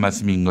있다 이런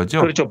말씀인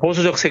거죠? 그렇죠.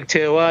 보수적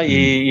색채와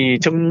이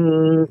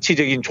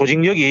정치적인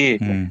조직력이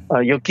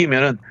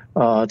엮이면은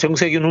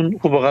정세균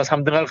후보가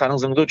 3등할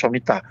가능성도 좀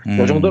있다.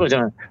 이 정도로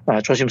저는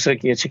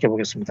조심스럽게 예측해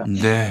보겠습니다.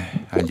 네,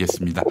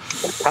 알겠습니다.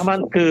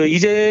 다만 그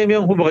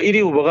이재명 후보가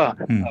 1위 후보가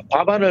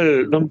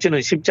과반을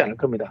넘지는 쉽지 않을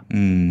겁니다.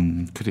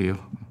 그래요.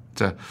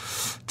 자,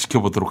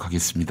 지켜보도록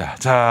하겠습니다.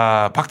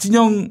 자,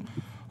 박진영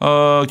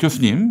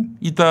교수님,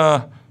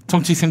 이따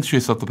정치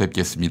생수에서 또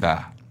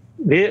뵙겠습니다.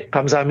 네,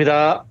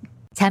 감사합니다.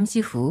 잠시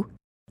후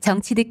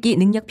정치듣기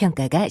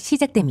능력평가가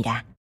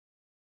시작됩니다.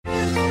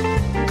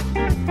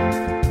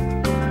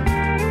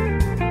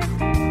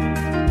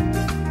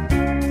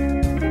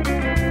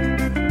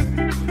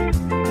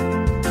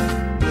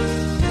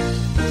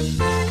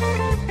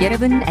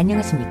 여러분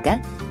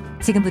안녕하십니까?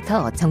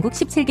 지금부터 전국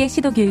 17개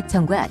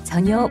시도교육청과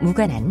전혀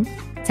무관한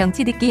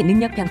정치듣기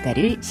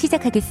능력평가를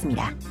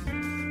시작하겠습니다.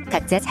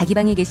 각자 자기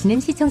방에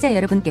계시는 시청자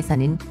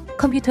여러분께서는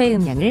컴퓨터의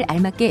음량을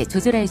알맞게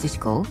조절하여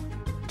주시고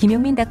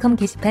김용민닷컴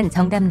게시판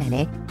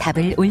정답란에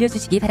답을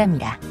올려주시기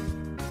바랍니다.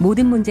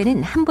 모든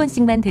문제는 한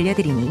번씩만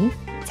들려드리니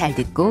잘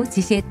듣고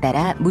지시에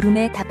따라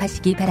물음에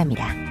답하시기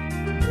바랍니다.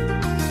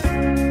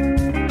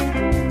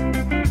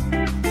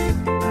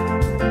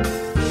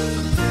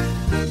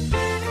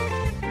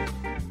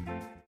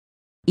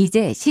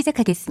 이제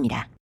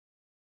시작하겠습니다.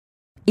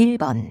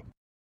 1번.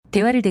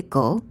 대화를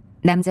듣고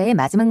남자의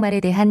마지막 말에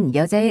대한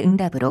여자의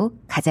응답으로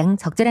가장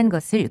적절한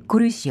것을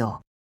고르시오.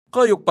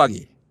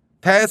 육박이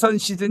대선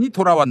시즌이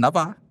돌아왔나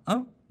봐.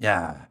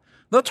 야,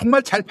 너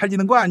정말 잘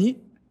팔리는 거 아니?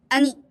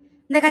 아니,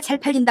 내가 잘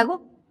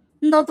팔린다고?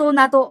 너도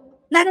나도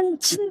나는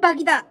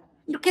친박이다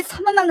이렇게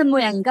선언하는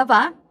모양인가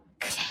봐.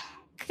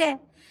 그래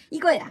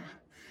이거야.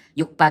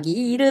 육박이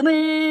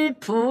이름을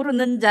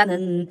부르는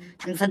자는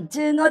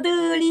당선증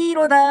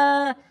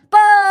얻으리로다.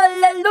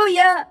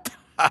 빨렐루야.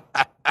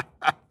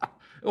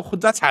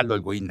 혼자 잘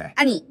놀고 있네.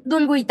 아니,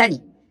 놀고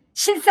있다니.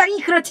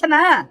 실상이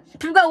그렇잖아.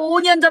 불과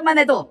 5년 전만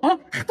해도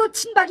하도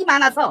친박이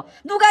많아서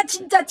누가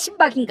진짜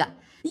친박인가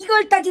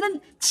이걸 따지는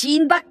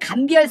진박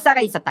감별사가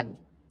있었다고.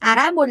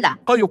 알아 몰라?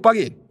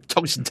 육박이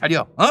정신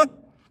차려.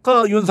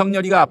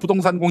 윤석열이가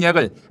부동산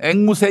공약을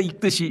앵무새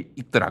읽듯이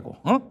읽더라고.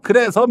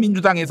 그래서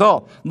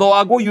민주당에서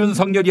너하고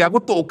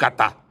윤석열이하고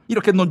똑같다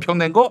이렇게 논평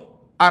낸 거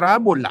알아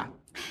몰라?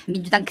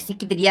 민주당 그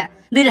새끼들이야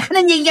늘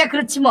하는 얘기가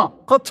그렇지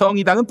뭐.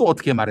 정의당은 또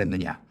어떻게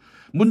말했느냐?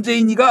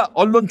 문재인이가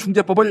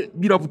언론중재법을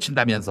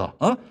밀어붙인다면서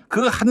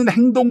그 하는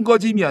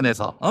행동거지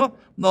면에서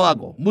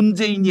너하고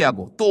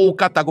문재인이하고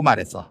똑같다고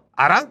말했어.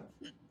 알아?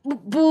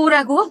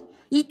 뭐라고?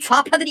 이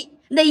좌파들이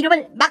내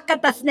이름을 막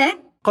갖다 쓰네.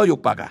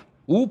 육박아,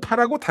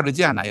 우파라고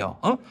다르지 않아요.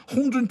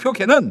 홍준표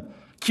걔는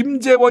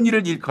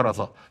김재원이를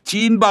일컬어서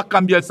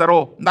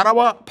진박감별사로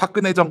나라와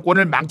박근혜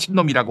정권을 망친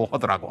놈이라고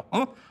하더라고.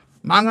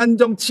 망한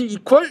정치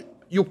이퀄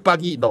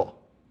육박이 너.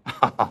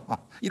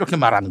 이렇게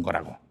말하는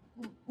거라고.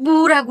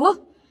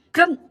 뭐라고?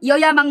 그럼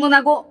여야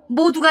막론하고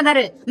모두가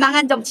나를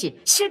망한 정치,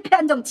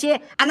 실패한 정치의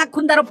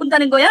아나콘다로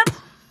본다는 거야?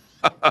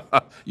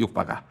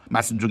 육박아,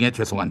 말씀 중에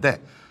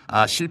죄송한데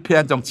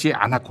실패한 정치의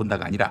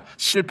아나콘다가 아니라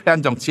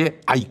실패한 정치의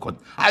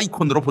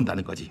아이콘으로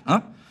본다는 거지.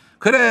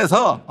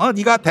 그래서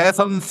네가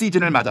대선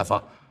시즌을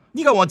맞아서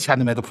네가 원치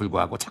않음에도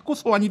불구하고 자꾸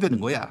소환이 되는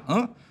거야.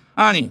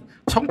 아니,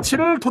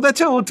 정치를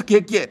도대체 어떻게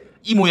했기에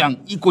이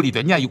모양 이 꼴이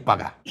됐냐,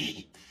 육박아.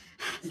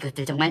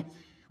 이것들 정말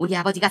우리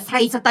아버지가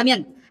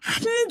살아있었다면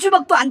한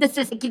주먹도 안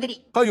됐을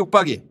새끼들이.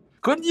 육박이,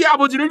 그건 네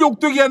아버지를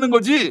욕되게 하는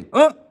거지.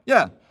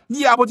 야,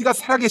 네 아버지가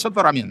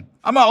살아계셨더라면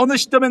아마 어느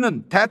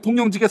시점에는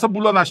대통령직에서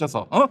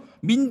물러나셔서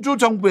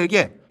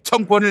민주정부에게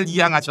정권을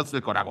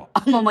이양하셨을 거라고.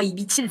 어머머, 이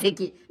미친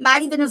새끼.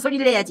 말이 되는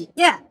소리를 해야지.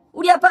 야,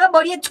 우리 아빠가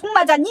머리에 총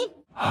맞았니?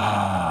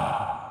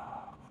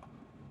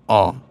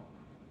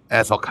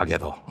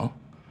 애석하게도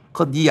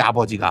그 네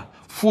아버지가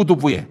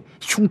후두부에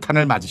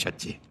흉탄을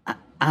맞으셨지.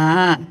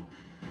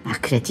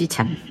 그랬지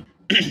참.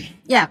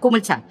 야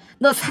고물차,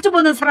 너 사주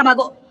보는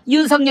사람하고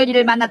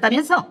윤석열이를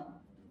만났다면서?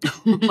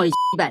 뭐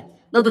이발,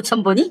 너도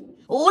점 보니?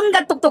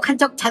 온갖 똑똑한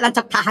척 잘난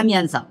척 다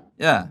하면서.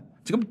 야,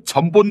 지금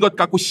점 본 것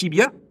갖고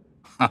시비야?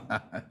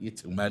 이게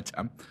정말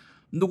참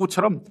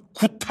누구처럼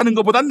굿하는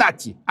것보단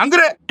낫지, 안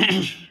그래?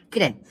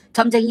 그래,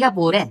 점쟁이가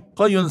뭐래?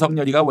 그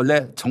윤석열이가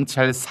원래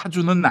정치할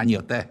사주는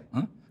아니었대.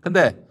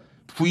 근데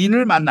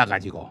부인을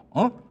만나가지고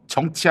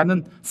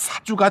정치하는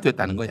사주가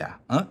됐다는 거야.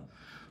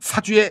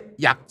 사주에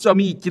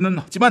약점이 있기는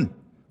하지만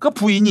그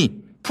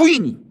부인이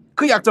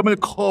그 약점을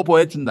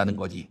커버해 준다는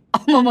거지.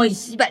 어머머 이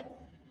씨발,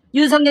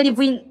 윤석열이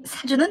부인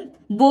사주는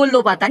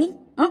뭘로 봤다니?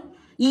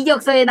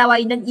 이력서에 나와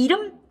있는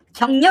이름,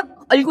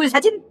 경력, 얼굴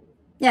사진?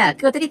 야,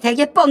 그것들이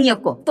되게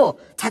뻥이었고 또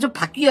자주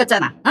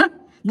바뀌었잖아.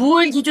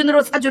 뭘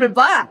기준으로 사주를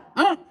봐?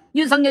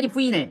 윤석열이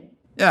부인을.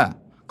 야,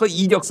 그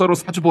이력서로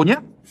사주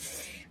보냐?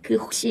 그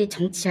혹시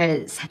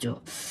정치할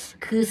사주,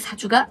 그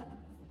사주가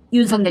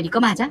윤석열이 거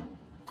맞아?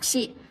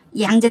 혹시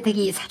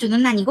양재택이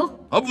사주는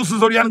아니고? 무슨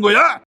소리 하는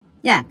거야?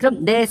 야,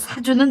 그럼 내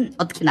사주는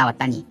어떻게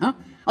나왔다니?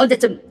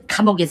 언제쯤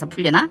감옥에서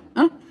풀려나?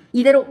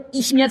 이대로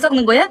 20년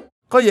썩는 거야?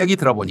 그 얘기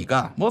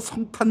들어보니까 뭐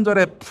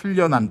성탄절에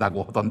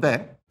풀려난다고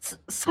하던데.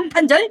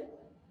 성탄절?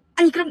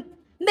 아니 그럼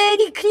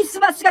메리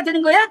크리스마스가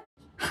되는 거야?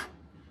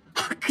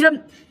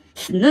 그럼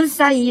흰눈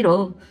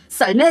사이로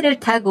썰매를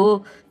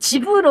타고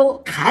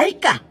집으로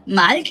갈까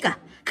말까,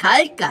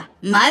 갈까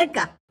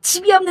말까,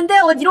 집이 없는데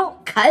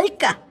어디로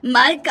갈까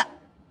말까.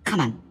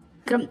 가만,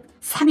 그럼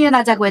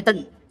사면하자고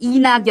했던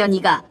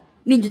이낙연이가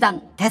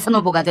민주당 대선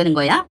후보가 되는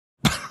거야?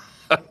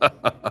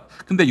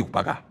 근데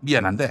육바가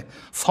미안한데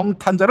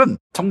성탄절은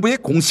정부의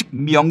공식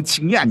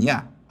명칭이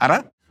아니야,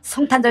 알아?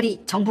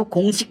 성탄절이 정부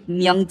공식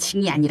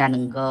명칭이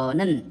아니라는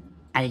거는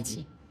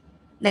알지.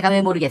 내가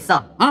왜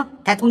모르겠어?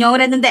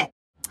 대통령을 했는데.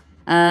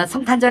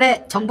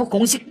 성탄절의 정부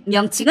공식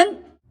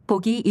명칭은?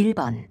 보기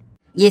 1번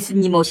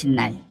예수님 오신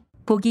날.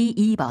 보기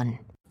 2번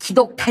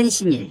기독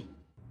탄신일.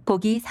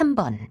 보기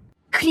 3번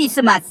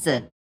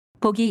크리스마스.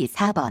 보기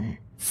 4번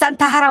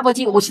산타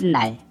할아버지 오신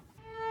날.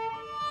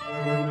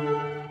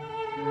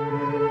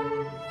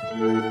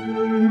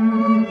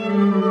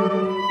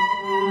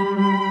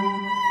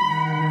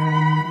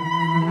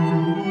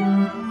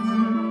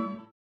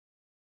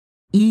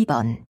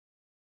 (2번)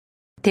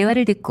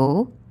 대화를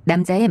듣고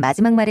남자의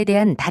마지막 말에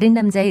대한 다른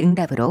남자의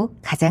응답으로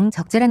가장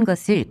적절한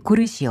것을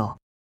고르시오.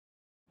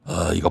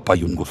 이것 봐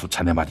윤고수,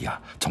 자네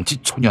말이야 정치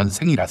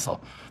초년생이라서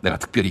내가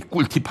특별히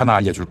꿀팁 하나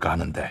알려줄까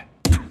하는데.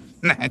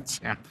 네,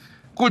 참.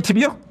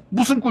 꿀팁이요?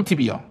 무슨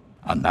꿀팁이요?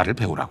 나를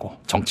배우라고.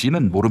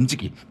 정치인은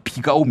모름지기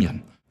비가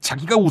오면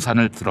자기가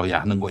우산을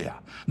들어야 하는 거야.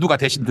 누가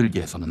대신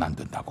들게 해서는 안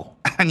된다고.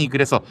 아니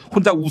그래서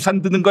혼자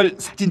우산 드는 걸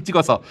사진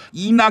찍어서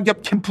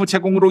이낙엽 캠프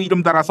제공으로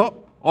이름 달아서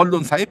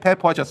언론사에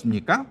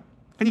배포하셨습니까?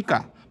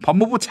 그러니까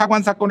법무부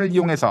차관 사건을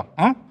이용해서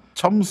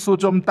점수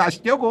좀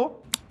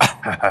따시려고.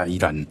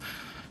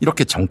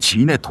 이렇게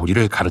정치인의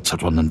도리를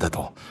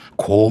가르쳐줬는데도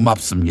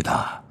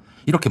고맙습니다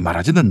이렇게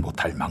말하지는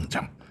못할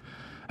망정.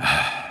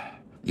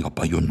 이것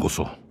봐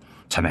윤고수,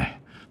 자네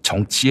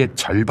정치의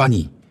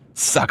절반이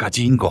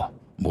싸가지인 거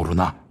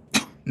모르나?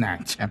 나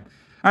참.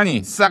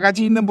 아니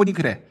싸가지 있는 분이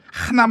그래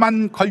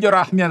하나만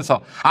걸려라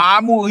하면서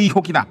아무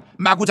의혹이나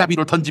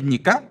마구잡이로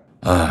던집니까?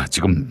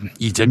 지금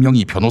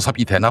이재명이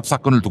변호사비 대납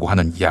사건을 두고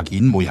하는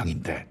이야기인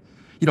모양인데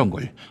이런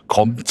걸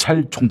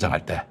검찰총장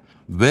할 때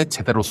왜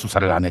제대로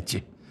수사를 안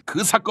했지?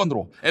 그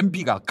사건으로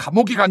MB가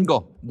감옥에 간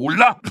거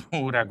몰라?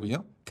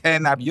 뭐라고요?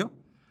 대납이요?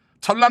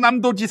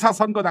 전라남도지사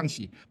선거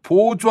당시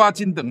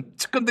보좌진 등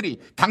측근들이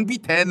당비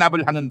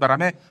대납을 하는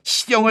바람에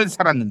실형을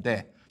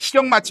살았는데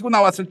실형 마치고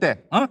나왔을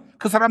때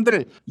그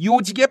사람들을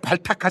요직에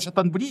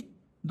발탁하셨던 분이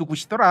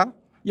누구시더라?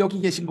 여기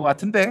계신 것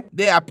같은데,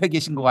 내 앞에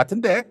계신 것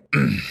같은데.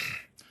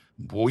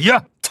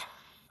 뭐야?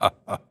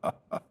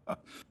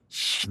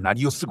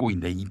 시나리오 쓰고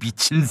있네 이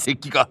미친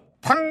새끼가.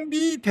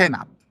 당비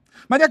대납.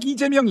 만약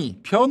이재명이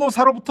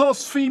변호사로부터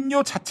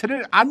수임료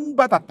자체를 안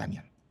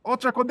받았다면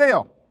어쩔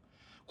건데요?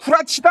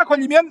 후라치다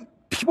걸리면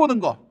피 보는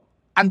거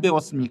안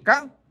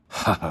배웠습니까?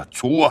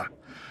 좋아.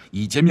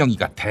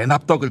 이재명이가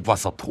대납덕을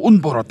봐서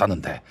돈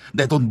벌었다는데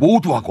내 돈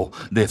모두 하고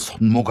내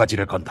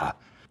손모가지를 건다.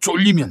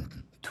 쫄리면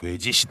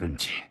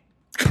돼지시든지.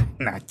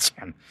 나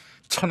참,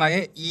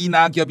 천하의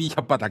이낙엽이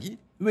혓바닥이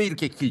왜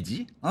이렇게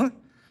길지?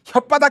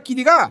 혓바닥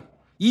길이가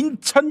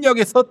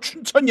인천역에서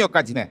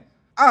춘천역까지네.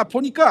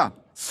 보니까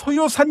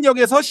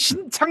소요산역에서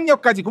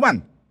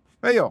신창역까지구만.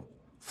 왜요?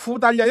 후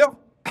달려요?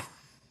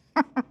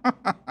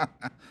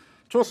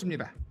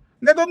 좋습니다.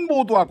 내 돈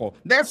모두 하고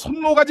내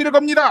손모가지를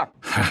겁니다.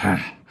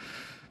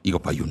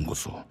 이것 봐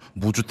윤고수,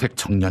 무주택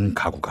청년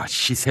가구가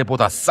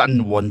시세보다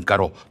싼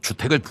원가로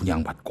주택을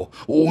분양받고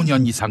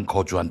 5년 이상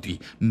거주한 뒤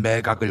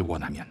매각을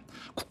원하면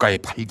국가에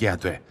팔게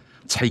하되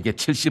차익의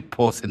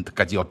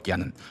 70%까지 얻게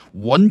하는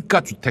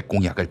원가 주택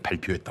공약을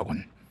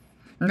발표했더군.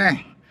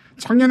 네,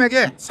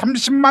 청년에게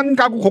 30만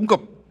가구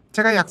공급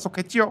제가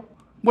약속했지요.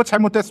 뭐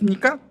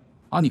잘못됐습니까?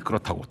 아니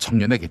그렇다고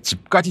청년에게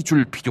집까지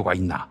줄 필요가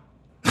있나?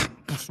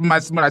 무슨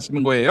말씀을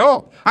하시는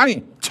거예요?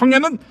 아니,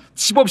 청년은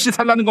집 없이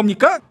살라는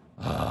겁니까?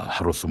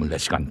 하루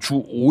 24시간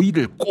주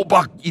 5일을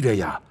꼬박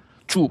일해야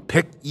주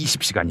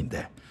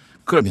 120시간인데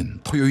그러면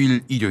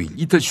토요일, 일요일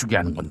이틀 쉬게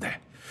하는 건데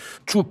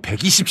주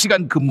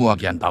 120시간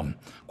근무하게 한 다음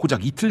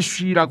고작 이틀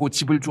쉬라고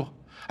집을 줘.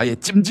 아예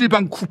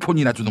찜질방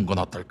쿠폰이나 주는 건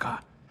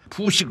어떨까?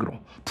 부식으로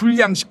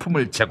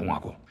불량식품을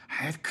제공하고.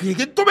 그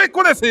얘기 또 왜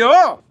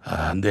꺼내세요?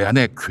 내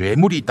안에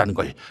괴물이 있다는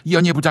걸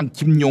연예부장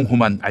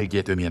김용호만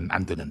알게 되면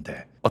안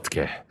되는데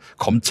어떻게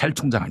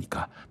검찰총장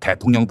하니까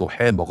대통령도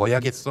해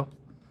먹어야겠어?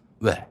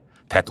 왜?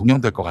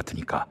 대통령 될 것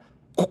같으니까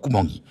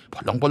콧구멍이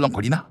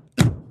벌렁벌렁거리나?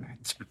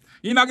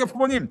 이낙연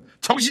후보님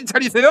정신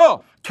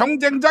차리세요.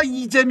 경쟁자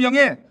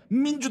이재명의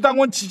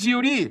민주당원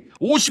지지율이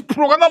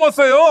 50%가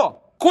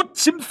넘었어요. 곧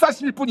짐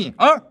싸실 분이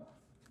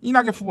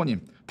이낙연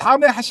후보님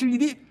다음에 하실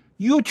일이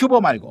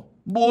유튜버 말고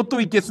뭐 또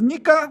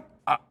있겠습니까?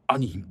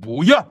 아니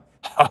뭐야?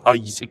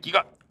 이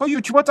새끼가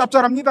유튜버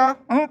짭짤합니다.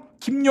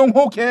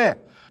 김용호 걔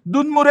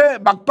눈물에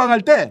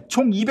막방할 때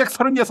총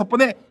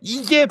 236번의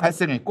이게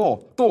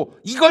발생했고 또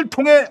이걸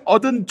통해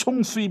얻은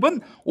총 수입은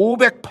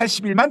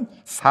 581만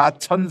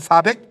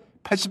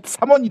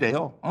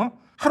 4,483원이래요.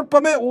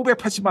 하룻밤에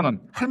 580만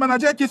원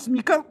할만하지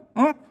않겠습니까?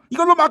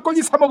 이걸로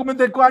막걸리 사 먹으면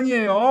될 거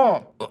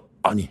아니에요.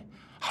 아니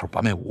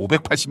하룻밤에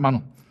 580만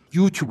원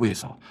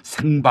유튜브에서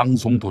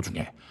생방송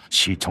도중에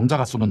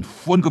시청자가 쏘는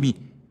후원금이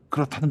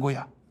그렇다는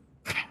거야.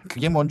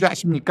 그게 뭔지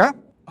아십니까?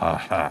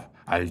 아하,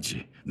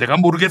 알지. 내가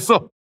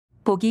모르겠어.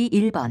 보기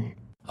 1번.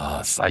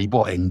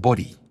 사이버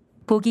앵벌이.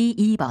 보기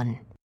 2번.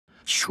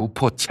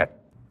 슈퍼챗.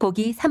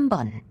 보기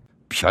 3번.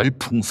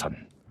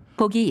 별풍선.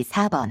 보기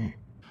 4번.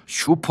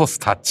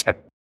 슈퍼스타 챗.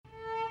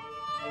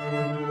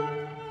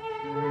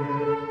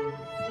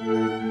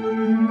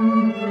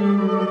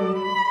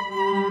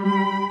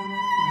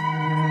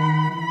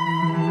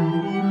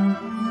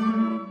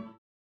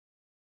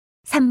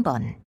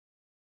 (3번)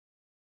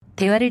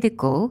 대화를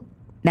듣고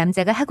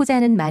남자가 하고자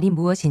하는 말이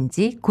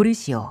무엇인지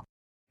고르시오.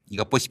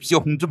 이것 보십시오,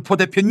 홍준표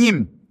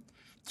대표님.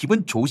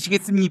 기분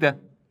좋으시겠습니다.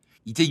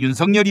 이제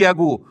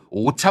윤석열이하고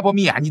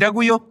오차범위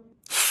아니라고요?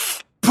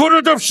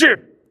 버릇없이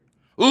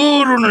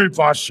어른을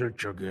봤을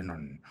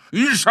적에는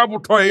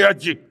인사부터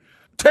해야지.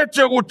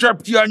 대짜고짜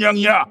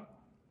비아냥이야.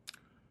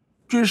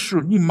 제수,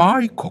 니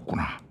많이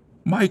컸구나.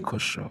 많이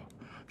컸어.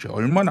 저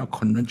얼마나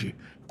컸는지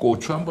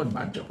고추 한번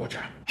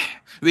만져보자.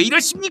 왜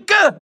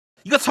이러십니까?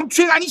 이거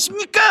성추행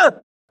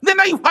아니십니까? 내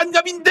나이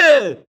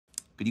환갑인데.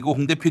 그리고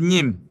홍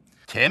대표님,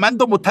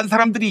 개만도 못한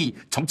사람들이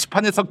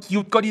정치판에서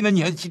기웃거리는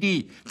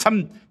현실이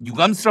참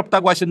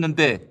유감스럽다고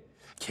하셨는데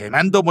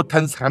개만도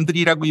못한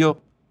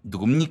사람들이라고요?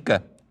 누굽니까?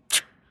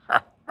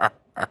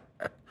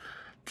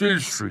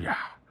 질수야,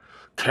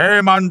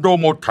 개만도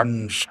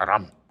못한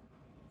사람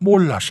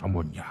몰라서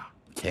묻냐?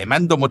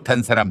 개만도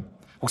못한 사람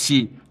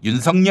혹시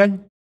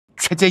윤석열?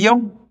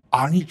 최재형?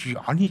 아니지.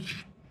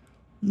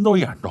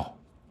 너야 너.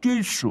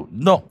 질수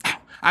너.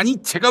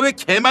 아니 제가 왜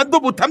개만도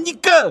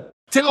못합니까?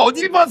 제가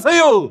어딜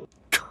봐서요?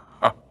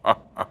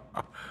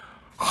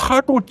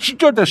 하도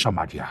찢어대서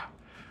말이야.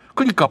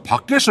 그러니까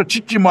밖에서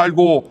짖지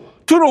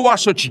말고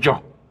들어와서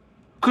짖어.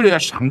 그래야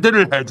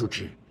상대를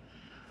해주지.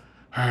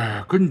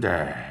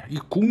 근데 이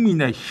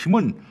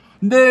국민의힘은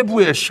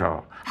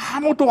내부에서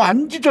아무도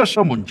안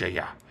짖어서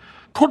문제야.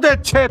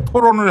 도대체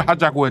토론을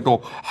하자고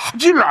해도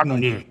하질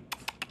않으니.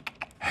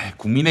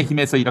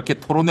 국민의힘에서 이렇게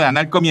토론을 안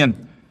할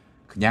거면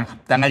그냥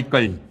합당할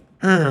걸.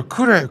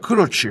 그래,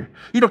 그렇지.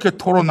 이렇게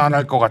토론 안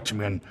할 것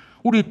같으면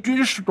우리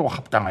뛸수도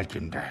합당할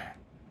텐데.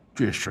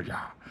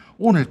 뛸수야,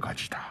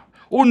 오늘까지다.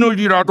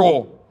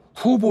 오늘이라도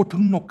후보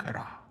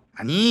등록해라.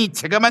 아니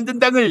제가 만든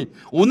당을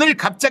오늘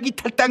갑자기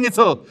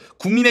탈당해서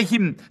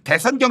국민의힘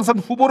대선 경선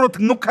후보로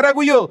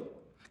등록하라고요?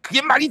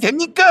 그게 말이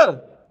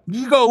됩니까?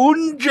 네가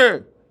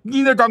언제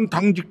니네 당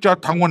당직자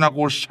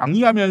당원하고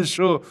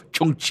상의하면서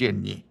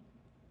정치했니?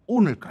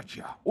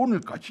 오늘까지야.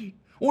 오늘까지.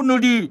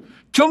 오늘이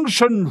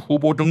경선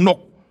후보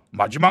등록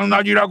마지막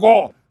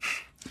날이라고.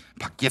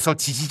 밖에서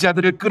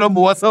지지자들을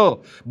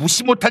끌어모아서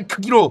무시 못할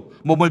크기로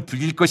몸을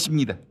불릴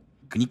것입니다.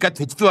 그러니까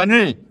되지도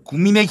않을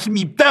국민의힘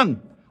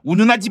입당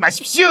운운하지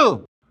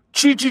마십시오.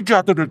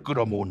 지지자들을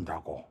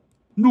끌어모은다고?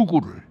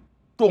 누구를?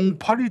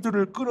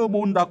 똥파리들을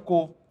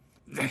끌어모은다고?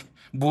 네,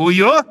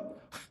 뭐요?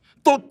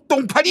 또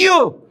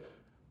똥파리요?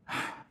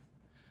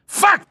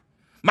 팍!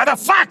 마다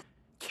팍!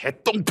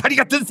 개똥파리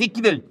같은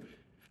새끼들.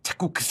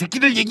 자꾸 그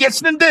새끼들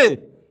얘기하시는데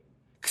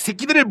그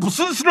새끼들을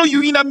무슨 수로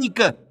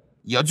유인합니까?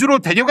 여주로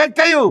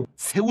데려갈까요?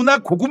 새우나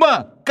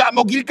고구마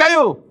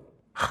까먹일까요?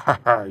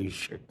 하하, 이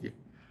새끼.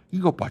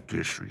 이거 봐,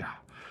 죄수야.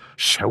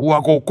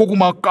 새우하고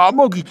고구마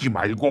까먹이지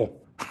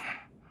말고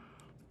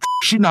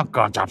조시나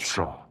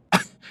까잡숴.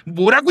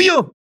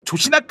 뭐라고요?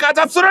 조시나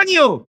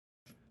까잡숴라니요?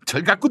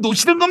 절 갖고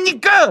노시는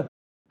겁니까?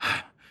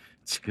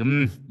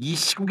 지금 이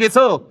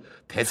시국에서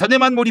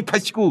대선에만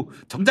몰입하시고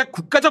정작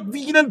국가적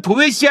위기는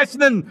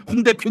도외시하시는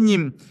홍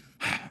대표님,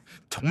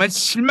 정말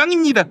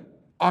실망입니다.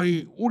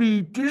 아이,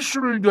 우리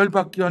질수를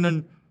열받게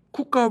하는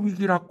국가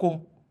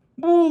위기라고?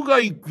 뭐가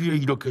있기에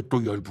이렇게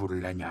또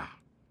열불을 내냐?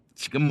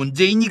 지금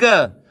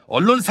문재인이가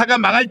언론사가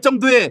망할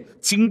정도의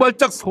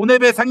징벌적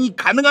손해배상이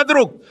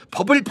가능하도록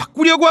법을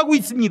바꾸려고 하고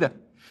있습니다.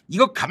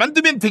 이거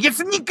가만두면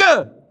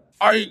되겠습니까?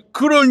 아이,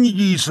 그런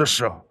일이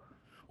있었어.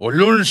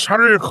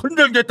 언론사를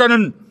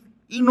흔들겠다는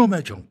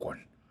이놈의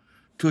정권.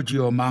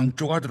 드디어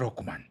망조가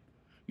들었구만.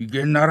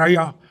 이게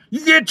나라야?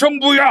 이게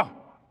정부야?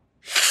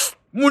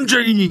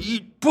 문재인이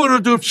이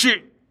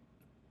버릇없이.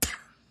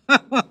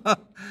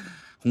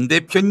 홍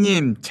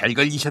대표님 잘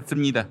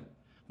걸리셨습니다.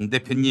 홍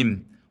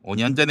대표님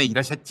 5년 전에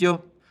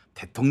이러셨죠?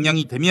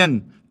 대통령이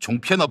되면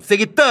종편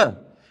없애겠다.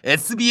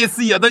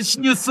 SBS 8시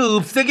뉴스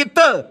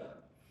없애겠다.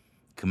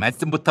 그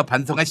말씀부터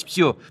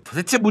반성하십시오.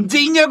 도대체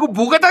문재인이하고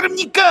뭐가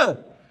다릅니까?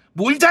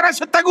 뭘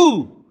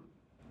잘하셨다고?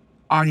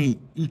 아니,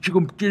 이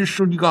지금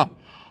찔순이가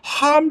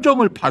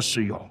함정을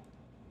팠어요.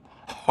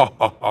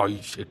 하하하,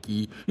 이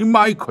새끼 이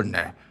많이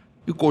컸네.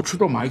 이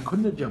고추도 많이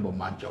컸는지 한번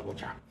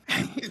만져보자.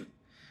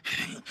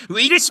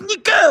 왜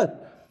이러십니까?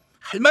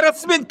 할 말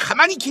없으면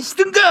가만히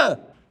계시든가.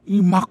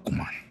 이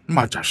맞구만.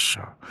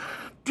 맞았어.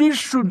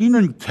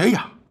 찔순이는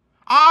개야.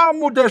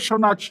 아무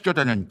데서나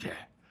지저대는 개.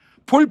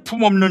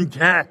 볼품없는 개.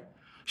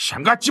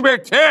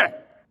 상갓집의 개.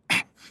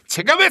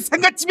 제가 왜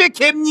상갓집의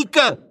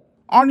개입니까?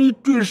 아니,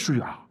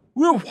 찔수야,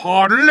 왜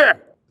화를 내?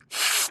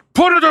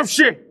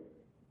 버릇없이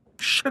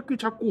새끼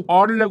자꾸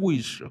화를 내고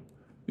있어.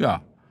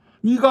 야,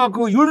 네가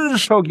그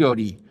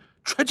윤석열이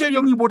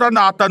최재형이보다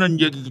낫다는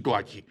얘기기도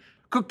하지.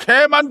 그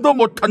개만도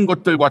못한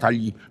것들과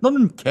달리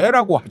너는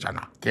개라고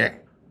하잖아. 개.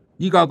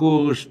 네가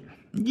그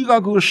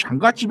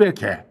상갓집의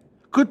개,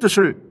 그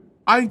뜻을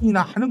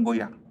알기나 하는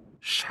거야.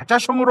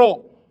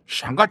 사자성어로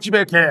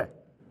상갓집의 개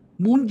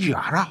뭔지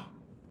알아?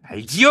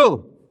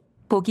 알지요?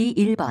 보기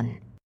 1번.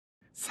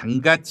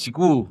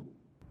 상가지구.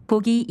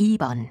 보기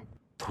 2번.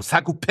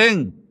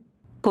 도사구팽.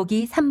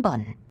 보기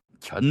 3번.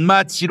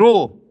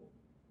 견마지로.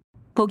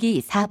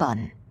 보기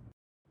 4번.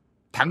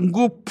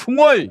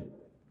 당구풍월.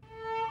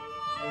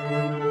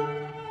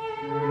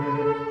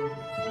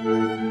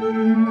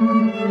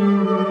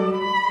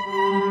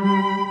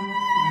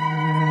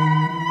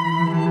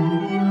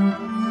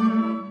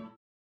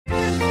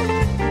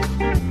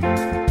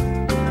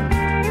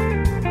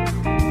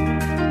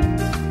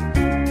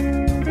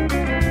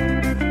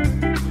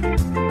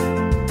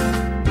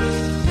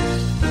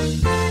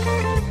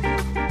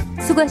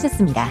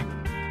 수고하셨습니다.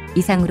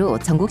 이상으로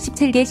전국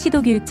 17개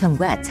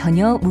시도교육청과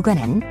전혀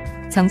무관한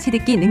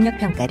정치듣기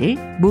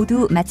능력평가를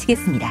모두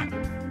마치겠습니다.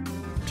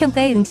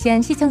 평가에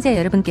응시한 시청자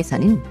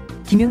여러분께서는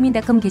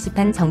김용민닷컴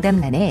게시판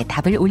정답란에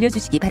답을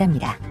올려주시기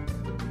바랍니다.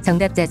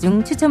 정답자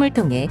중 추첨을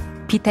통해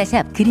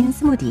비타샵 그린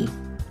스무디,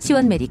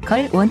 시원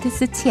메디컬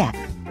원투스 치약,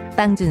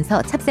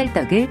 빵준서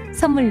찹쌀떡을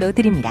선물로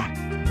드립니다.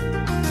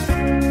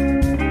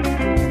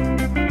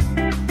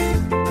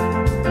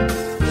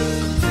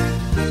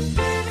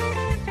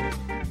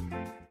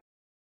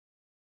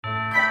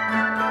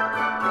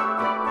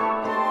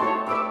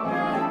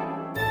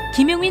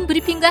 김용민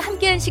브리핑과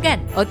함께한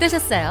시간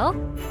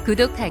어떠셨어요?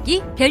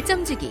 구독하기,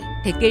 별점 주기,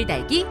 댓글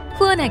달기,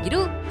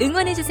 후원하기로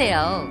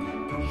응원해주세요.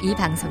 이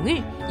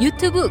방송을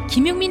유튜브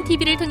김용민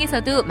TV를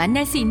통해서도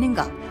만날 수 있는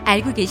거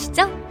알고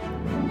계시죠?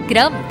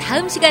 그럼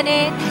다음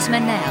시간에 다시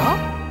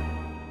만나요.